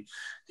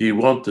he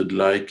wanted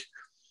like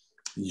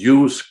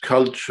use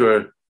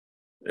culture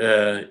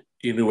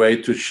in a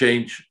way to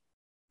change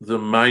the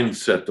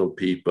mindset of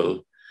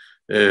people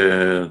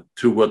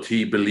to what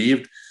he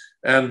believed.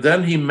 And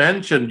then he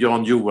mentioned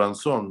Jan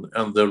Johansson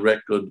and the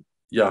record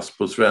Jazz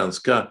på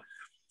svenska.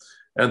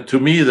 And to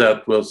me,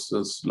 that was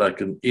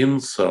like an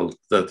insult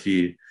that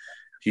he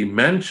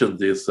mentioned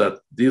this,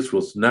 that this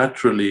was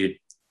naturally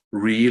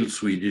real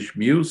Swedish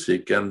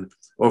music. And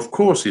of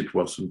course it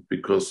wasn't,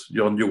 because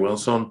Jan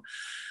Johansson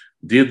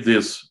did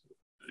this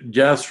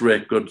jazz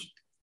record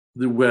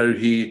where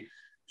he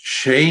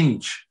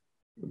changed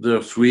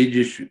the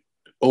Swedish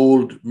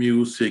old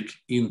music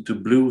into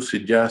bluesy,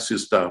 jazzy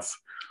stuff.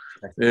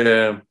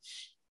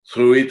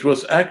 So it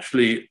was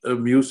actually a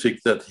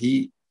music that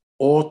he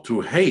ought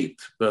to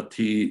hate, but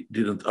he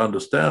didn't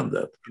understand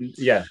that.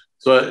 Yeah.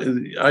 So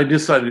I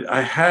decided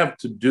I have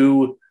to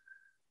do.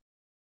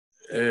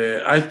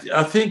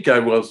 I think I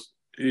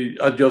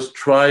just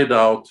tried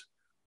out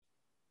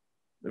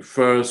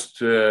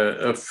first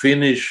a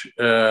Finnish.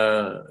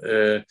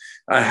 I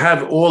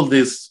have all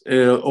this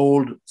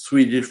old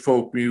Swedish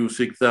folk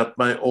music that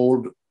my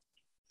old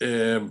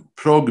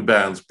prog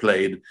bands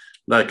played,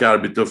 like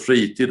Arbete och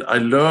Fritid. I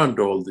learned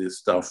all this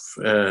stuff.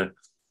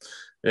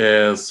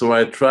 So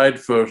I tried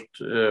first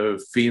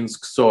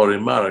finsk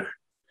Sarimark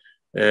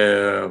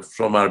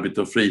from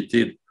Arbete och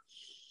Fritid.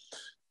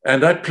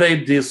 And I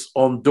played this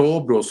on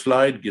dobro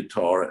slide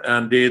guitar,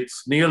 and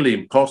it's nearly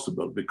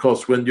impossible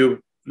because when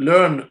you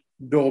learn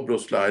dobro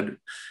slide,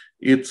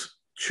 it's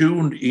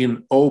tuned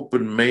in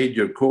open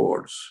major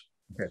chords.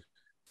 Okay.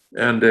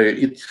 And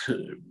it's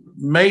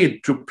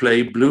made to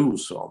play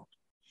blues on.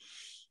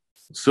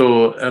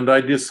 So, and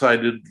I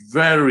decided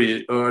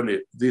very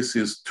early, this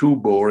is too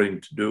boring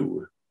to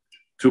do.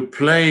 To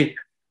play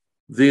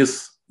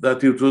this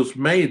that it was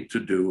made to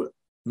do,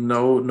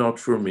 no, not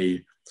for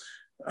me.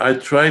 I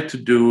tried to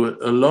do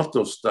a lot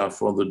of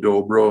stuff on the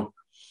dobro.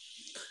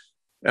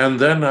 And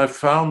then I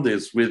found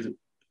this with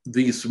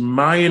these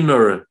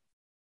minor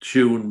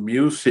tune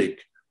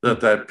music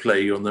that I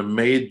play on a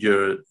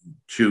major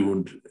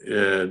tuned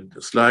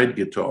slide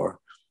guitar.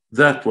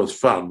 That was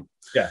fun.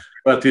 Yeah.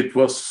 But it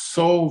was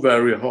so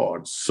very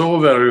hard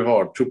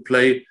to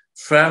play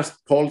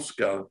fast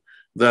polska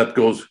that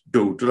goes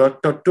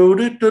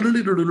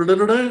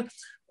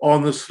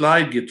on the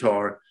slide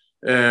guitar.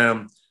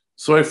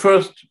 So I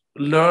first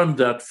learned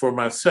that for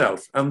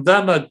myself, and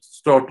then I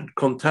started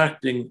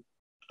contacting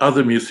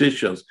other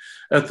musicians.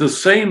 At the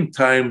same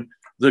time,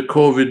 the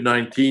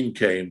COVID-19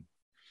 came.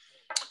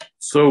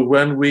 So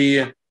when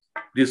we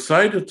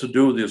decided to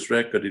do this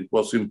record, it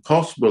was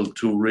impossible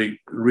to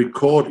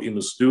record in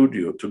a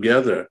studio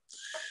together.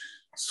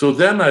 So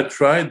then I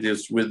tried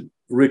this with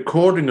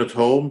recording at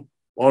home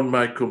on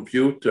my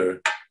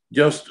computer,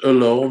 just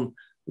alone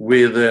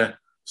with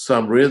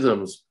some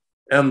rhythms.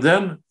 And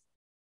then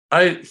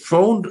I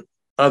phoned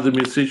other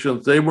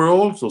musicians. They were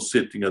also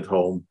sitting at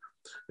home,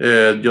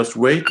 just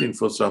waiting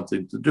for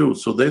something to do.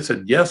 So they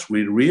said, yes,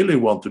 we really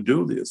want to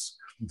do this.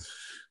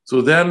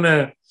 So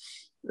then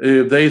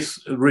they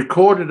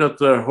recorded at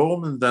their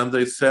home, and then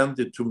they sent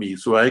it to me,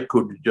 so I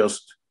could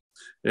just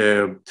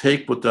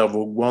take what I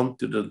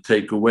wanted and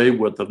take away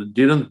what I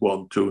didn't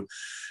want to.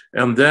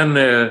 And then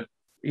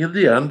in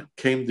the end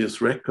came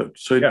this record.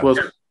 So it was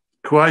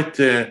quite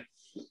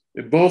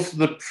both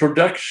the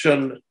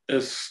production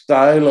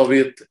style of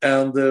it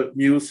and the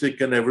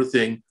music and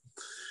everything.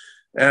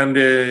 And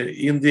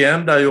in the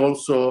end, I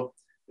also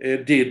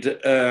did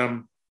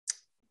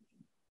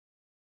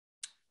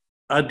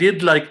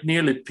like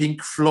nearly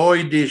Pink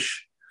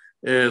Floydish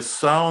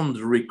sound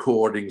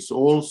recordings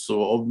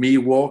also of me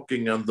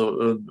walking on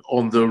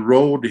the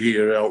road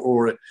here,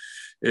 or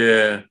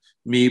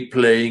me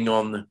playing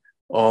on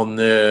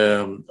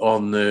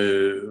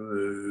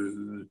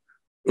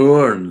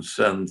urns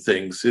and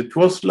things. It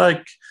was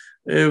like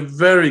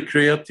very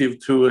creative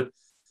to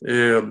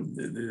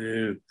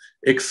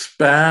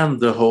expand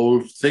the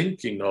whole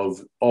thinking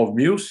of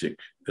music.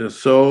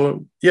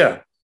 So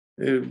yeah.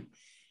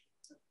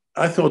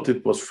 I thought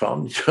it was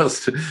fun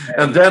just,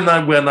 and then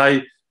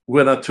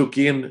when I took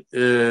in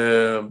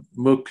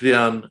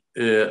Mukrian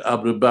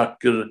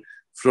Abubakr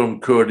from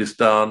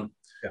Kurdistan,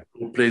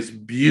 who plays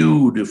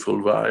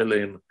beautiful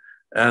violin,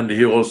 and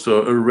he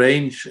also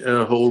arranged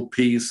a whole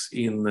piece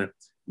in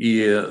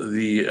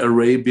the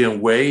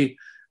Arabian way,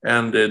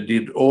 and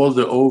did all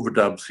the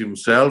overdubs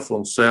himself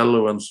on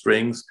cello and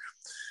strings.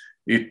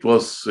 It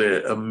was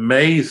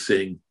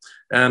amazing,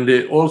 and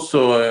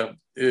also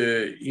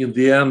in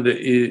the end,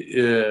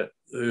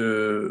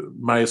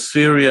 my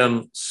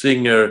Syrian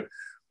singer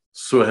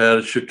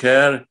Suher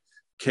Shuker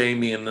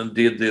came in and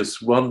did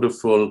this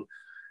wonderful.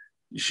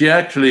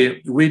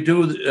 We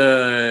do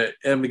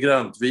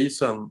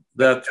Emigrantvisan,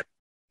 that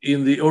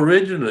in the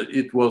original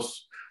it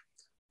was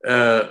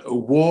a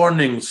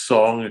warning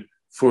song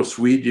for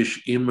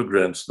Swedish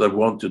immigrants that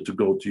wanted to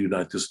go to the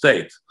United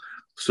States.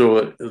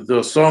 So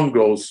the song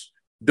goes,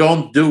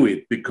 "Don't do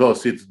it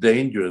because it's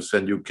dangerous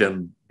and you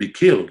can be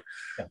killed."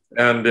 Yeah.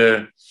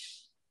 And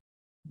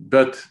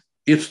but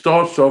it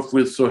starts off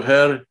with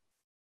Suher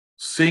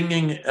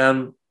singing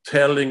and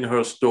telling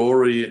her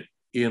story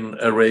in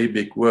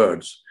Arabic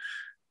words.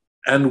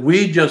 And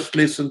we just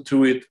listen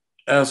to it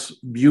as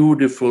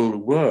beautiful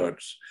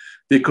words,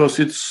 because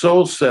it's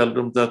so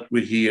seldom that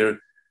we hear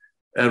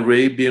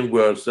Arabian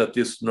words that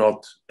is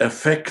not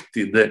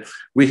affected.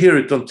 We hear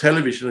it on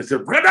television, they say,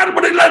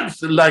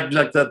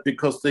 like that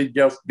because they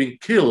just been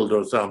killed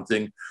or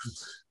something.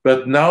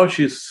 But now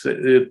she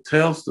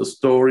tells the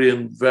story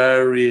in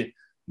very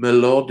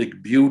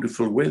melodic,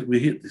 beautiful way. We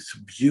hear this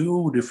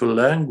beautiful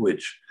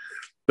language,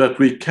 but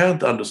we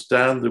can't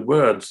understand the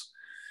words.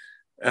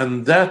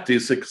 And that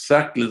is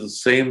exactly the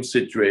same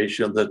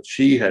situation that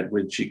she had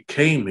when she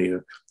came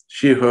here.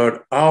 She heard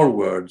our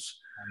words,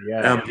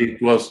 and it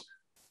was,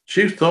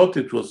 she thought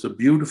it was a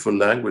beautiful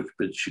language,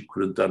 but she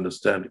couldn't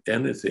understand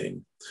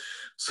anything.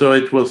 So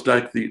it was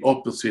like the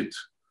opposite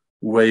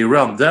way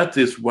around. That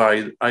is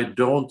why I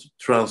don't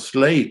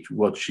translate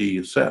what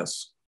she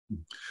says.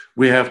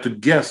 We have to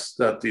guess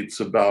that it's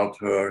about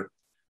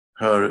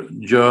her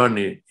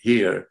journey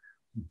here.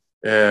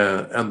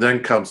 And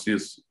then comes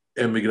this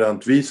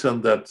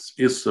Emigrantvisan that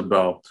is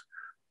about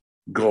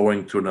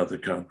going to another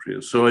country.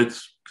 So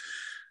it's,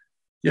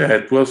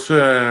 it was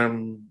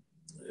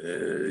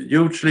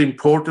hugely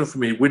important for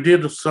me. We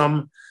did a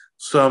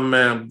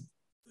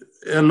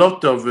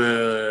lot of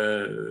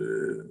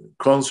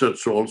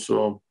concerts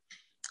also.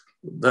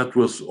 That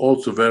was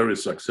also very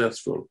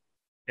successful.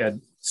 Yeah,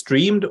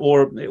 streamed,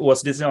 or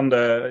was this on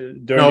the?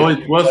 No,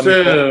 it was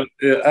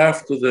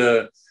after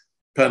the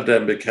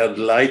pandemic had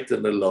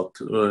lightened a lot.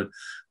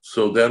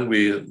 So then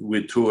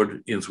we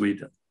toured in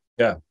Sweden.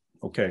 Yeah.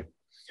 Okay.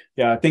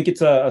 Yeah, I think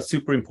it's a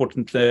super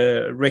important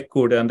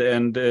record,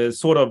 and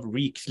sort of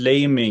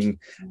reclaiming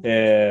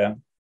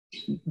Jan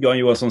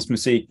Johansson's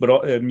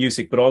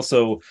music, but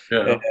also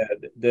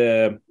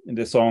the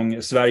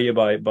song "Sverige"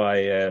 by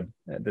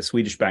the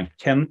Swedish band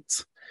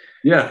Kent.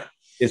 Yeah,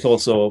 is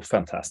also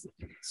fantastic.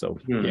 So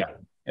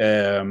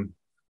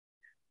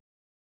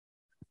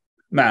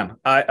man,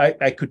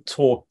 I could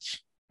talk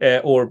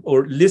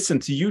or listen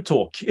to you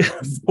talk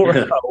for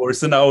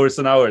hours and hours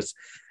and hours.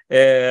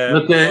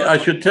 But I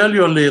should tell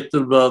you a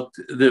little about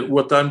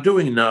what I'm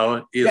doing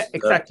now. Is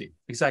exactly.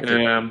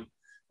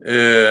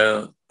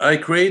 I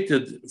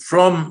created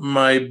from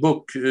my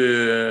book,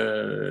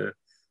 The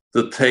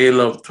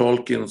Tale of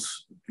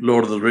Tolkien's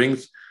Lord of the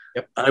Rings.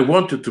 Yep. I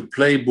wanted to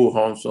play Bo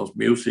Hansson's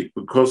music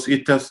because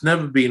it has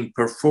never been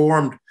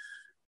performed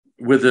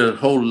with a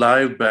whole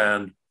live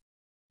band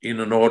in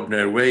an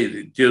ordinary way.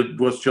 It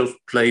was just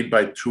played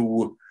by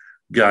two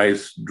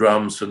guys,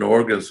 drums and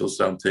organs or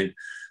something.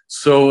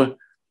 So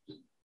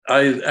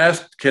I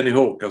asked Kenny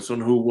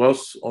Håkansson, who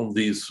was on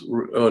these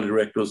early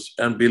records,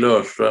 and Bill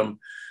Örström,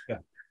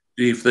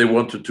 if they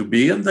wanted to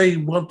be, and they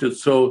wanted.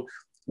 So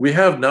we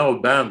have now a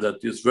band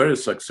that is very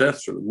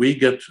successful. We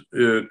get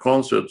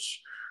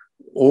concerts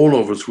all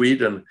over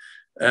Sweden,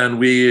 and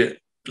we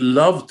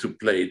love to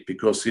play it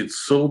because it's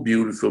so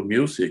beautiful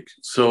music.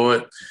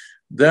 So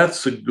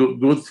that's a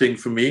good thing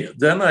for me.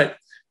 Then I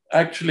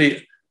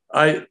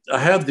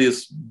had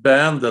this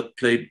band that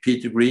played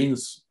Peter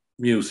Green's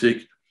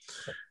music,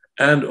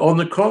 and on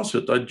the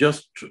concert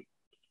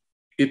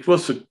it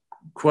was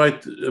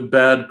quite a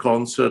bad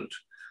concert.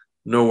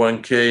 No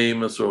one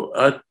came, and so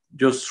I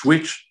just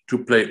switched to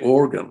play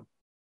organ.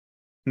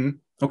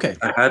 Okay,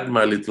 I had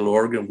my little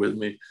organ with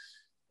me,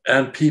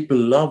 and people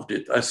loved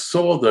it. I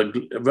saw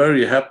the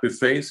very happy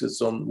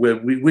faces on where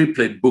we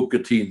played Booker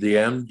T and the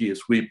MGs.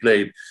 We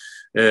played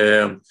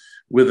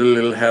with a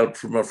little help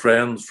from our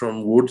friends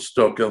from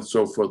Woodstock and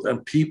so forth,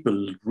 and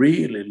people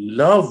really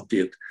loved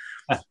it.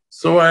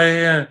 So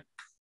I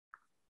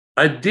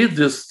did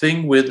this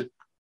thing with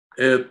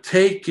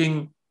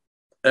taking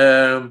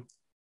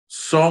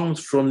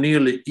songs from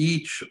nearly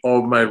each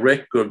of my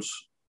records,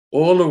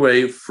 all the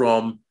way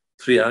from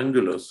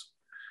Triangulus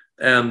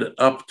and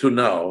up to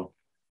now,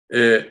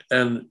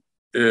 and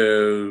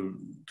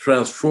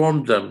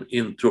transformed them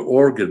into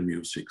organ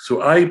music.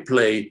 So I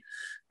play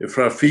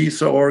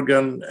Frafisa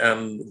organ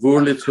and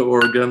Wurlitzer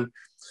organ.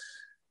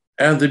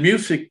 And the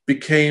music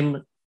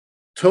became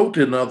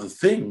totally another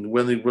thing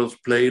when it was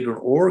played on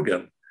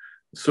organ.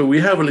 So we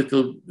have a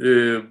little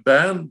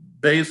band,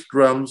 bass,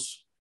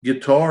 drums,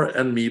 guitar,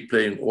 and me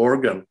playing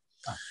organ.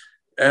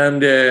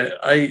 And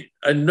I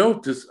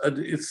notice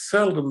it's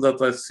seldom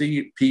that I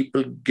see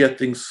people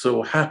getting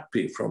so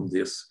happy from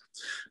this,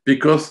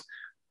 because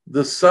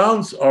the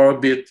sounds are a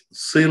bit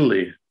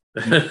silly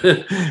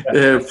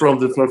from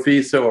the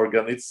Frafisa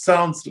organ. It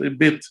sounds a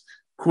bit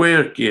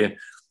quirky.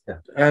 Yeah.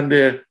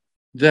 And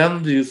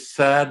then these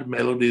sad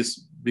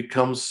melodies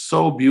become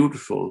so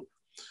beautiful.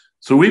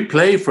 So we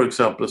play, for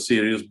example,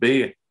 Sirius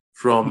B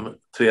from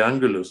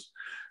Triangulus,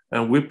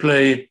 and we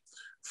play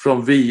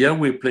from Via,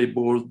 we play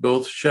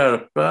both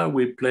Sherpa,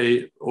 we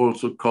play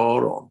also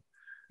Caron,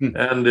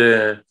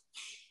 and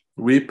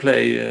we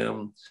play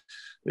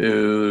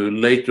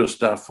later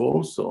stuff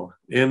also.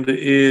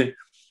 And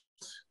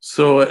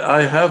so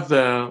I have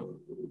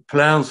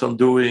plans on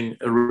doing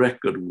a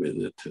record with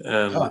it,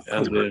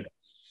 and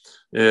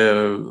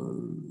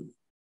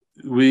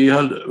we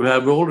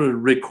have already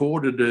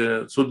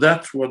recorded, so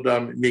that's what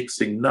I'm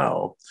mixing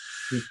now.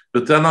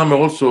 But then I'm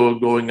also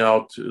going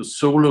out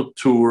solo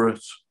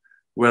tours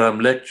where I'm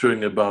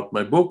lecturing about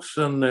my books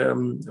and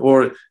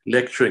or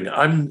lecturing.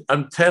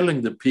 I'm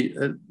telling the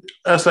people,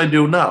 as I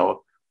do now,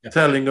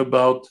 telling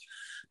about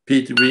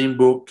Peter Green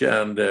book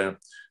and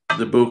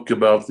the book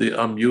about the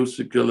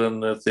musical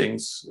and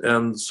things.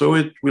 And so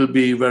it will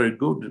be very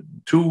good.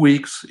 2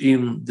 weeks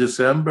in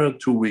December,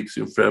 2 weeks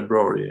in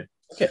February.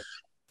 Okay.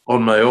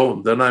 On my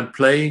own. Then I'm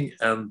playing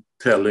and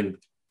telling,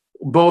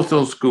 both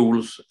on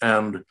schools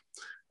and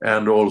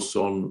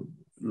also on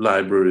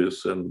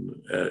libraries and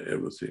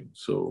everything.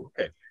 So,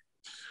 okay.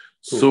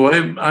 Cool. So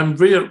I'm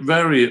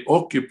very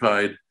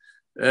occupied,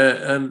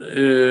 and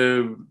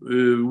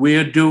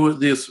we do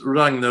this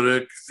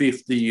Ragnarök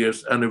 50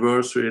 years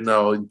anniversary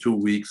now in 2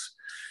 weeks.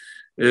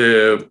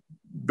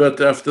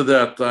 But after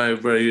that, I'm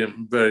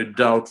very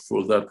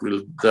doubtful that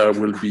there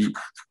will be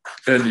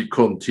any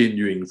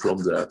continuing from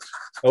that.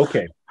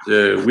 Okay.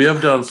 We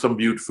have done some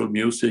beautiful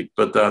music,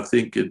 but I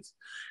think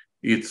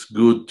it's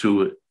good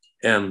to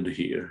end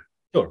here.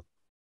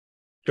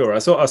 Sure. I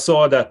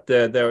saw that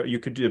there you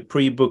could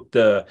pre-book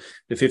the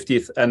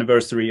 50th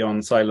anniversary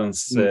on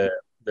Silence,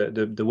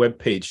 the web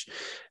page.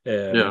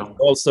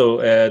 Also,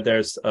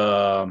 there's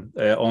on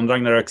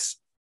Ragnarök's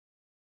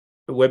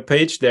web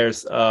page.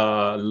 There's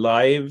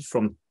live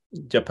from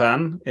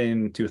Japan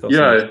in 2000.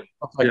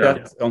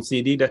 That on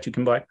CD that you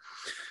can buy.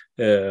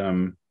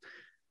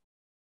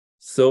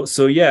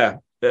 So yeah,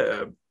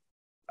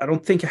 I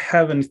don't think I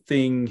have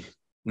anything.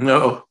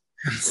 No.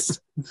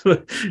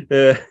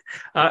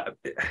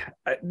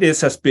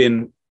 This has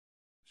been,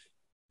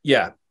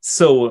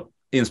 so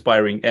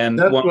inspiring, and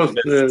that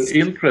was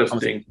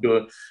interesting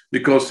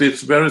because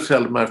it's very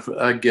seldom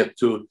I get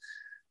to.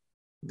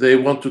 They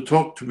want to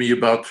talk to me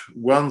about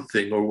one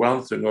thing,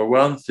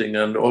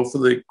 and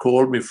often they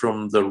call me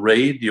from the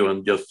radio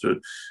and just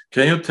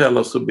can you tell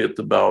us a bit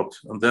about?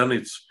 And then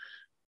it's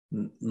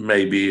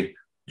maybe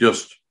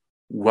just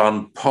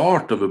one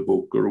part of a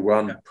book or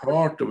one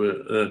part of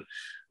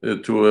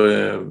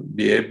to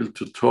be able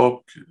to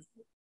talk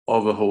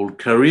of a whole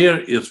career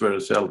is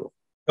very seldom.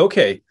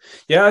 Okay,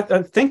 yeah,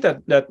 I think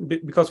that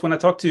because when I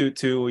talked to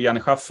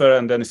Janne Schaffer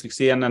and Dennis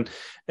Lyxzén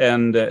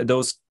and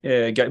those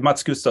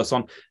Mats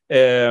Gustafsson,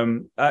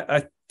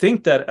 I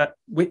think that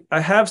I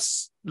have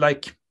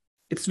like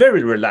it's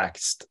very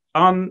relaxed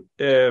on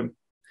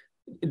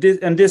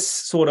this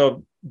sort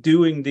of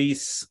doing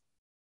these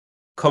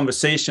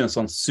conversations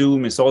on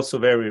Zoom is also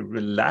very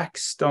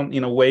relaxed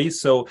in a way.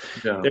 So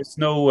there's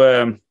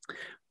no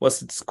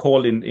what's it's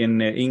called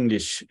in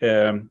English,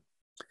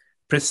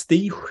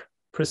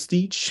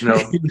 prestige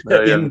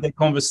in the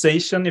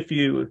conversation, if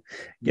you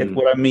get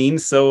what I mean.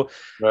 So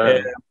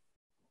I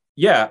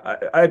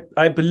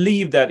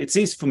believe that it's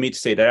easy for me to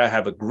say that I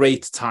have a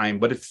great time,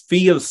 but it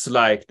feels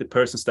like the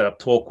persons that I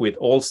talk with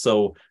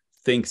also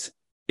thinks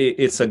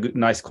it's a good,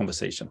 nice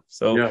conversation.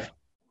 So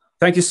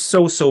thank you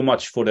so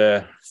much for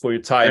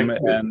your time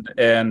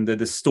and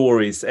the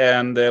stories,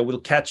 and we'll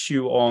catch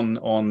you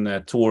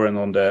on tour and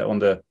on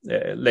the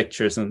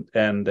lectures and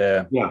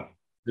the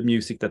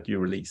music that you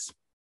release.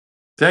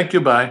 Thank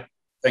you. Bye.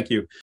 Thank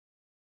you.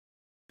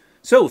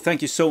 So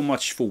thank you so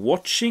much for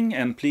watching,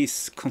 and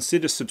please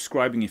consider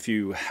subscribing if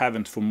you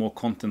haven't for more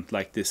content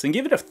like this, and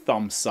give it a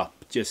thumbs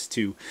up just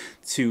to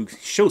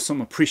show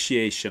some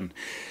appreciation.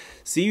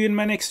 See you in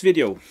my next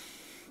video.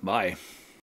 Bye.